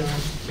hemp material,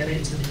 get it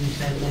into the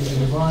UK and maybe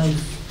revive,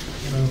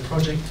 a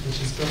project which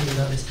is going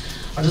about this.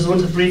 I just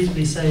want to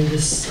briefly say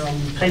this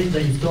paper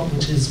that you've got,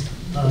 which has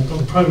got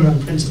the program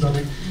printed on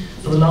it.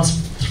 For the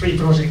last 3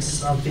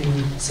 projects, I've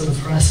been sort of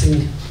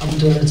harassing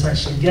Abdullah to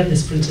actually get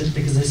this printed,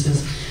 because this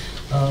is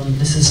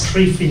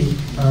tree-free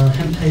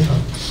hemp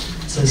paper,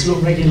 so it's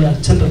not regular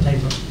timber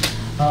paper.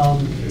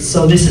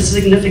 So this is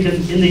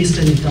significant in the East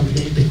India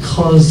Company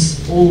because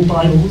all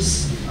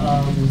Bibles,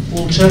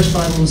 all church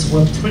Bibles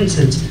were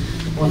printed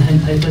on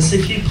hemp paper. So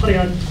if you put it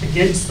out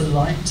against the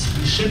light,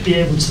 you should be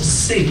able to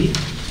see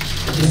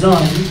the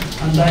design,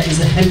 and that is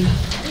a hemp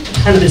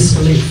cannabis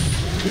leaf.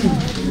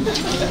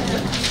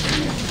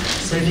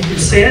 So if you can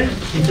see it,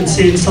 you can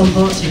see it in some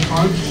parts, you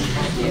can't.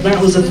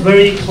 That was a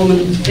very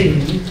common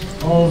theme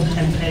of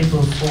hemp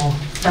paper for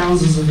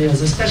thousands of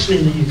years, especially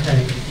in the UK.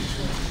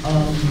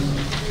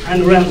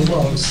 And around the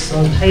world.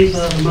 So paper,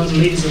 the Mona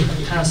Lisa,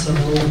 Picasso,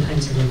 were all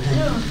painted on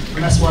hemp.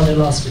 And that's why they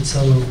lasted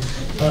so long.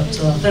 But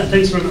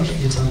thanks very much for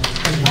your time.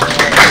 Thank you.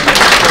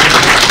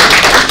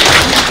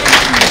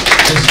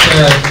 Just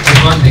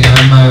one thing,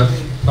 I'm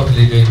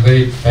probably doing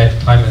very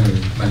bad time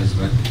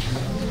management.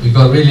 We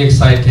got really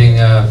exciting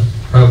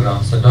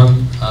program, so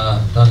don't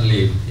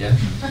leave, yeah?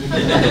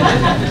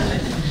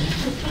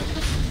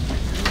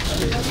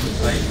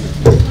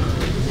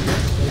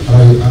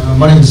 Hello,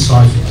 my name is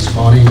Saif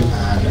Osmani,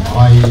 and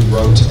I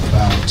wrote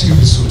about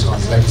Tipu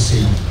Sultan's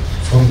legacy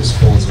from the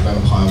Spoils of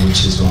Empire,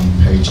 which is on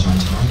page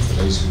 99 for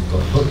those who've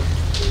got a book.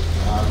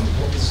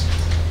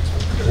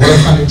 What I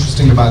find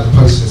interesting about the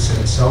process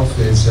in itself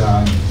is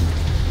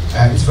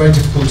it's very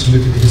difficult to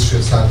look at the history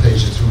of South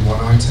Asia through one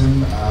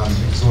item,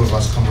 because all of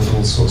us come with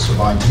all sorts of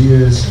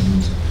ideas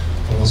and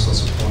from all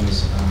sorts of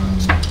corners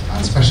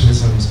and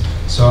specialisms.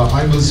 So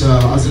I was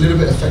a little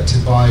bit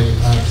affected by,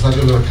 because I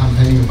do a lot of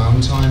campaigning in my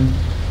own time,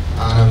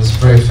 and I was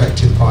very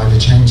affected by the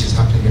changes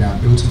happening in our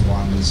built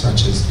environment,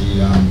 such as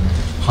the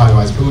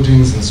high-rise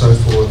buildings and so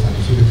forth. And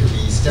if you look at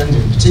the East End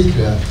in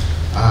particular,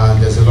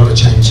 there's a lot of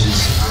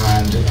changes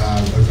and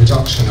a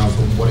reduction of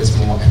what is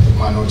more ethnic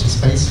minority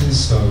spaces.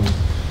 So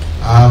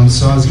I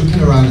was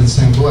looking around and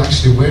saying, well,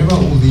 actually, where are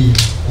all the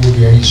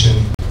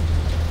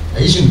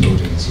Asian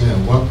buildings?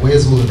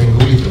 Where's all the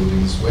Bengali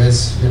buildings?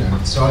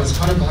 So I was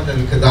kind of having a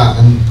look at that,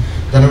 and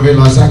then I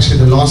realised actually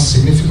the last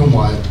significant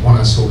one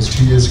I saw was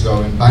 2 years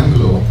ago in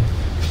Bangalore,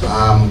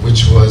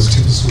 which was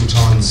Tipu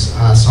Sultan's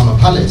summer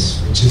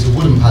palace, which is a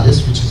wooden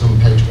palace, which is on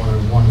page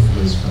 101 of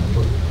the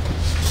book.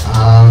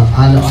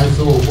 And I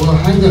thought, well,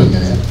 hang on a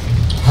minute,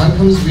 how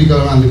comes we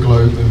go around the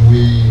globe and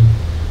we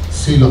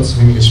see lots of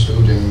English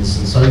buildings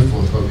and so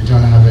forth, but we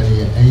don't have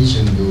any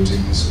Asian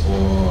buildings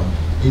or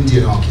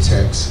Indian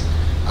architects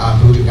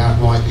building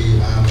outrightly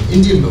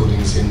Indian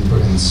buildings in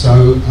Britain?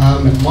 So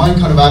my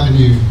kind of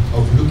avenue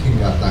of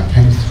looking at that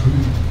came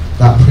through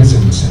that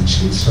prism,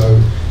 essentially. So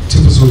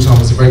Tipu Sultan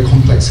was a very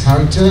complex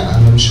character,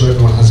 and I'm sure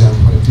everyone has their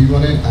own point of view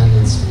on it, and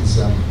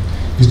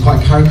he's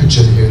quite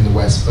caricatured here in the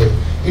West. But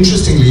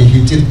interestingly,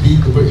 he did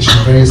beat the British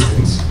in various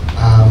things,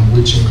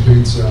 which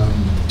includes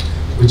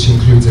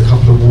a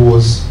couple of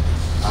wars,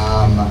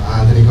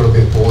 and then he got a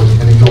bit bored, and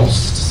then he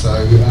lost. So,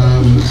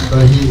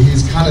 but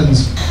his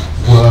cannons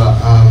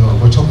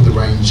were top of the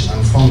range,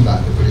 and from that,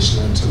 the British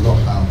learned a lot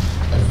about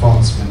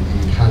advancement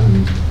in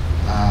cannon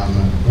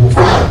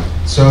warfare.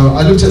 So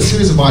I looked at a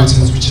series of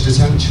items which had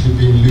essentially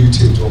been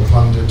looted or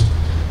plundered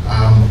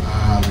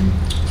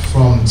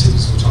from Tipu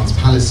Sultan's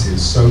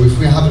palaces. So if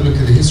we have a look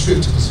at the history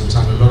of Tipu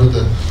Sultan, a lot of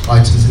the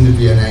items in the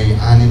V&A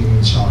and in the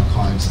English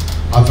archives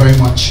are very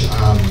much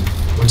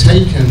were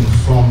taken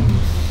from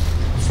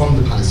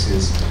the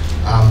palaces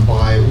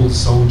by all the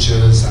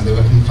soldiers, and they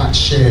were in fact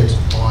shared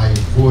by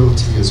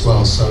royalty as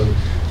well. So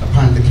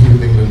apparently the King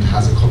of England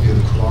has a copy of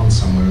the Quran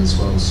somewhere as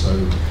well. So,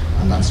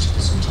 and that's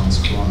Tipu Sultan's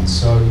Quran.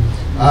 So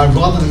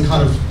rather than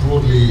kind of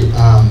broadly,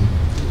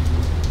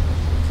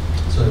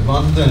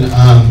 rather than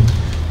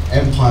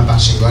empire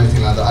bashing or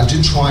anything like that, I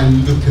did try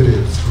and look at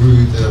it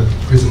through the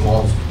prism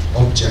of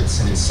objects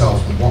in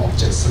itself, and what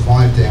objects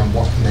survived there, and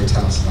what can they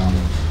tell us about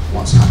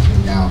what's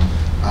happening now.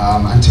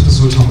 And Tipu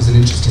Sultan was an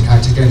interesting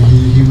character. Again,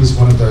 he was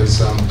one of those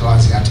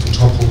guys who had to be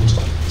toppled.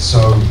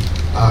 So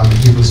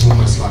he was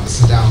almost like a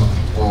Saddam,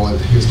 or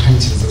he was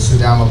painted as a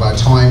Saddam by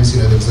times.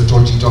 You know, there was a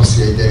dodgy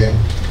dossier there.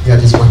 He had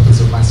his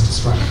weapons of mass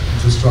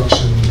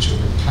destruction, which were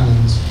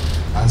cannons,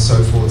 and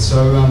so forth.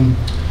 So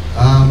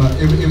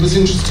it was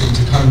interesting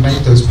to kind of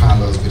make those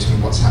parallels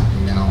between what's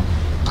happening now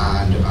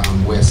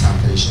and where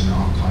South Asian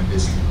archive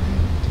is in the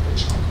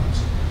British archives.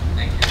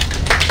 Thank you.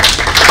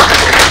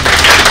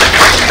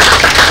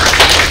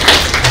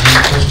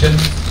 Any question?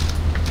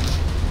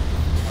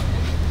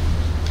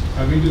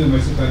 I've been to the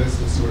Mysore Palace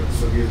Festival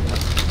for years now.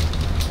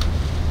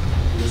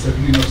 It was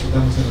certainly not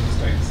Saddam Hussein of his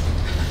times.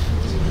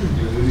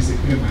 He was a very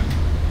secular man.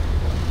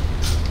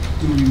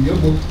 In your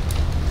book,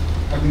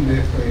 I've been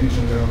there for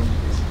anything around.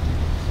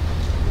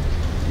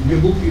 In your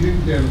book, you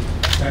didn't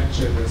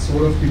capture the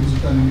sword of Tipu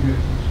Sultan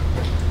anywhere.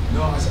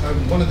 No,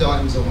 one of the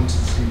items I wanted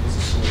to see was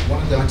a sword.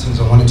 One of the items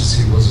I wanted to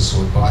see was a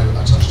sword, but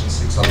I touched on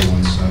 6 other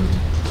ones, so,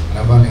 and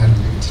I've only had a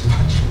limited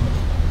amount of it.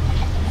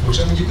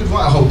 Which, I mean, you could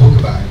write a whole book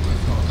about it,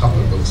 if not a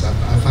couple of books. I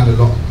found a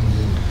lot in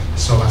the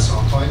Solas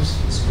archives.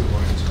 It's good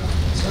oriented about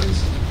it, so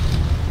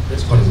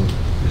it's quite a lot.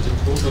 There's a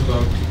quote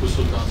about Tipu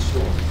Sultan's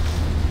sword.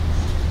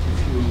 If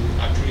you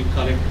actually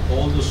collect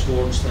all the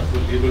swords that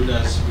were labeled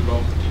as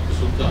belong to Tipu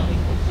Sultan,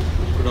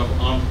 you could have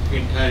armed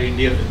entire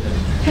India with them.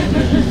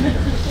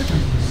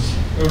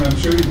 No, I'm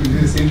sure you will do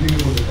the same thing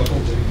about the cup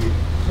of Jalebi.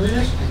 Oh,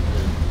 yes.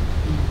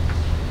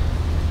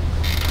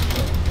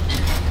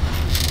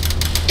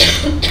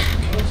 I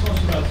want to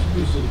ask about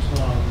Tipu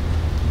Sultan.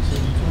 So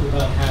you talk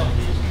about how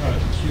he is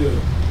caricatured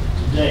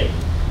today.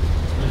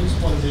 I just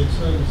wondered in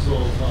terms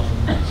of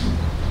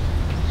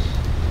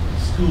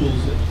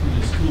schools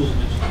and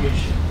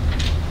education,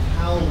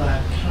 how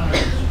that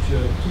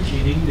caricature,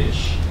 particularly in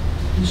English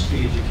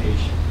history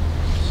education,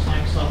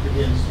 stacks up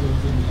against some of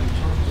the things you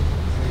touched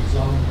upon. For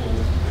example,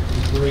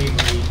 his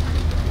bravery,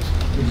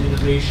 his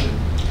innovation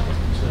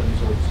in terms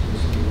of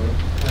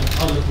and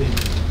other things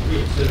that he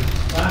did. So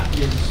that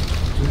is,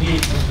 to me,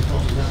 it comes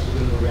across as that's a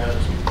bit of a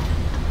reality.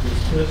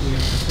 There's certainly a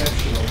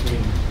perception of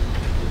him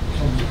that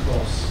comes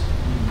across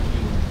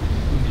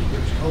in English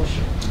British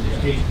culture. The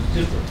education is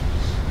different.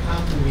 How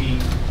can we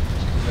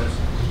address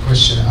that?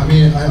 Question. I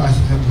mean, I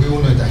think we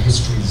all know that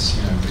history is,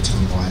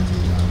 written by the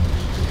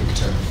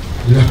victor.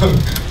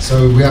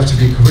 So we have to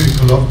be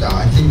critical of that.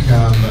 I think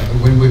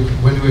when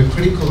we're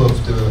critical of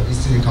the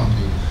East India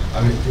Company,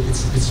 I mean,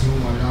 it's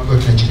normal. I mean, I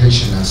work in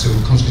education now, so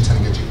we're constantly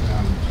telling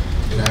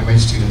MA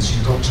students,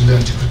 you've got to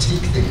learn to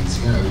critique things.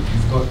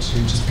 You've got to,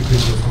 just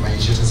because you're from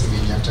Asia doesn't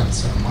mean you have to have a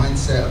certain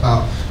mindset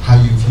about how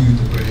you view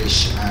the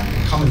British, and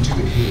come and do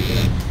it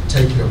here,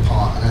 take it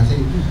apart. And I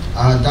think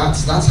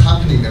that's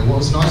happening there. What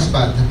was nice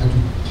about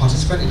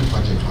participating in a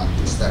project like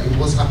this, that it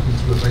was happening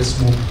through a very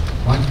small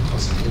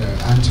microcosm,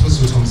 and Tipu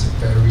Sultan was a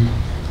very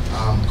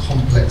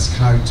complex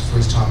character for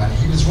his time, and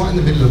he was right in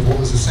the middle of what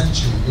was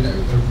essentially, a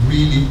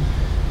really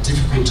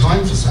difficult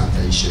time for South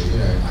Asia,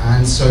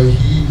 and so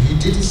he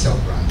did his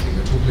self-branding.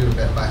 I talk a little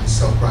bit about his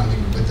self-branding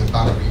with the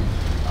Bowery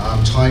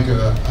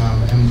tiger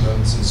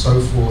emblems and so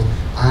forth,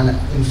 and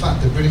in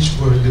fact the British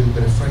were a little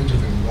bit afraid of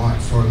him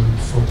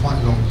for quite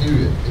a long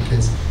period,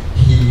 because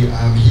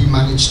he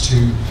managed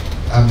to,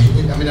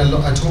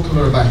 I talk a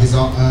lot about his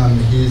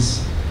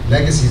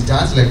legacy, his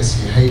dad's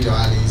legacy, Hyder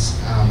Ali's,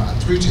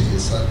 and through to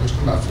his, we're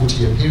talking about a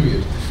 40-year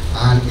period,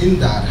 and in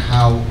that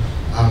how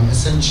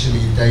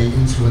essentially they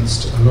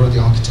influenced a lot of the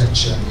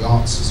architecture and the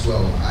arts as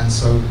well,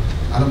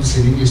 and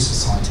obviously in English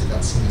society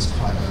that's seen as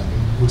quite an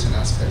important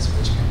aspect of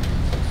education.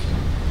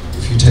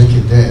 If you take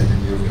it there,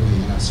 then you're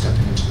really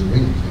stepping into the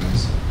ring.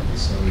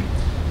 So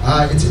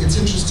it's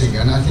interesting,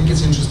 and I think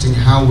it's interesting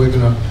how we're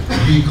going to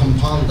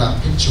recompile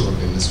that picture of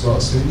him as well.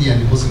 So in the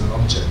end, it wasn't an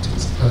object; it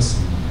was a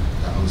person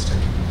that I was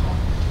taking apart.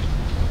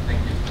 Thank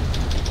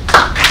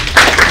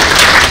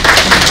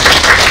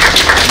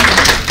you.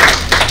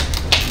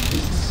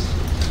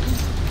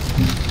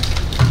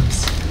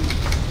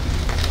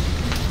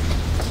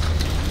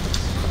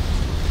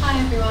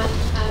 everyone.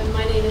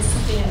 My name is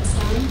Saif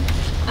Osmani.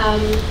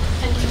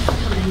 Thank you for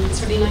coming.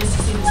 It's really nice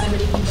to see that so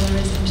many people are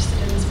as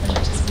interested in this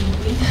project as we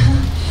have been.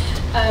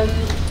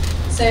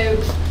 So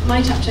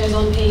my chapter is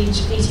on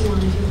page 81, if you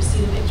want to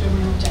see the picture of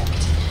my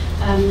object.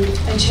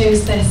 I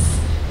chose this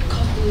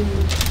cotton,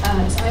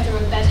 it's either a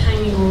bed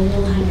hanging or a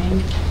wall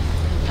hanging,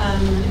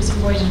 and it was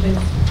embroidered with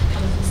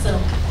colourful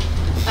silk.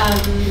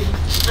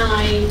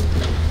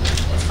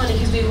 It's funny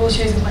because we've all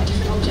chosen quite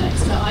different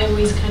objects, but I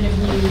always kind of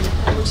knew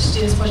I wanted to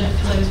do this project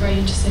because I was very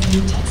interested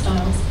in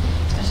textiles,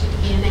 especially the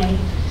V&A.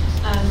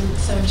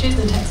 So I've chosen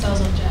the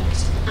textiles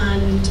object,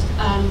 and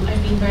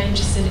I've been very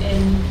interested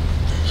in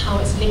how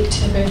it's linked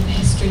to both the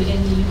history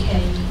in the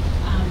UK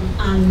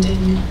and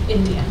in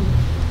India.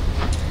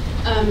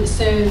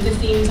 So the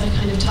themes I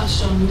kind of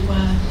touched on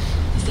were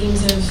the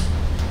themes of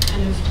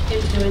kind of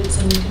influence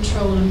and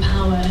control and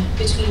power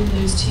between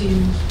those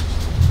two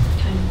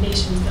kind of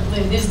nations, but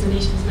those are the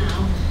nations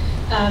now.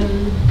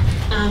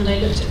 And I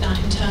looked at that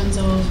in terms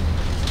of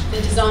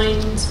the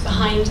designs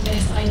behind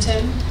this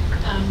item,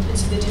 and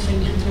so the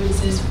different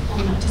influences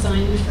on that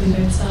design from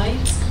both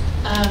sides.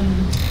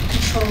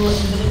 Control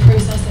over the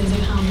processes of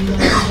how the work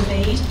was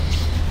made.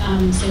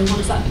 So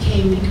once that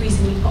became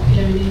increasingly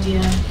popular in India,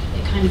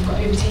 it kind of got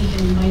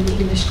overtaken by the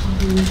English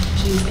cotton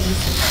producers.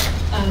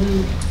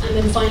 And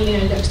then finally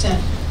I looked at,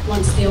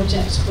 once the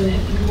object had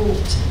been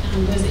bought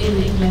and was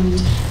in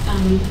England,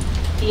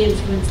 the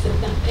influence that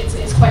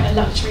it's quite a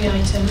luxury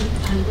item,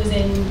 and it was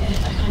in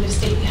a kind of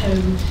stately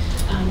home,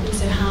 and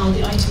so how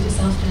the item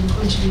itself then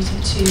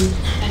contributed to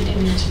an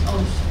image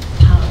of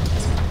power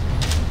as well.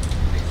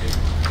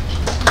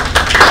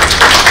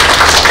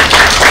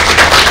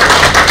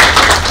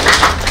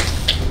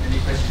 Any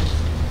questions?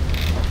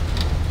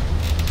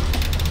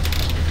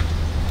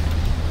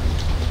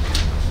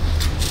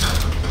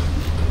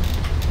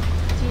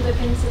 Do you look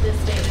into this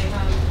lately?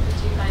 How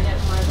did you find out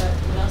more about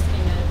what else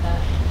came out of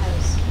that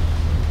house?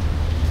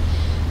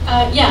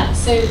 Yeah,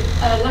 so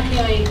luckily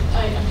I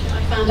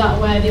found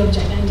out where the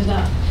object ended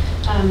up,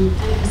 and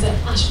it was at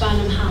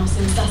Ashburnham House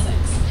in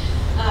Sussex.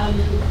 And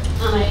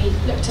I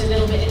looked a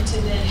little bit into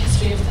the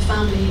history of the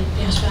family,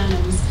 the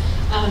Ashburnhams,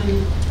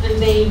 and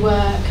they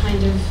were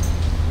kind of,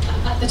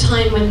 at the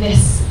time when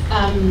this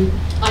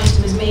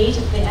item was made,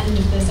 at the end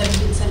of the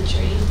 17th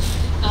century,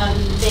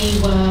 they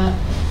were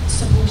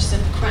supporters of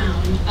the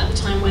crown at the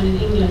time when in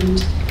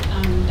England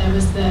there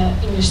was the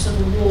English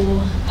Civil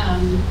War,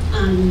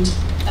 and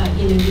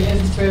the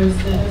overthrow of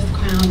the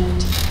crown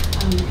and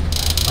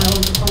by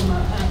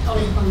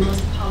Oliver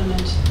Cromwell's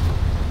Parliament.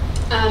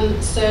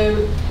 So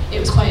it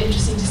was quite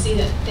interesting to see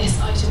that this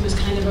item was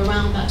kind of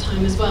around that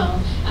time as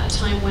well, at a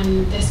time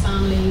when this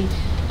family,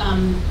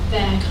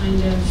 their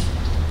kind of,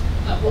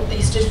 what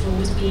they stood for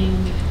was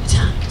being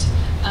attacked,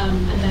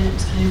 and then it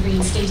was kind of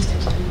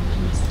reinstated,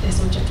 and this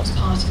object was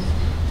part of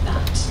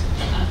that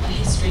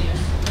history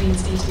of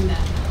reinstating their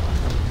power.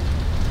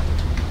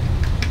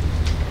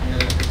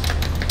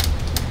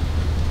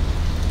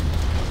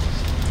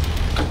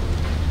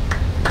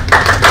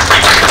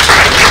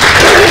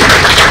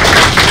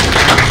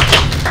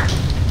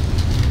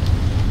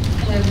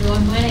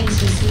 My name is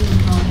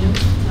Nasima.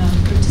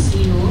 Good to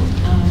see you all.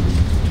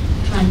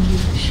 Try and keep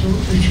it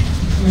short,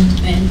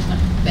 and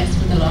best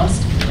for the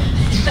last.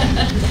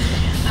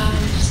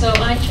 So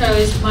I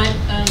chose, my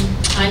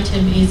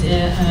item is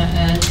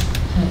a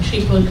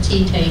triple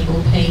tea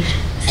table, page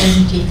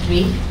 73, if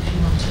you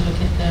want to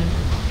look at the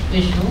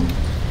visual.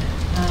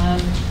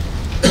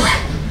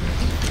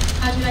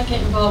 How did I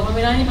get involved? I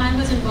mean, I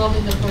was involved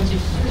in the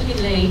project pretty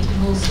late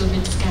and also a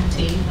bit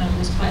scatty. I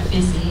was quite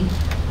busy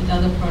with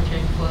other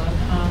project work,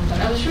 but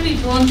I was really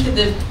drawn to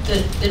the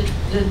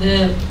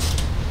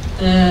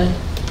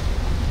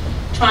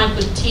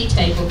tripod tea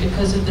table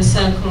because of the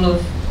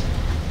circles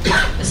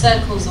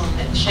on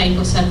it, the shape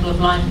of circle of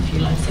life, if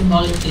you like,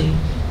 symbolically.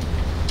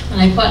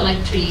 And I quite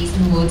like trees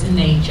and woods and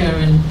nature,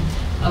 and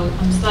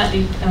I'm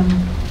slightly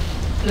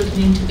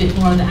looking into a bit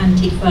more of the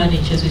antique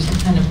furniture, which I'm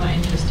kind of quite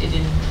interested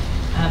in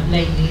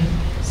lately.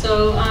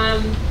 So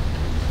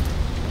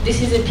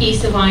this is a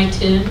piece of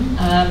item.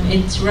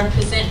 It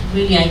represents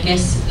really, I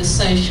guess, the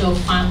social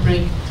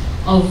fabric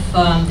of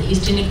the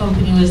East India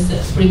Company was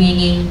bringing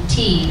in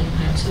tea.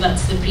 So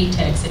that's the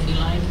pretext, if you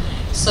like.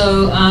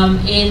 So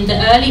in the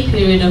early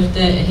period of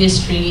the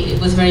history, it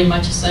was very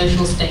much a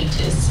social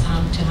status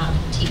to have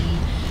tea.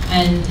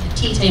 And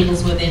tea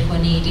tables were therefore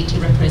needed to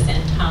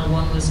represent how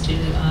one was to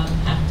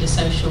have the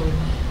social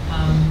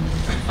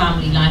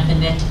family life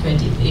and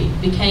etiquette. It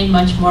became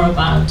much more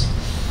about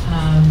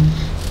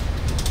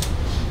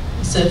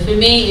so for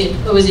me,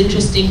 it was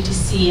interesting to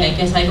see. I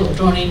guess I got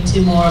drawn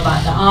into more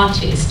about the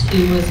artist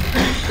who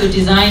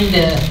designed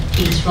the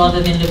piece, rather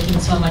than looking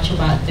so much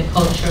about the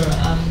culture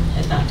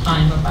at that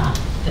time, about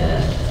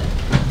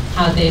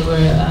how they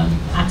were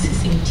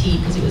accessing tea,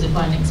 because it was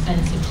quite an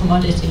expensive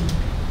commodity.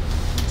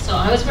 So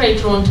I was very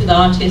drawn to the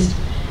artist,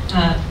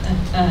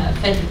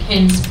 Frederick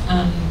Hinds.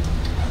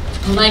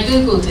 When I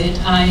Googled it,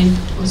 I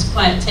was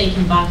quite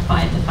taken back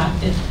by the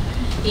fact that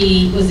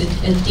he was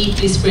a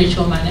deeply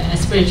spiritual man, a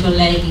spiritual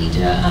lay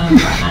leader, and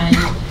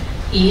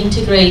he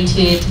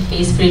integrated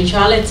his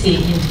spirituality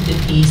into the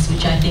piece,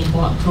 which I think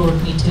what brought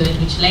me to it,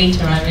 which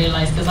later I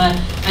realized, because I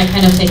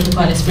kind of take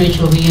quite a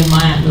spiritual view in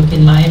my outlook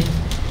in life.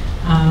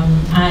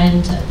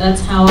 And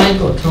that's how I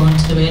got drawn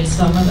to it,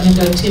 so I'm not going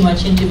to go too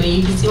much into it.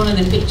 You can see one of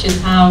the pictures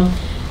how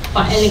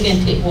quite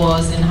elegant it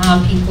was, and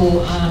how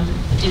people,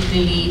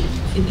 particularly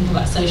if you think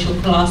about social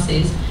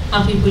classes,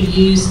 how people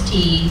use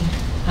tea,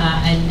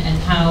 and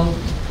how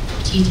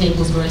tea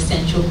tables were an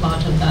essential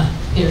part of that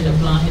period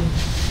of life.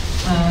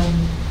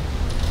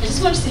 I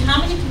just want to see how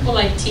many people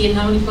like tea and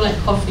how many people like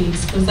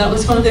coffees, because that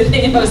was one of the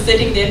things I was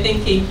sitting there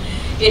thinking.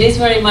 It is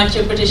very much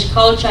a British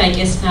culture, I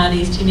guess, now,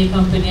 these Chini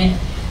company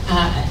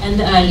and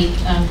the early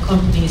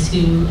companies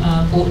who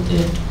bought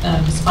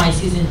the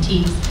spices and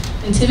teas.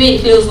 And to me,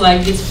 it feels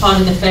like it's part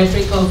of the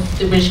fabric of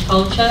the British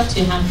culture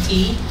to have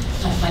tea,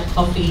 like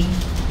coffee.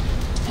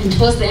 And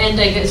towards the end,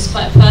 I guess it's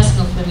quite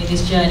personal for me,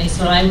 this journey.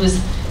 So I was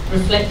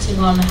reflecting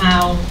on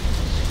how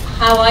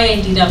I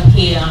ended up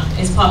here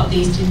as part of the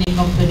East Indian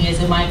Company, as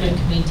a migrant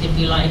community, if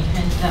you like.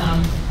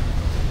 And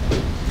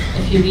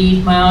if you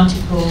read my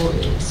article,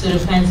 it sort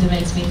of kind of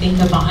makes me think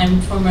about,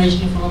 I'm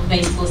originally from a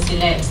place called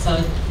Sylhet,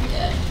 so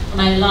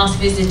when I last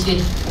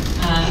visited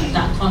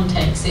that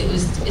context,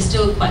 it's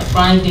still quite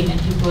thriving, and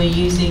people are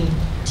using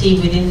tea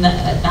within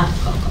that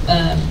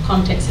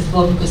context as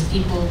well, because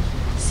people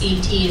see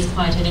tea as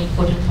quite an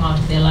important part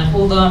of their life.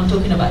 Although I'm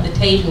talking about the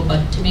table,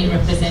 but to me it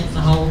represents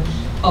the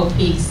whole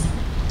piece.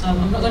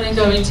 I'm not going to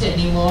go into it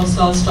anymore,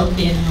 so I'll stop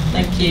here now.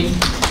 Thank you.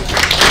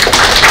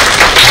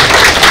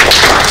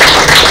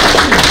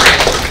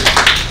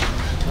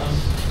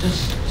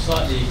 Just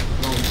slightly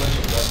long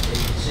question, but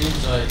it seems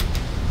like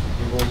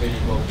you've all been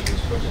involved in this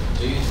project.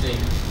 Do you think,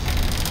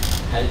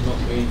 had it not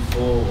been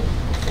for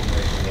the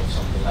formation of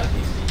something like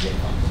East India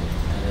Company,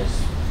 and there's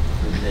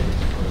with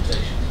negative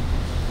connotation,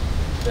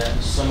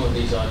 that some of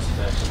these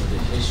artifacts, some of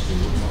this history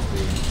would not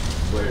be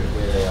where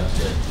they are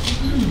today?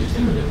 Do you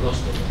think would have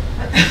lost them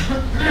had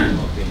it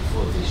not been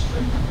for this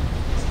trade?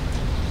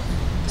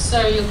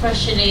 So your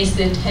question is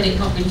that had it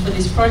not been for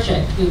this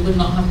project, we would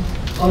not have,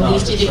 or the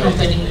East India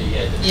Company? The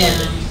trade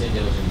that East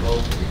India was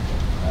involved in,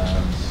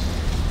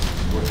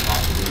 what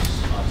part of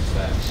these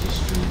artifacts,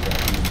 history that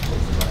you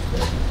talked about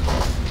that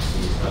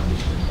we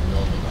established and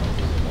known about?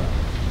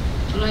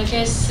 Well, I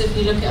guess if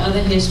you look at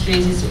other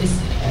histories,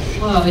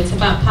 it's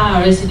about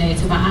power, isn't it?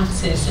 It's about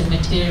access and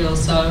material.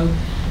 So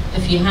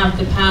if you have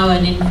the power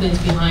and influence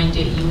behind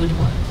it, you would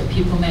want that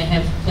people may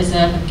have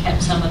preserved and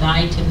kept some of the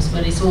items,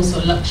 but it's also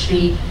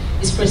luxury,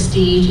 it's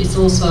prestige, it's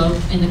also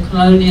in the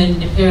colonial, in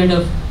the period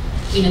of,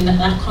 in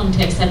that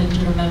context, having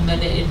to remember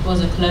that it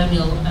was a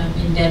colonial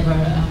endeavor,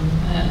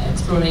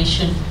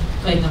 exploration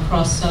going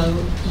across. So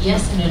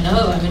yes and a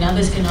no. I mean,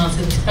 others can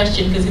answer this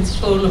question because it's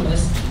for all of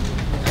us.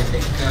 I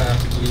think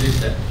we'll leave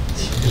that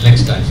until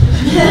next time.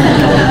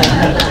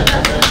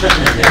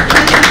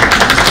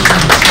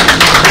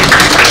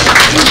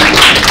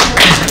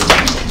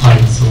 Hi,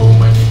 so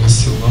my name is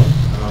Silva.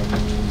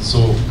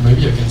 So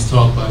maybe I can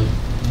start by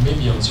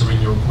maybe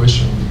answering your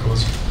question,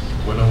 because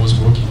when I was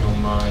working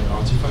on my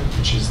artifact,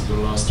 which is the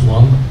last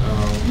one,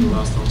 the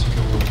last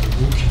article of the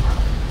book,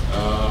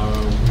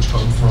 which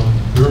comes from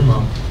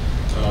Burma,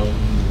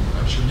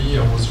 actually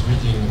I was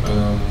reading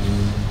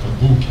a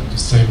book at the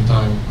same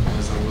time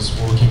as I was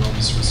working on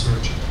this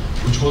research,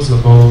 which was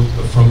about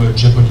from a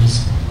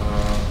Japanese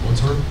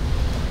author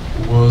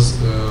who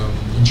was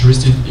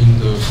interested in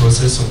the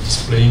process of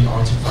displaying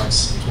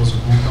artifacts. It was a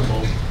book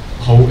about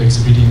how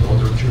exhibiting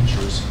other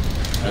cultures.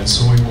 And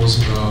so he was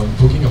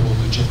talking about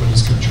the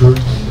Japanese culture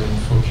and then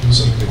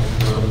focusing on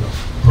the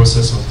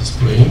process of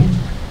displaying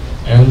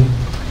and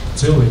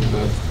telling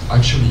that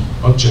actually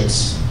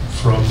objects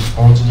from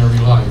ordinary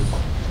life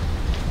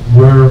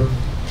were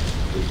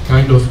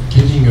kind of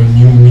getting a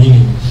new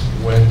meaning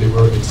when they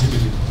were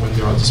exhibited, when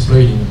they are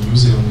displayed in a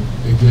museum.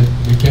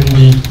 They can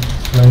be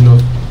kind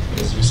of,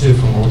 as you say,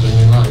 from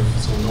ordinary life,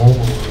 so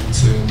normal, I would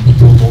say, and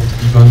people don't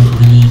even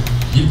really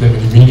give them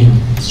any meaning.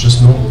 It's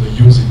just normal, they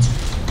use it.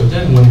 But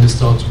then when they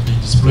start to be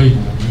displayed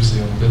in a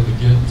museum, then they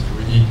get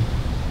really,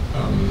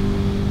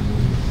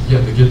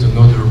 they get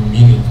another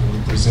meaning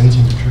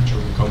representing the culture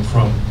they come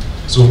from.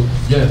 So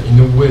yeah, in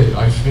a way,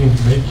 I think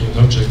maybe an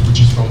object which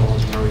is from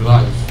ordinary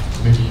life,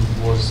 maybe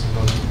it was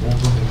not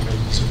important and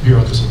maybe disappear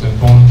at a certain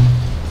point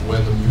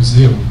when a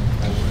museum,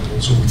 and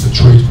also with the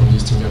trade from the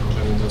East India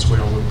Company, that's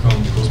where I will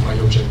come, because my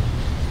object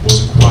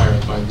was acquired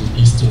by the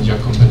East India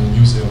Company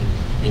Museum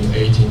in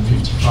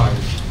 1855.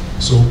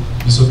 So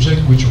this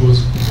object, which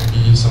was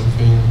maybe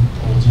something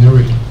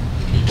ordinary,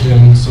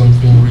 became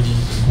something really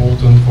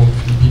important for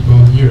few people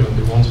here, and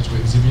they wanted to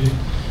exhibit it.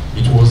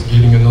 It was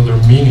getting another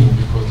meaning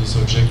because this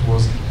object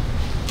was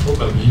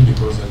probably,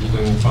 because I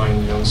didn't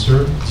find the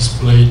answer,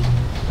 displayed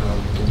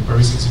in the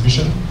Paris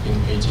exhibition in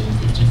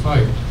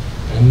 1855.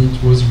 And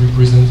it was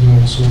representing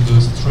also the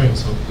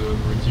strength of the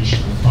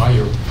British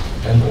Empire,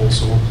 and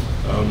also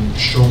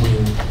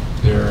showing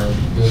their,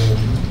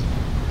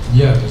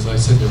 as I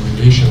said, the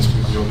relations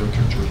with the other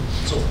culture.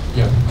 So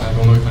yeah, I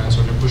don't know if I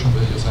answered your question,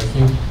 but yes, I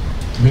think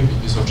maybe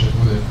this object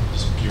would have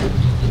disappeared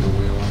in a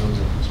way or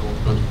another. So,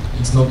 but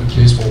it's not the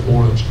case for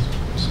all objects, of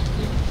course.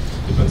 Yeah,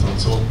 depends on.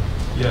 So,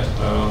 yeah,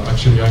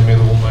 actually I made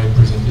all my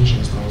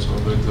presentations now, so,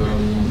 but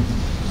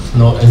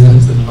no, as I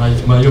said,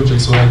 my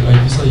object, so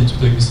I decided to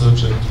take this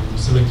object, to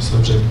select this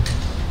object.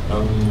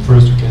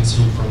 First you can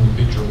see from the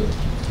picture that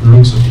it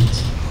looks a bit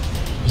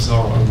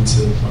bizarre, I would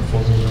say. For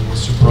me, I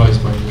was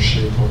surprised by the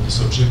shape of this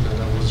object,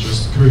 and I was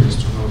just curious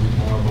to know a bit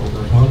more about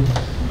that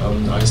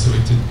one. I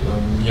selected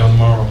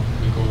Myanmar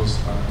because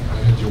I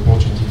had the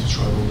opportunity to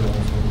travel there,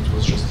 and for me it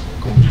was just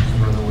completely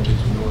new, and I wanted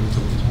to know a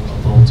little bit more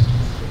about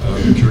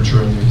the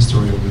culture and the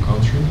history of the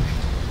country.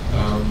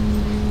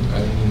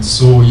 And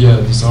so, yeah,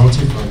 this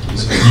artifact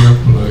is a ear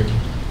plug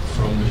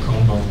from the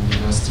Khanom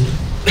dynasty,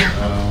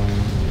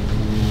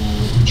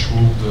 which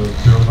ruled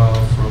Burma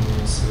from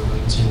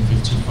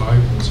 1755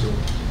 until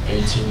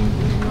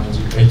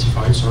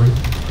 1885, sorry.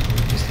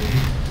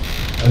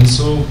 And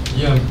so,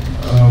 yeah,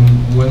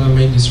 when I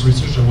made this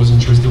research, I was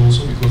interested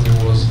also because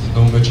there was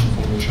not much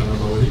information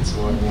about it,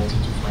 so I wanted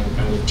to find a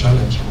kind of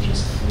challenge and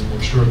just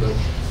make sure that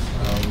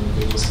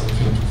there was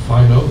something to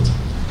find out.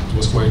 It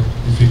was quite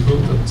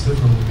difficult, I would say,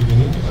 from the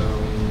beginning.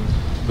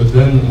 But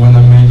then, when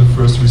I made the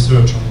first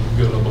research on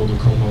Google about the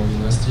Khanom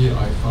dynasty,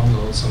 I found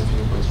out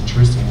something quite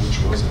interesting, which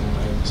was, and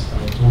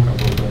I talk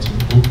about that in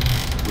the book,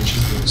 which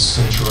is the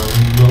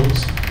sanctuary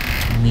laws,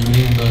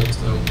 meaning that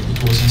it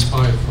was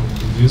inspired from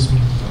Buddhism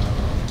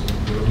in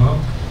Burma,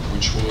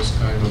 which was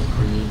kind of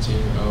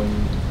creating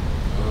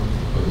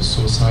a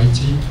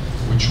society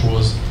which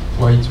was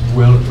quite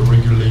well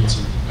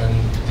regulated. And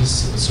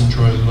these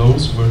sanctuary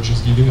laws were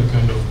just giving a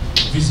kind of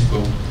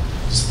visible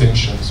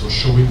distinction, so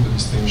showing the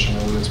distinction.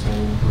 I will explain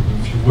in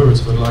a few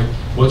words, but like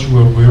what you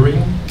were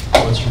wearing,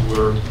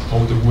 how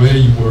the way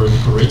you were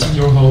decorating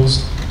your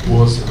house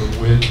was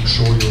a way to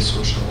show your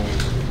social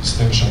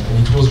distinction,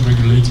 and it was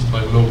regulated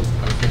by law.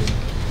 I think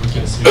we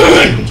can see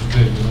it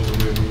today, you know,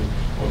 the way we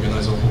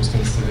organize our house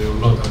can say a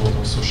lot about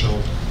our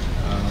social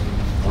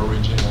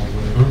origin or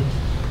whatever.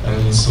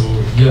 And so,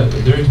 yeah,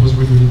 there it was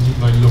regulated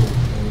by law,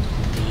 and it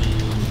could be,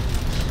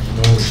 you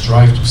know,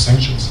 drive to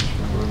sanctions if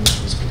you were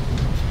not respecting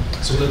them.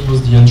 So that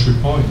was the entry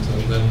point,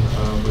 and then,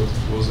 but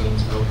it wasn't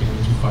helping me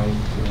to find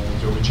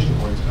the origin,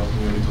 or it helped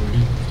me a little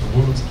bit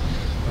afterwards.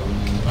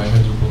 I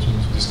had the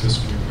opportunity to discuss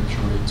with the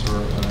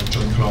curator,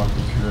 John Clark,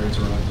 the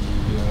curator at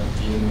the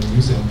V&A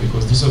Museum,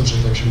 because this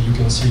object, actually, you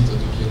can see that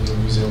the V&A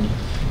Museum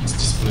is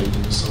displayed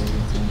in the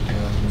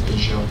Southeast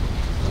Asia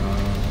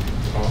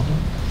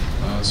department.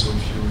 So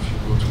if you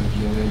go to the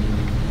V&A, you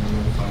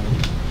will find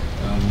it.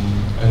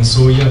 And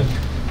so, yeah,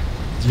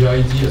 the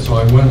idea, so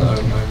I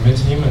met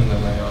him, and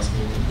then I asked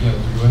him, yeah, do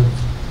you have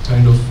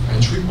kind of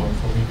entry point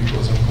for me,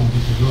 because I'm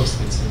completely lost.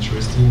 It's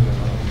interesting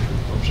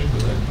object,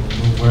 but I don't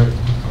know where it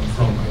could come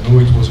from. I know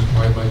it was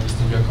acquired by the East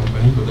India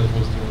Company, but that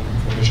was the only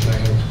information I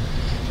had.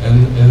 And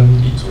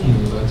he told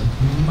me that it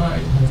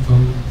might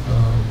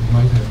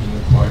have been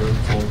acquired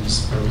for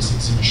this Paris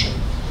exhibition.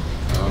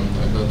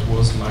 And that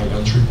was my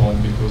entry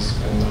point, because,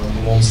 and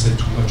I won't say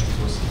too much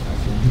because I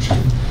think usually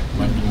it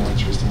might be more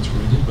interesting to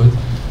read it, but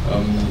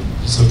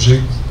this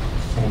object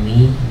for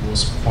me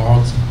was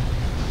part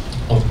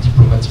of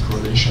diplomatic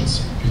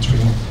relations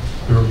between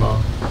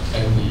Burma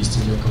and the East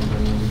India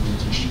Company and the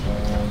British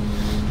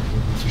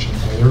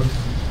Empire,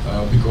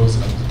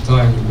 because at the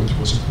time when it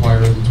was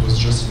acquired, it was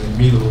just in the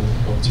middle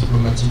of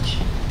diplomatic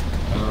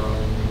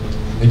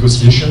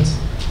negotiations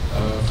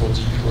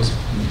because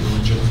the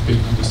region of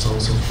Pettit, the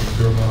south of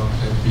Burma,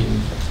 had been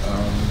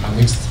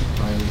annexed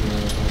by the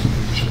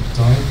British at the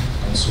time,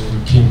 and so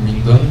the King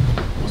Mindon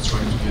was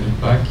trying to get it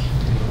back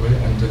in a way,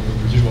 and then the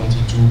British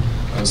wanted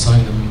to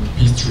sign a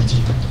peace treaty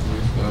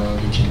with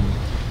the King.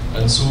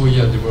 And so,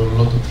 yeah, there were a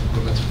lot of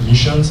diplomatic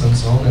missions and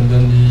so on, and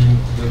then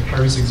the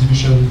Paris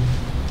exhibition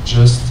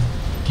just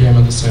came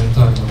at the same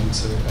time, I would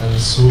say. And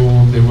so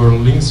there were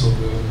links of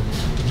the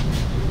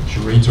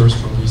curators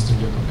from the East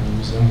India Company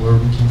Museum were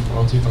looking for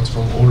artifacts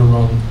from all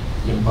around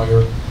the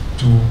empire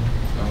to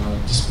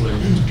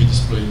be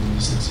displayed in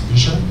this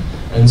exhibition.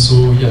 And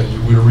so, yeah,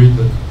 you will read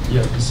that,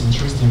 yeah, this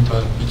interesting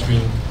path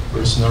between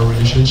personal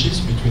relationships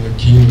between the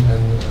king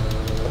and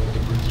the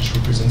British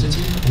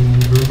representative in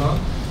Burma.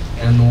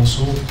 And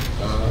also,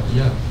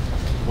 yeah,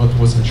 what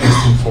was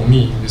interesting for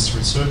me in this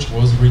research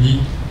was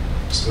really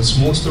a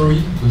small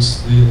story. The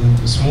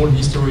small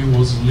history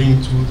was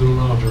linked to the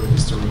larger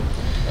history.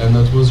 And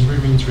that was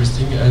really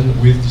interesting. And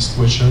with this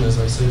question, as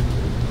I said,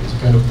 there's a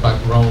kind of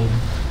background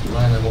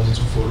line I wanted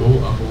to follow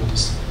about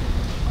this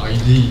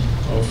idea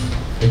of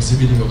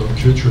exhibiting other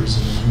cultures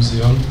in a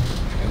museum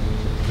and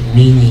the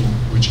meaning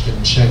which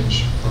can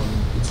change from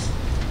its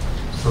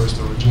first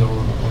original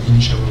or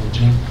initial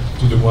origin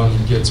to the one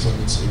it gets when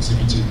it's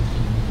exhibited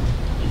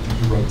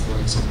in Europe, for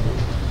example.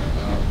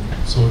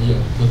 So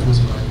yeah, that was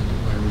my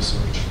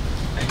research.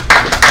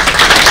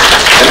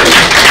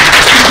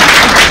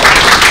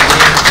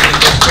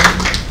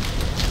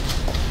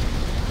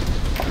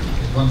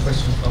 One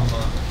question from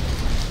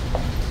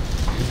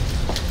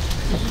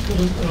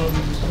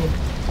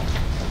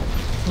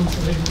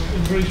answer in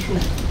very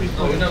short.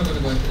 No, we're not going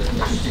to go into that.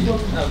 No,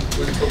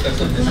 we're going to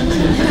focus on this.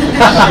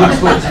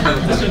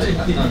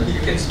 No, you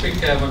can speak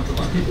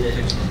one-to-one. We're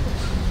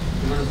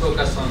going to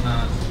focus on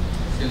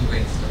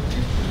Silversmith.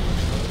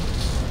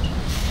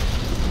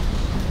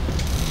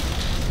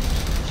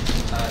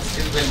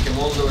 Silversmith came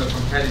all the way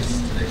from Paris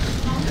today.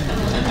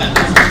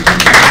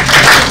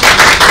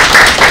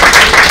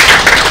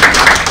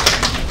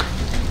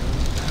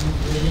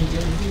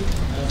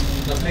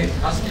 No, please,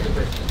 ask me the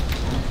question.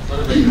 What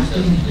about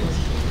yourself?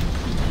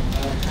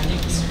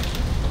 Connecting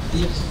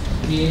this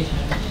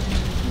creation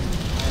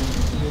and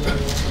your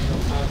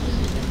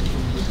participation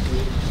in this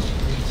creation,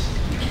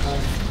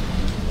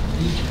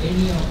 did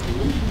any of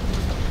you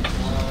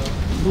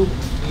look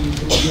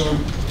into your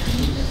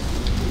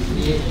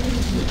creation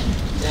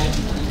that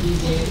it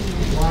is a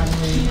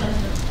one-way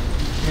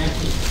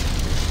traffic,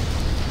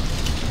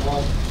 or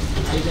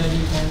either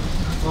you can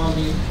call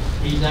it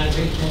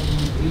reservation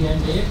in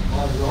V&A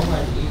or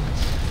robbery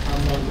from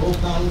the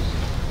locals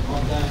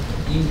of the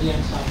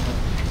Indian suburb.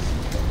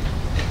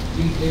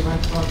 We ever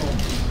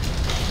property.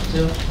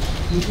 So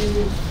if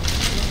you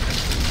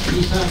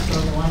research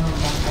on one of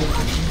the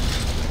items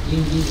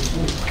in this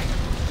book,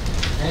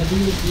 have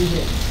you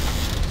given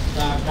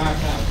the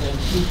data and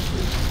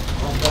history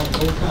of the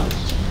locals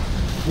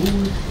who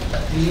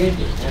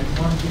created and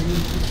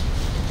contributed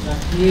the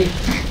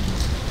creation,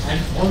 and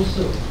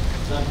also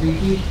the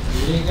British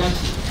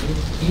legacy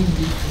in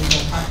the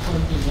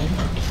subcontinent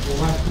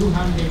over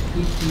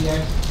 250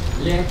 years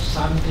left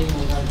something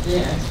over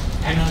there,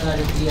 another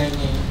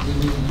DNA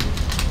living.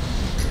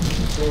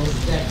 So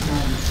that's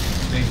my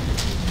thank you.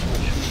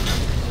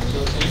 So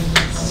can you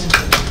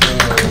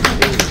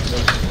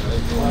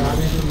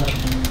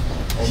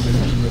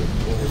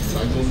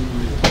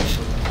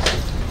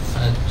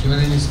do you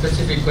have any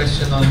specific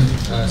question on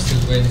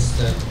Silversmith's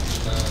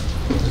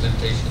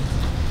presentation?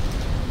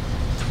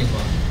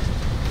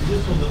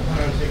 Just on the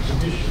Paris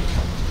exhibition,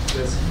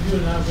 could you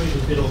elaborate a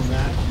bit on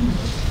that?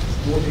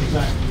 What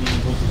exactly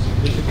was the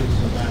significance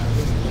of that? I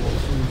think it was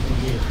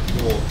 2-3 years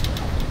before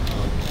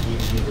the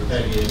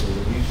rebellion or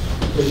the news.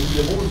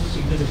 So what was the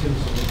significance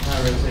of the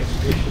Paris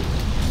exhibition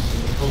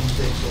in the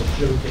context of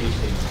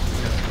showcasing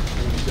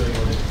what was going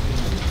on in the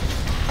kingdom?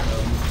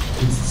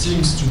 It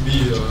seems to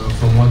be,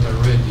 from what I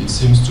read, it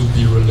seems to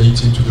be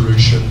related to the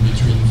relation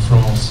between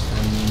France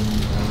and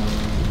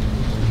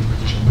the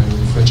British Empire,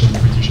 the French and the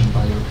British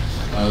Empire.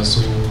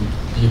 So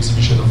the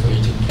exhibition of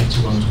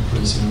 1851 took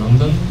place in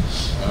London.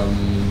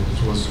 It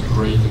was a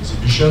great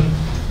exhibition,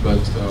 but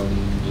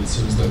it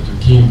seems that the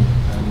king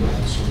and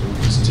also the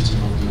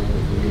representative of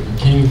the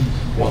king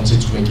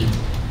wanted to make it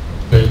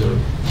better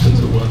than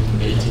the one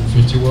in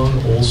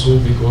 1851, also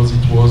because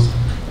it was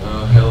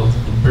held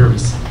in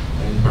Paris.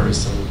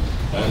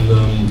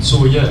 And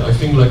so yeah, I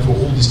think like for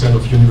all these kind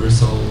of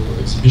universal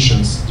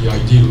exhibitions, the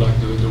ideal like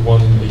the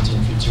one in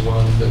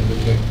 1851, then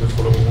the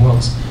following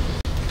ones,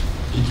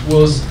 it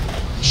was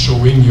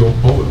showing your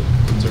power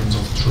in terms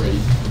of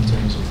trade, in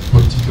terms of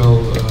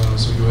political,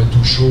 so you had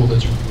to show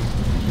that you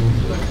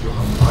like your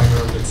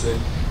empire, let's say,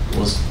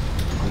 was,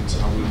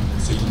 I will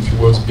say it in a few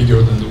words,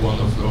 bigger than the one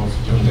of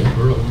your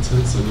neighbor, I would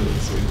say, so in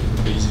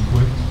a basic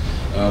way.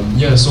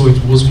 Yeah, so it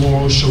was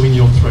more showing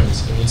your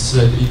threats, and it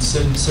said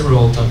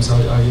several times,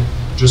 I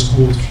just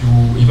quote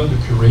few, even the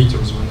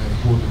curators, when I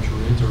quote the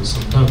curators,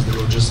 sometimes they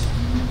were just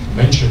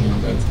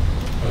mentioning that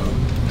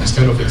these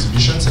kind of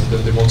exhibitions, and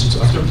then they wanted to,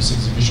 after this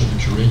exhibition, the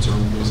curator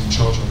who was in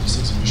charge of this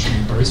exhibition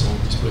in Paris, or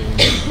displaying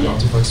the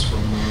artifacts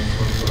from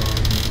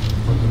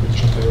the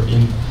British Empire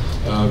in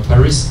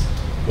Paris,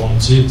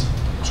 wanted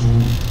to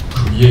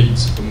create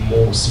a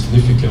more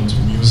significant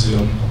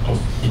museum of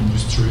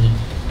industry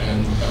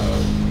and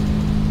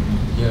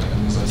yeah,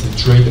 and as I said,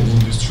 trade and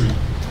industry,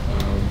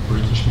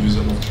 British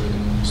Museum of Trade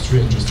and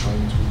Industry, and just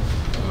trying to,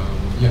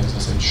 yeah, as I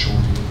said, show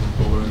the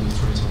power and the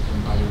threats of the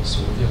empire. So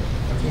yeah,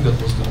 I think that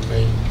was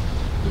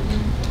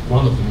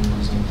one of the main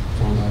reasons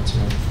for that.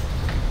 Yeah.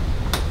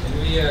 Can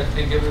we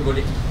thank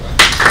everybody?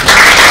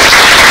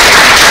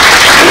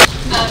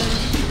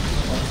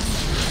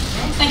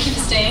 Thank you for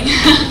staying.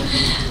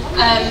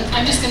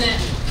 I'm just going to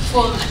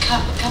perform a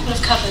couple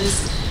of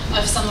covers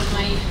of some of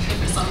my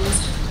favourite songs.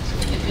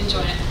 Hope you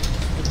enjoy it.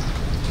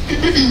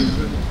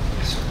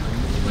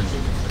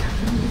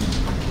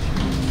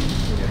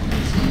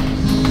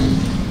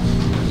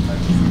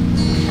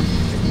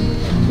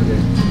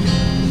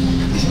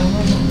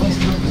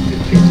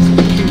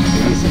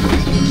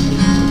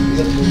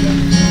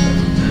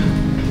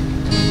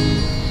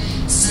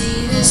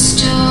 See the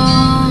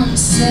stone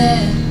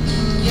set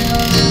in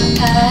your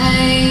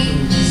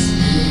eyes.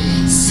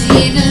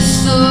 See the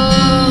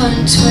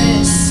thorn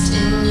twist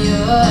in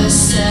your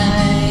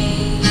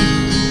side.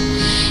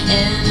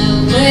 And a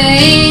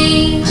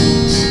weight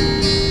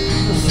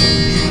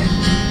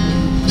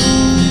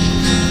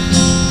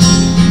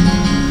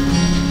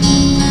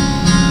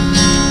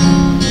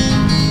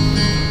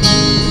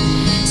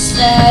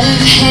sleight of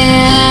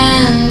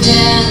hand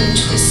and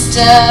twist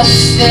of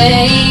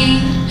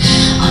fate.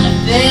 On a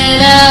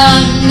bed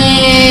of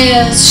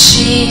nails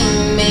she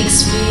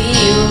makes me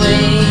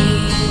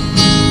wait,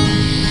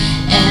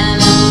 and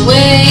I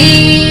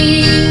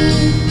wait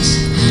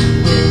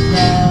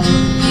without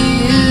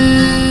you,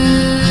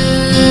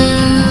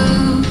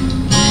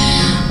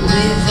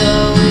 with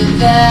or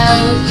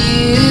without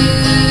you,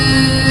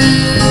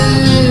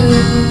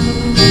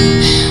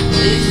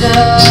 with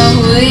or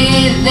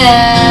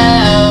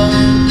without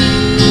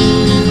you,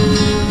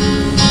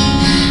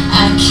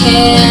 I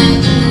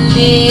can't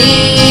live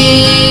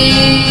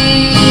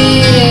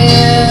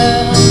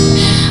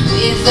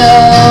with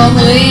or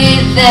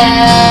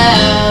without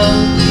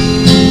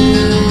you.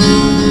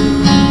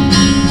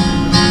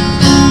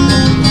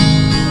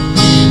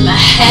 My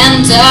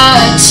hands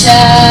are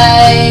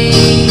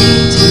tied,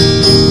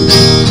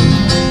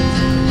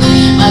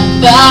 my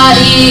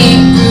body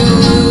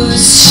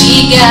bruised. She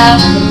got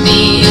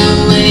me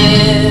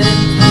with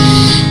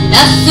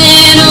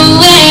nothing to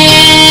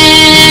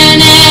win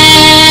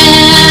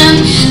and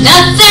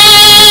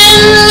nothing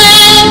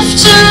left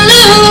to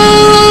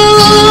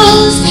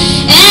lose,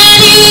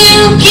 and you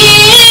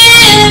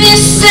give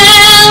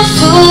yourself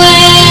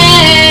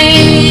away,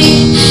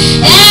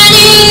 and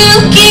you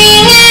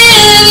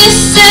give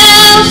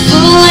yourself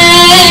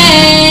away,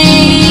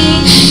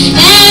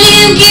 and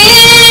you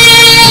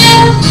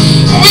give,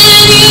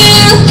 and you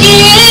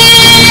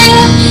give,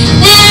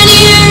 and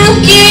you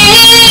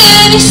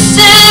give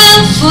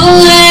yourself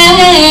away.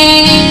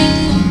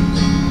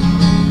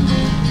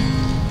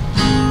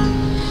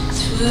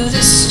 Through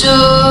the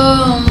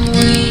storm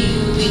we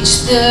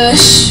reached the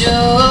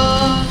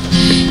shore.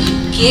 You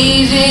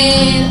gave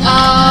it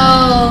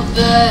all,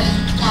 but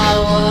I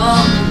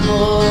want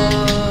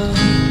more,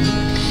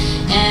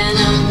 and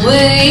I'm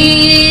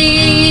waiting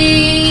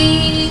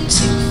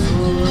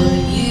for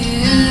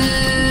you,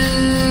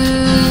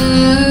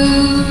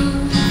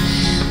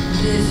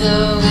 with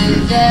or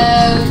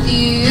without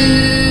you,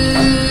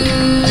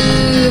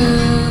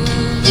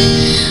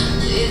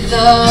 with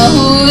or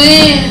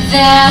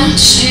without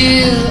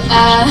you, I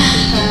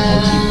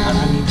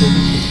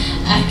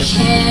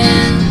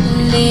can't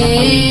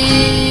live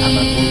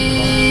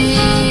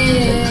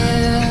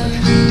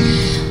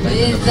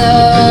with or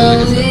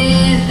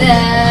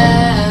without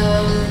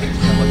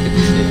you.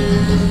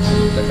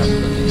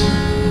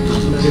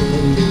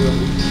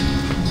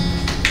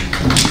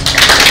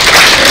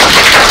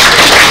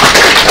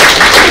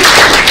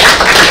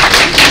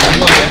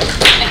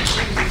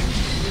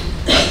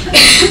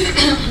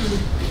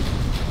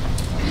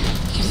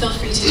 Feel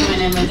free to join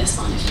in with this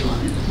one if you want.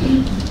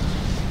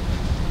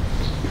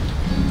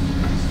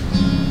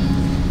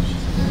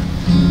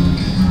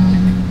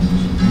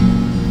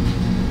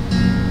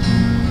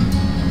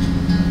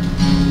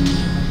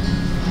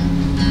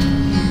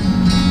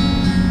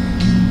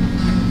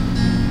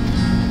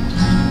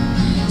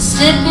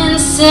 Step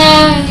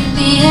inside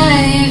the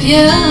eye of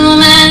your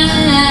mind.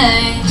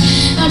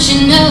 Don't you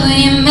know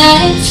you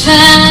might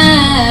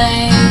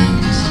find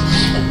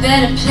a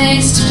better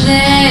place to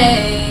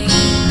play?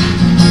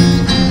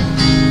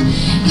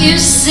 You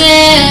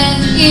said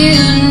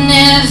you'd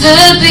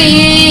never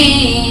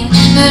been,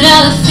 but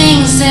all the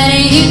things that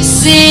you've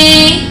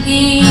seen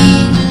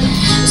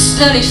will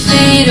slowly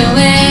fade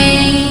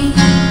away.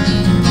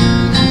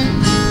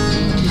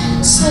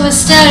 So I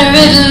started a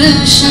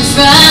revolution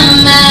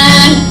from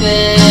my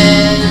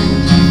bed,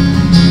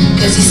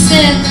 'cause you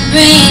said the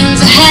brains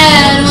I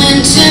had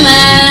went to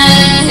my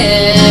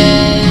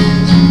head.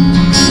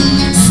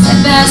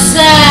 Step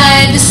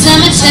outside, the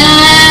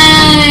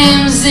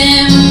summertime's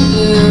in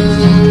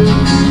bloom.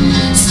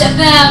 Step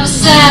out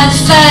beside the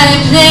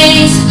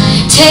fireplace,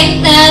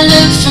 take that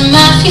look from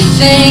off your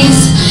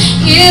face.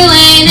 You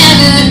ain't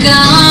ever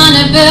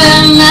gonna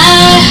burn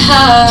my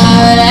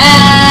heart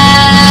out.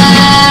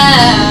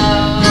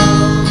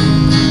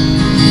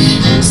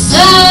 And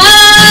so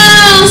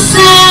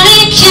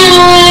Sally can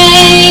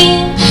wait,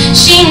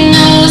 she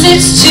knows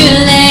it's too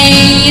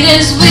late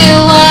as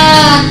we're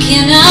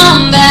walking on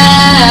by.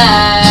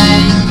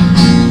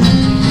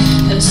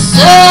 Her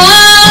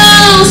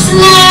soul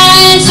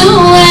slides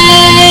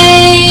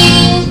away,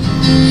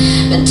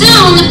 but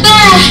don't look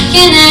back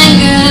in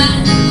anger,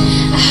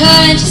 I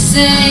heard you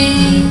say.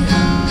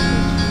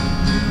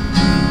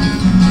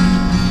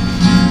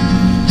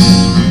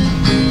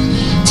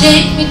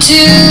 Take me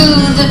to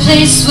the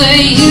place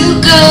where you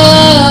go,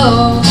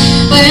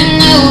 where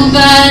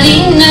nobody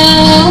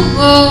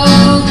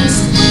knows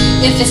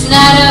if it's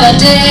night or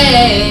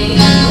day.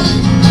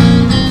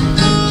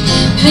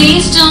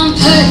 Please don't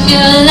put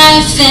your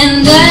life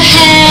in the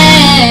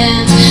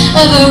hands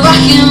of a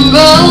rock and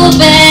roll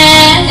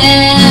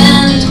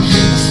band.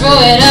 Throw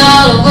it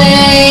all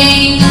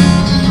away.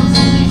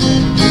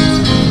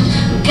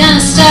 I'm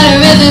gonna start a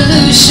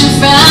revolution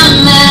from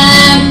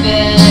my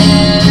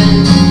bed,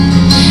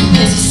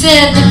 'cause you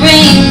said the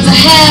brains I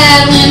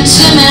had went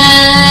to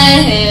my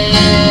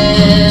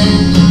head.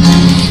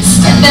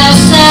 Step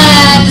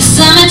outside, the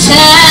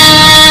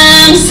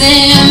summertime's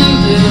in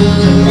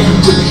bloom.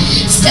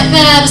 Step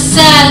out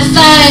beside the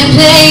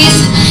fireplace,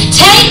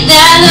 take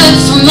that look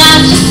from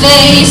off your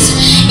face.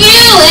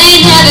 You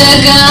ain't never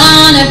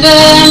gonna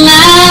burn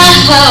my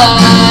heart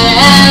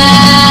out.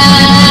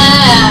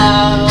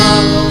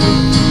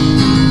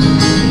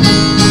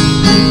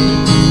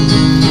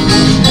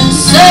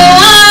 So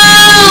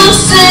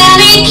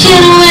Sally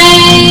can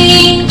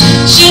wait.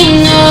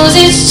 She knows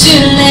it's too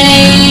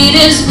late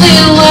as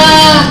we're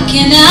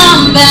walking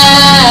on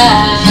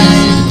by.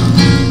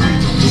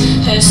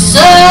 Her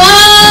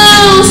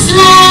soul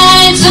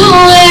slides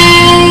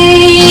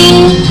away,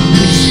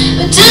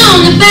 but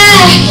down the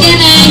back in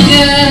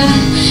anger,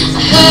 I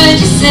heard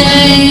you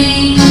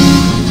say.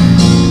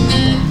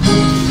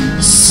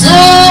 So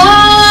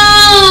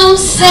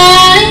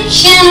Sally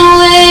can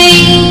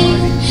wait.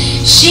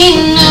 She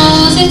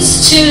knows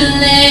it's too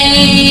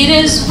late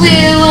as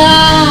we're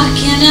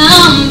walking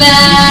on by.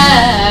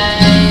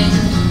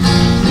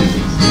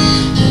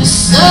 Her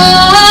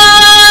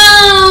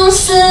soul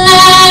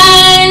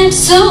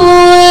slides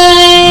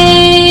away,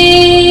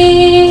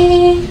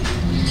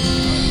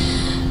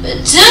 but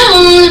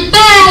down the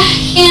back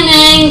in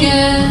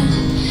anger,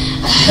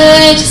 I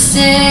heard you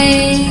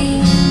say.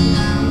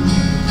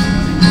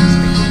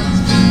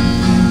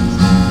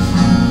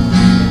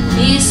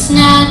 It's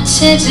not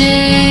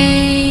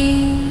today.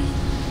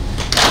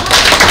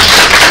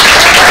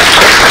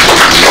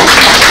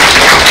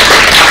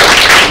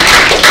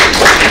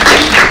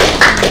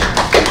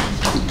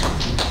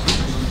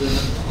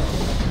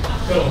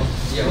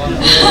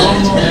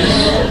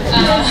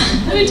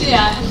 Oh dear, I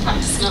had to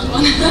practice another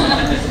one.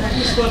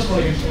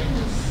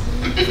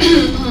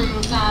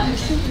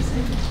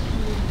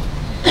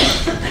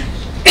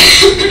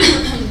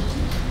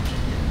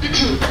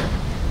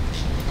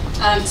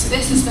 So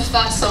this is the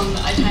first song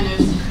that I kind of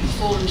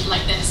performed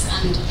like this,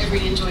 and I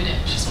really enjoyed it,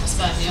 which is what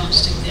spurred me on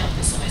to do the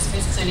others, so I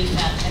suppose it's only fair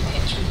that I pay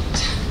it tribute.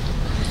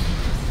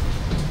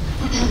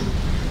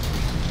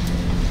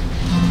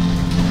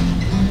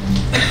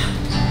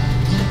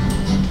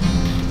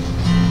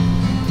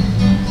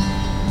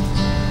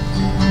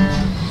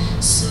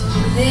 So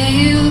there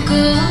you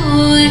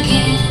go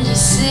again, you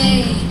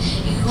say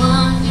you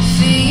want your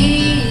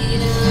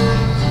freedom.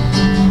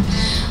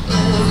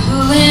 Well, who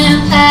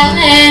am I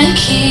to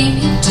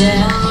keep you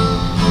down?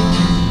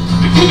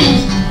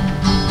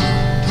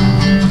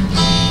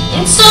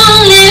 It's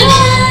only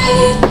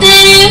right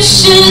that you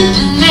should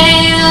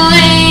lay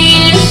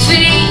away your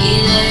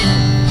freedom.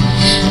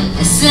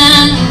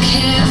 Listen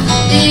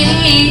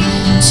carefully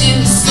to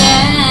the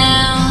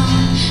sound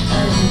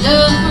of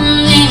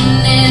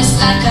loneliness,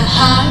 like a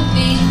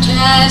heartbeat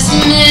drives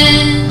me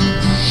mad.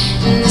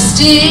 In the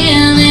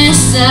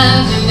stillness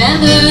of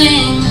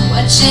remembering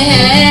what you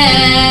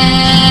had,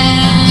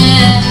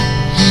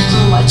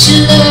 what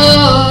you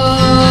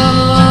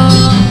lost,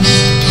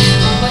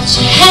 what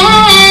you had,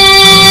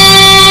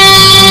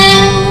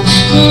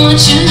 what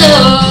you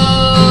lost.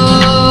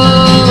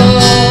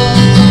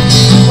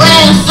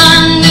 Well,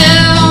 thunder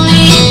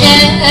only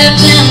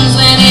happens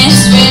when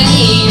it's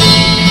raining.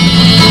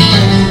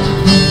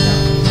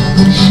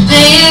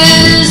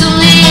 Players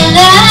only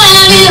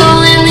love you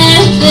when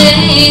they're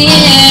playing.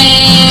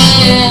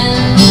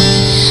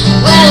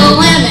 Well,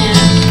 women,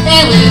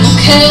 they will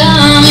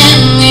come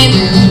and they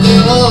will go.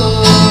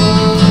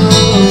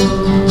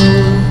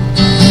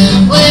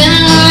 When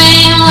the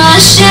rain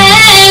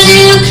washes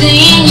you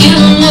clean, you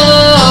know.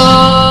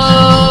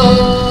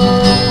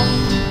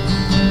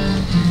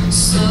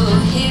 So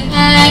here I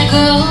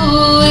go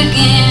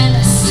again, I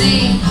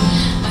see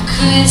my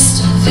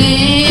crystal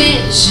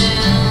vision.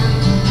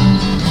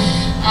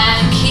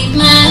 I keep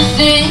my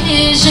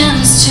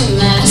visions to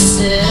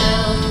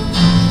myself.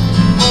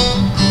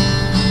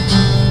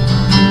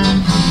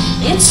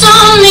 It's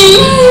only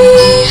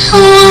me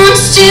who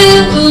wants to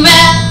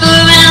wrap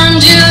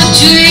around your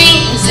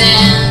dreams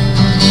and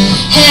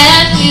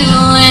have you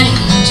any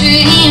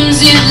dreams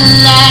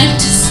you'd like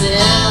to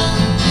sell.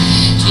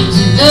 Dreams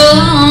of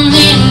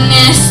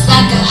loneliness,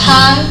 like a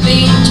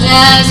heartbeat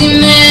drives you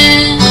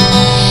mad.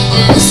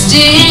 In the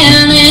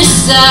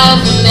stillness of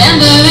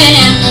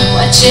remembering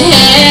what you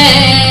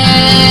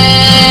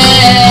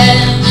had,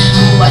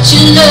 what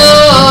you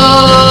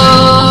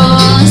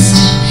lost,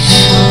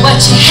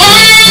 what you had,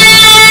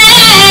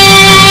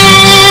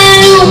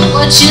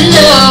 what you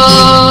lost.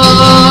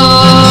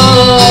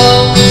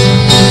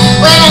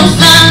 Well,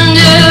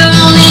 thunder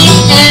only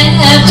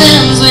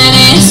happens when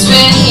it's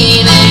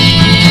raining.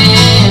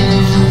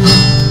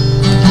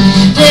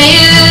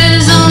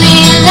 Players only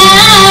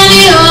love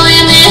you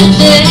when they're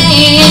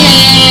playing.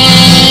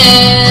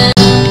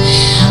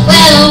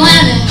 Well,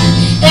 women,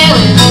 they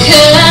will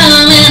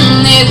come and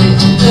they will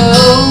go.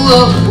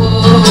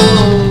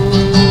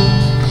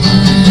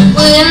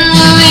 When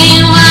the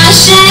rain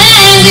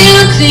washes you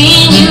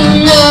clean, you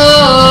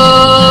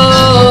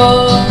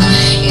know.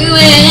 You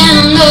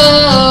will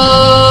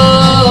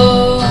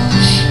know.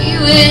 You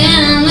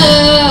will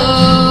know.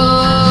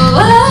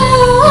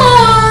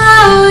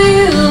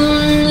 You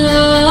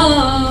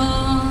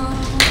know.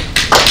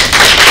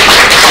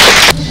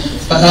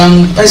 But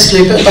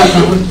basically, a bit of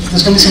background.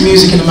 There's going to be some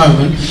music in a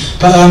moment.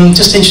 But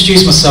just to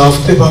introduce myself,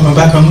 a bit about my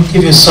background. I'm going to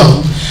give you a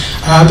song.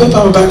 A bit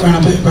about my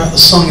background, a bit about the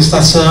song is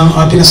that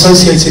I've been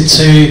associated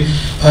to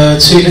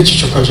two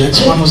literature projects.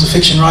 One was a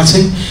fiction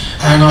writing,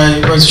 and I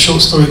wrote a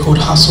short story called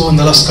Hustle and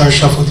the Lascar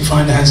Shuffle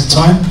Define the Hands of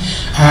Time,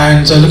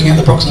 and looking at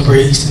the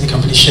Broxtonbury East India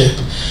Company ship.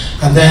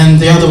 And then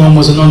the other one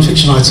was a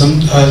non-fiction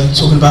item,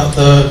 talking about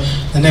the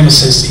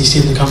Nemesis East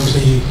India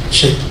Company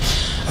ship.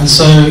 And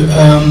so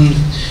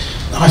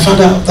I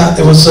found out that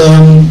there was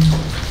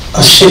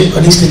a ship,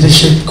 an East India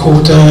ship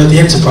called the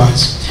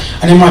Enterprise.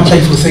 And in my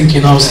playful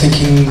thinking, I was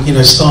thinking, you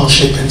know,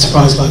 Starship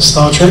Enterprise like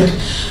Star Trek.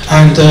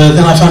 And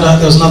then I found out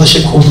there was another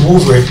ship called the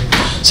Wolverine.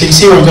 So you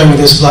see where I'm going with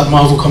this, like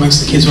Marvel Comics,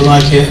 the kids will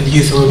like it and the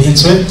youth will be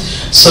into it.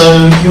 So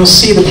you'll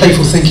see the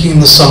playful thinking in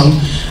the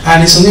song.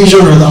 And it's a new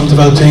genre that I'm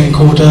developing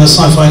called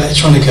sci-fi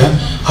electronica.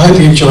 I hope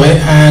you enjoy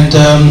it, and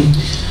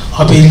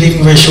I'll be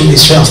leaving very shortly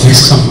straight after this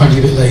because I'm running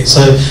a bit late.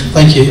 So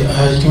thank you.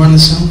 You can run the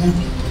song now?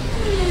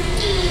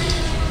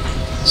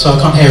 So I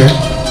can't hear it.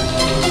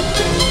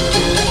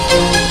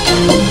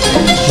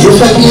 If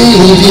I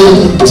gave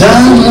you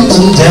diamonds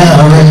and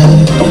dowry,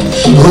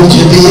 would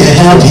you be a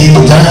happy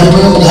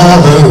diamond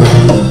lover?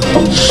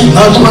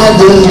 Not quite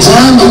the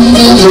diamond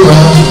in the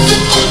rough,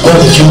 but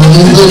the jewel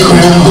in the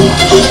crown.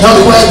 Not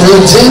quite the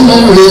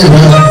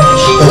Demerara,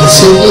 but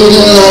it's in the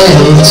light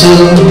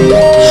too.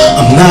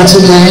 I'm not to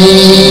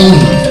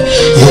blame,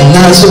 you're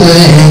not to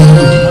blame.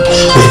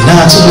 We're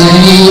not to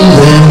blame,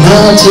 we're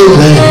not to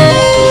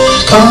blame.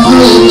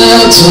 Calling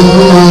out to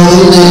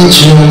Mother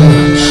Nature,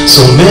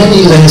 so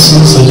many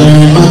lessons I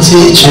learned my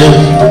teacher.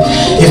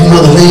 If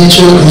Mother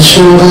Nature could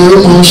show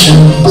her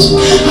emotions,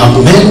 how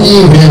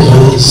many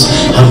rivers,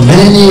 how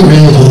many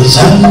rivers,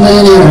 how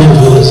many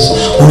rivers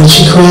would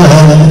she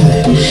cry?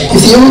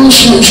 If the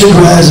ocean should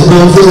rise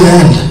above the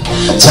land,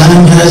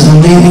 time has no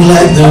meaning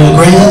like the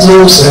Grand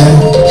Old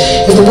Sand.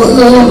 If the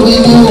world we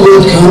knew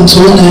would come to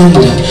an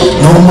end,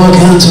 no more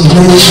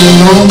contemplation,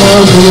 no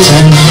more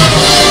pretend.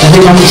 I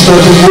think I'm stuck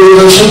in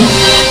the ocean,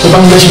 the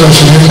Bangladesh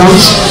Ocean, here it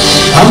comes.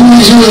 I'm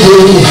usually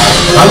the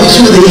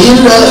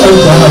era of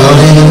the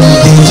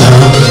holiday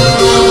time.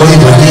 Hoy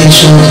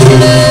Ganesha ki,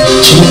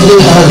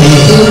 chimli hali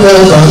hira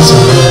banza.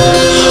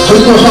 Hoy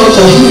no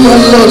hota hira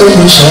loga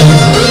mishan,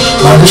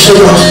 manisha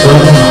rohto.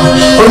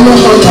 Hoy no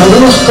hota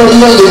rohto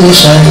loga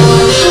mishan.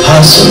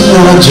 Hasan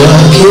Raja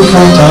ki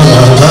kota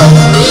baba,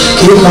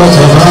 ki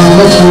kota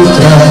baba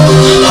putra.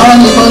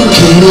 Hanuman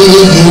ki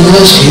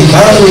Dinesh ki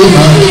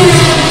Kaliman.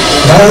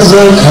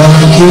 Raza Khan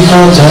ki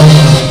kota,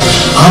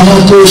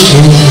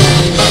 Amatoshki,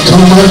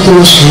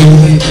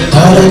 Tomatoshki,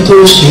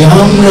 Taratoshki,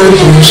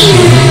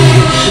 Amratoshki,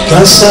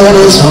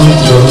 Kasara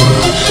Zantro,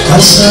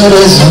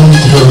 Kasara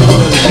Zantro,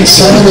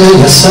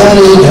 Sarega,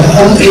 Sarega,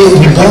 Adi,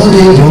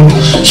 Badibu,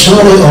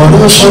 Shore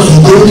Oro, Shore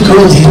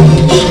Dilkodi,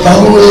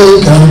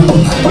 Paulekan,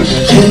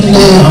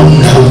 Hinde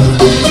Amna,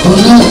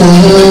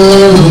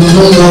 Gunagar,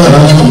 Gunagar,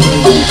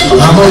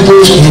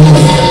 Amatoshki,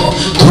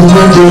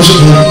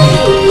 Tomatoshki,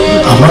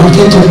 Amar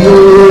ki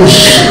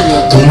dosh,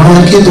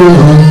 tumar ki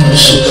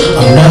dosh,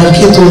 amnar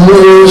ki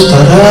dosh,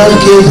 tarar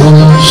ki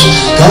dosh,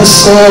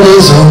 kasare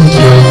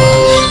zontro,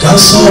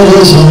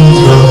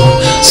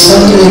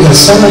 sarega,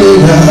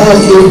 sarega,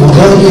 aye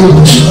bugami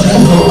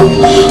bushoreo,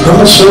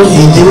 rosho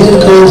idir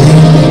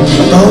kodim,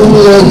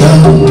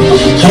 paulagan,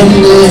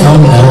 hende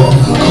amna,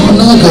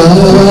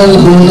 gunagar,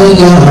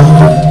 gunagar.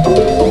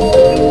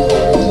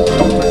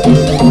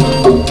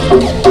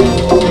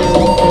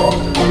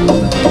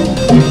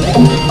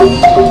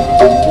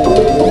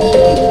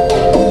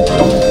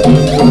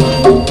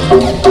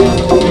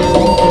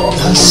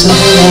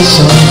 Kasara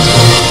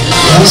zonto,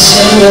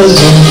 kasara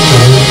zonto,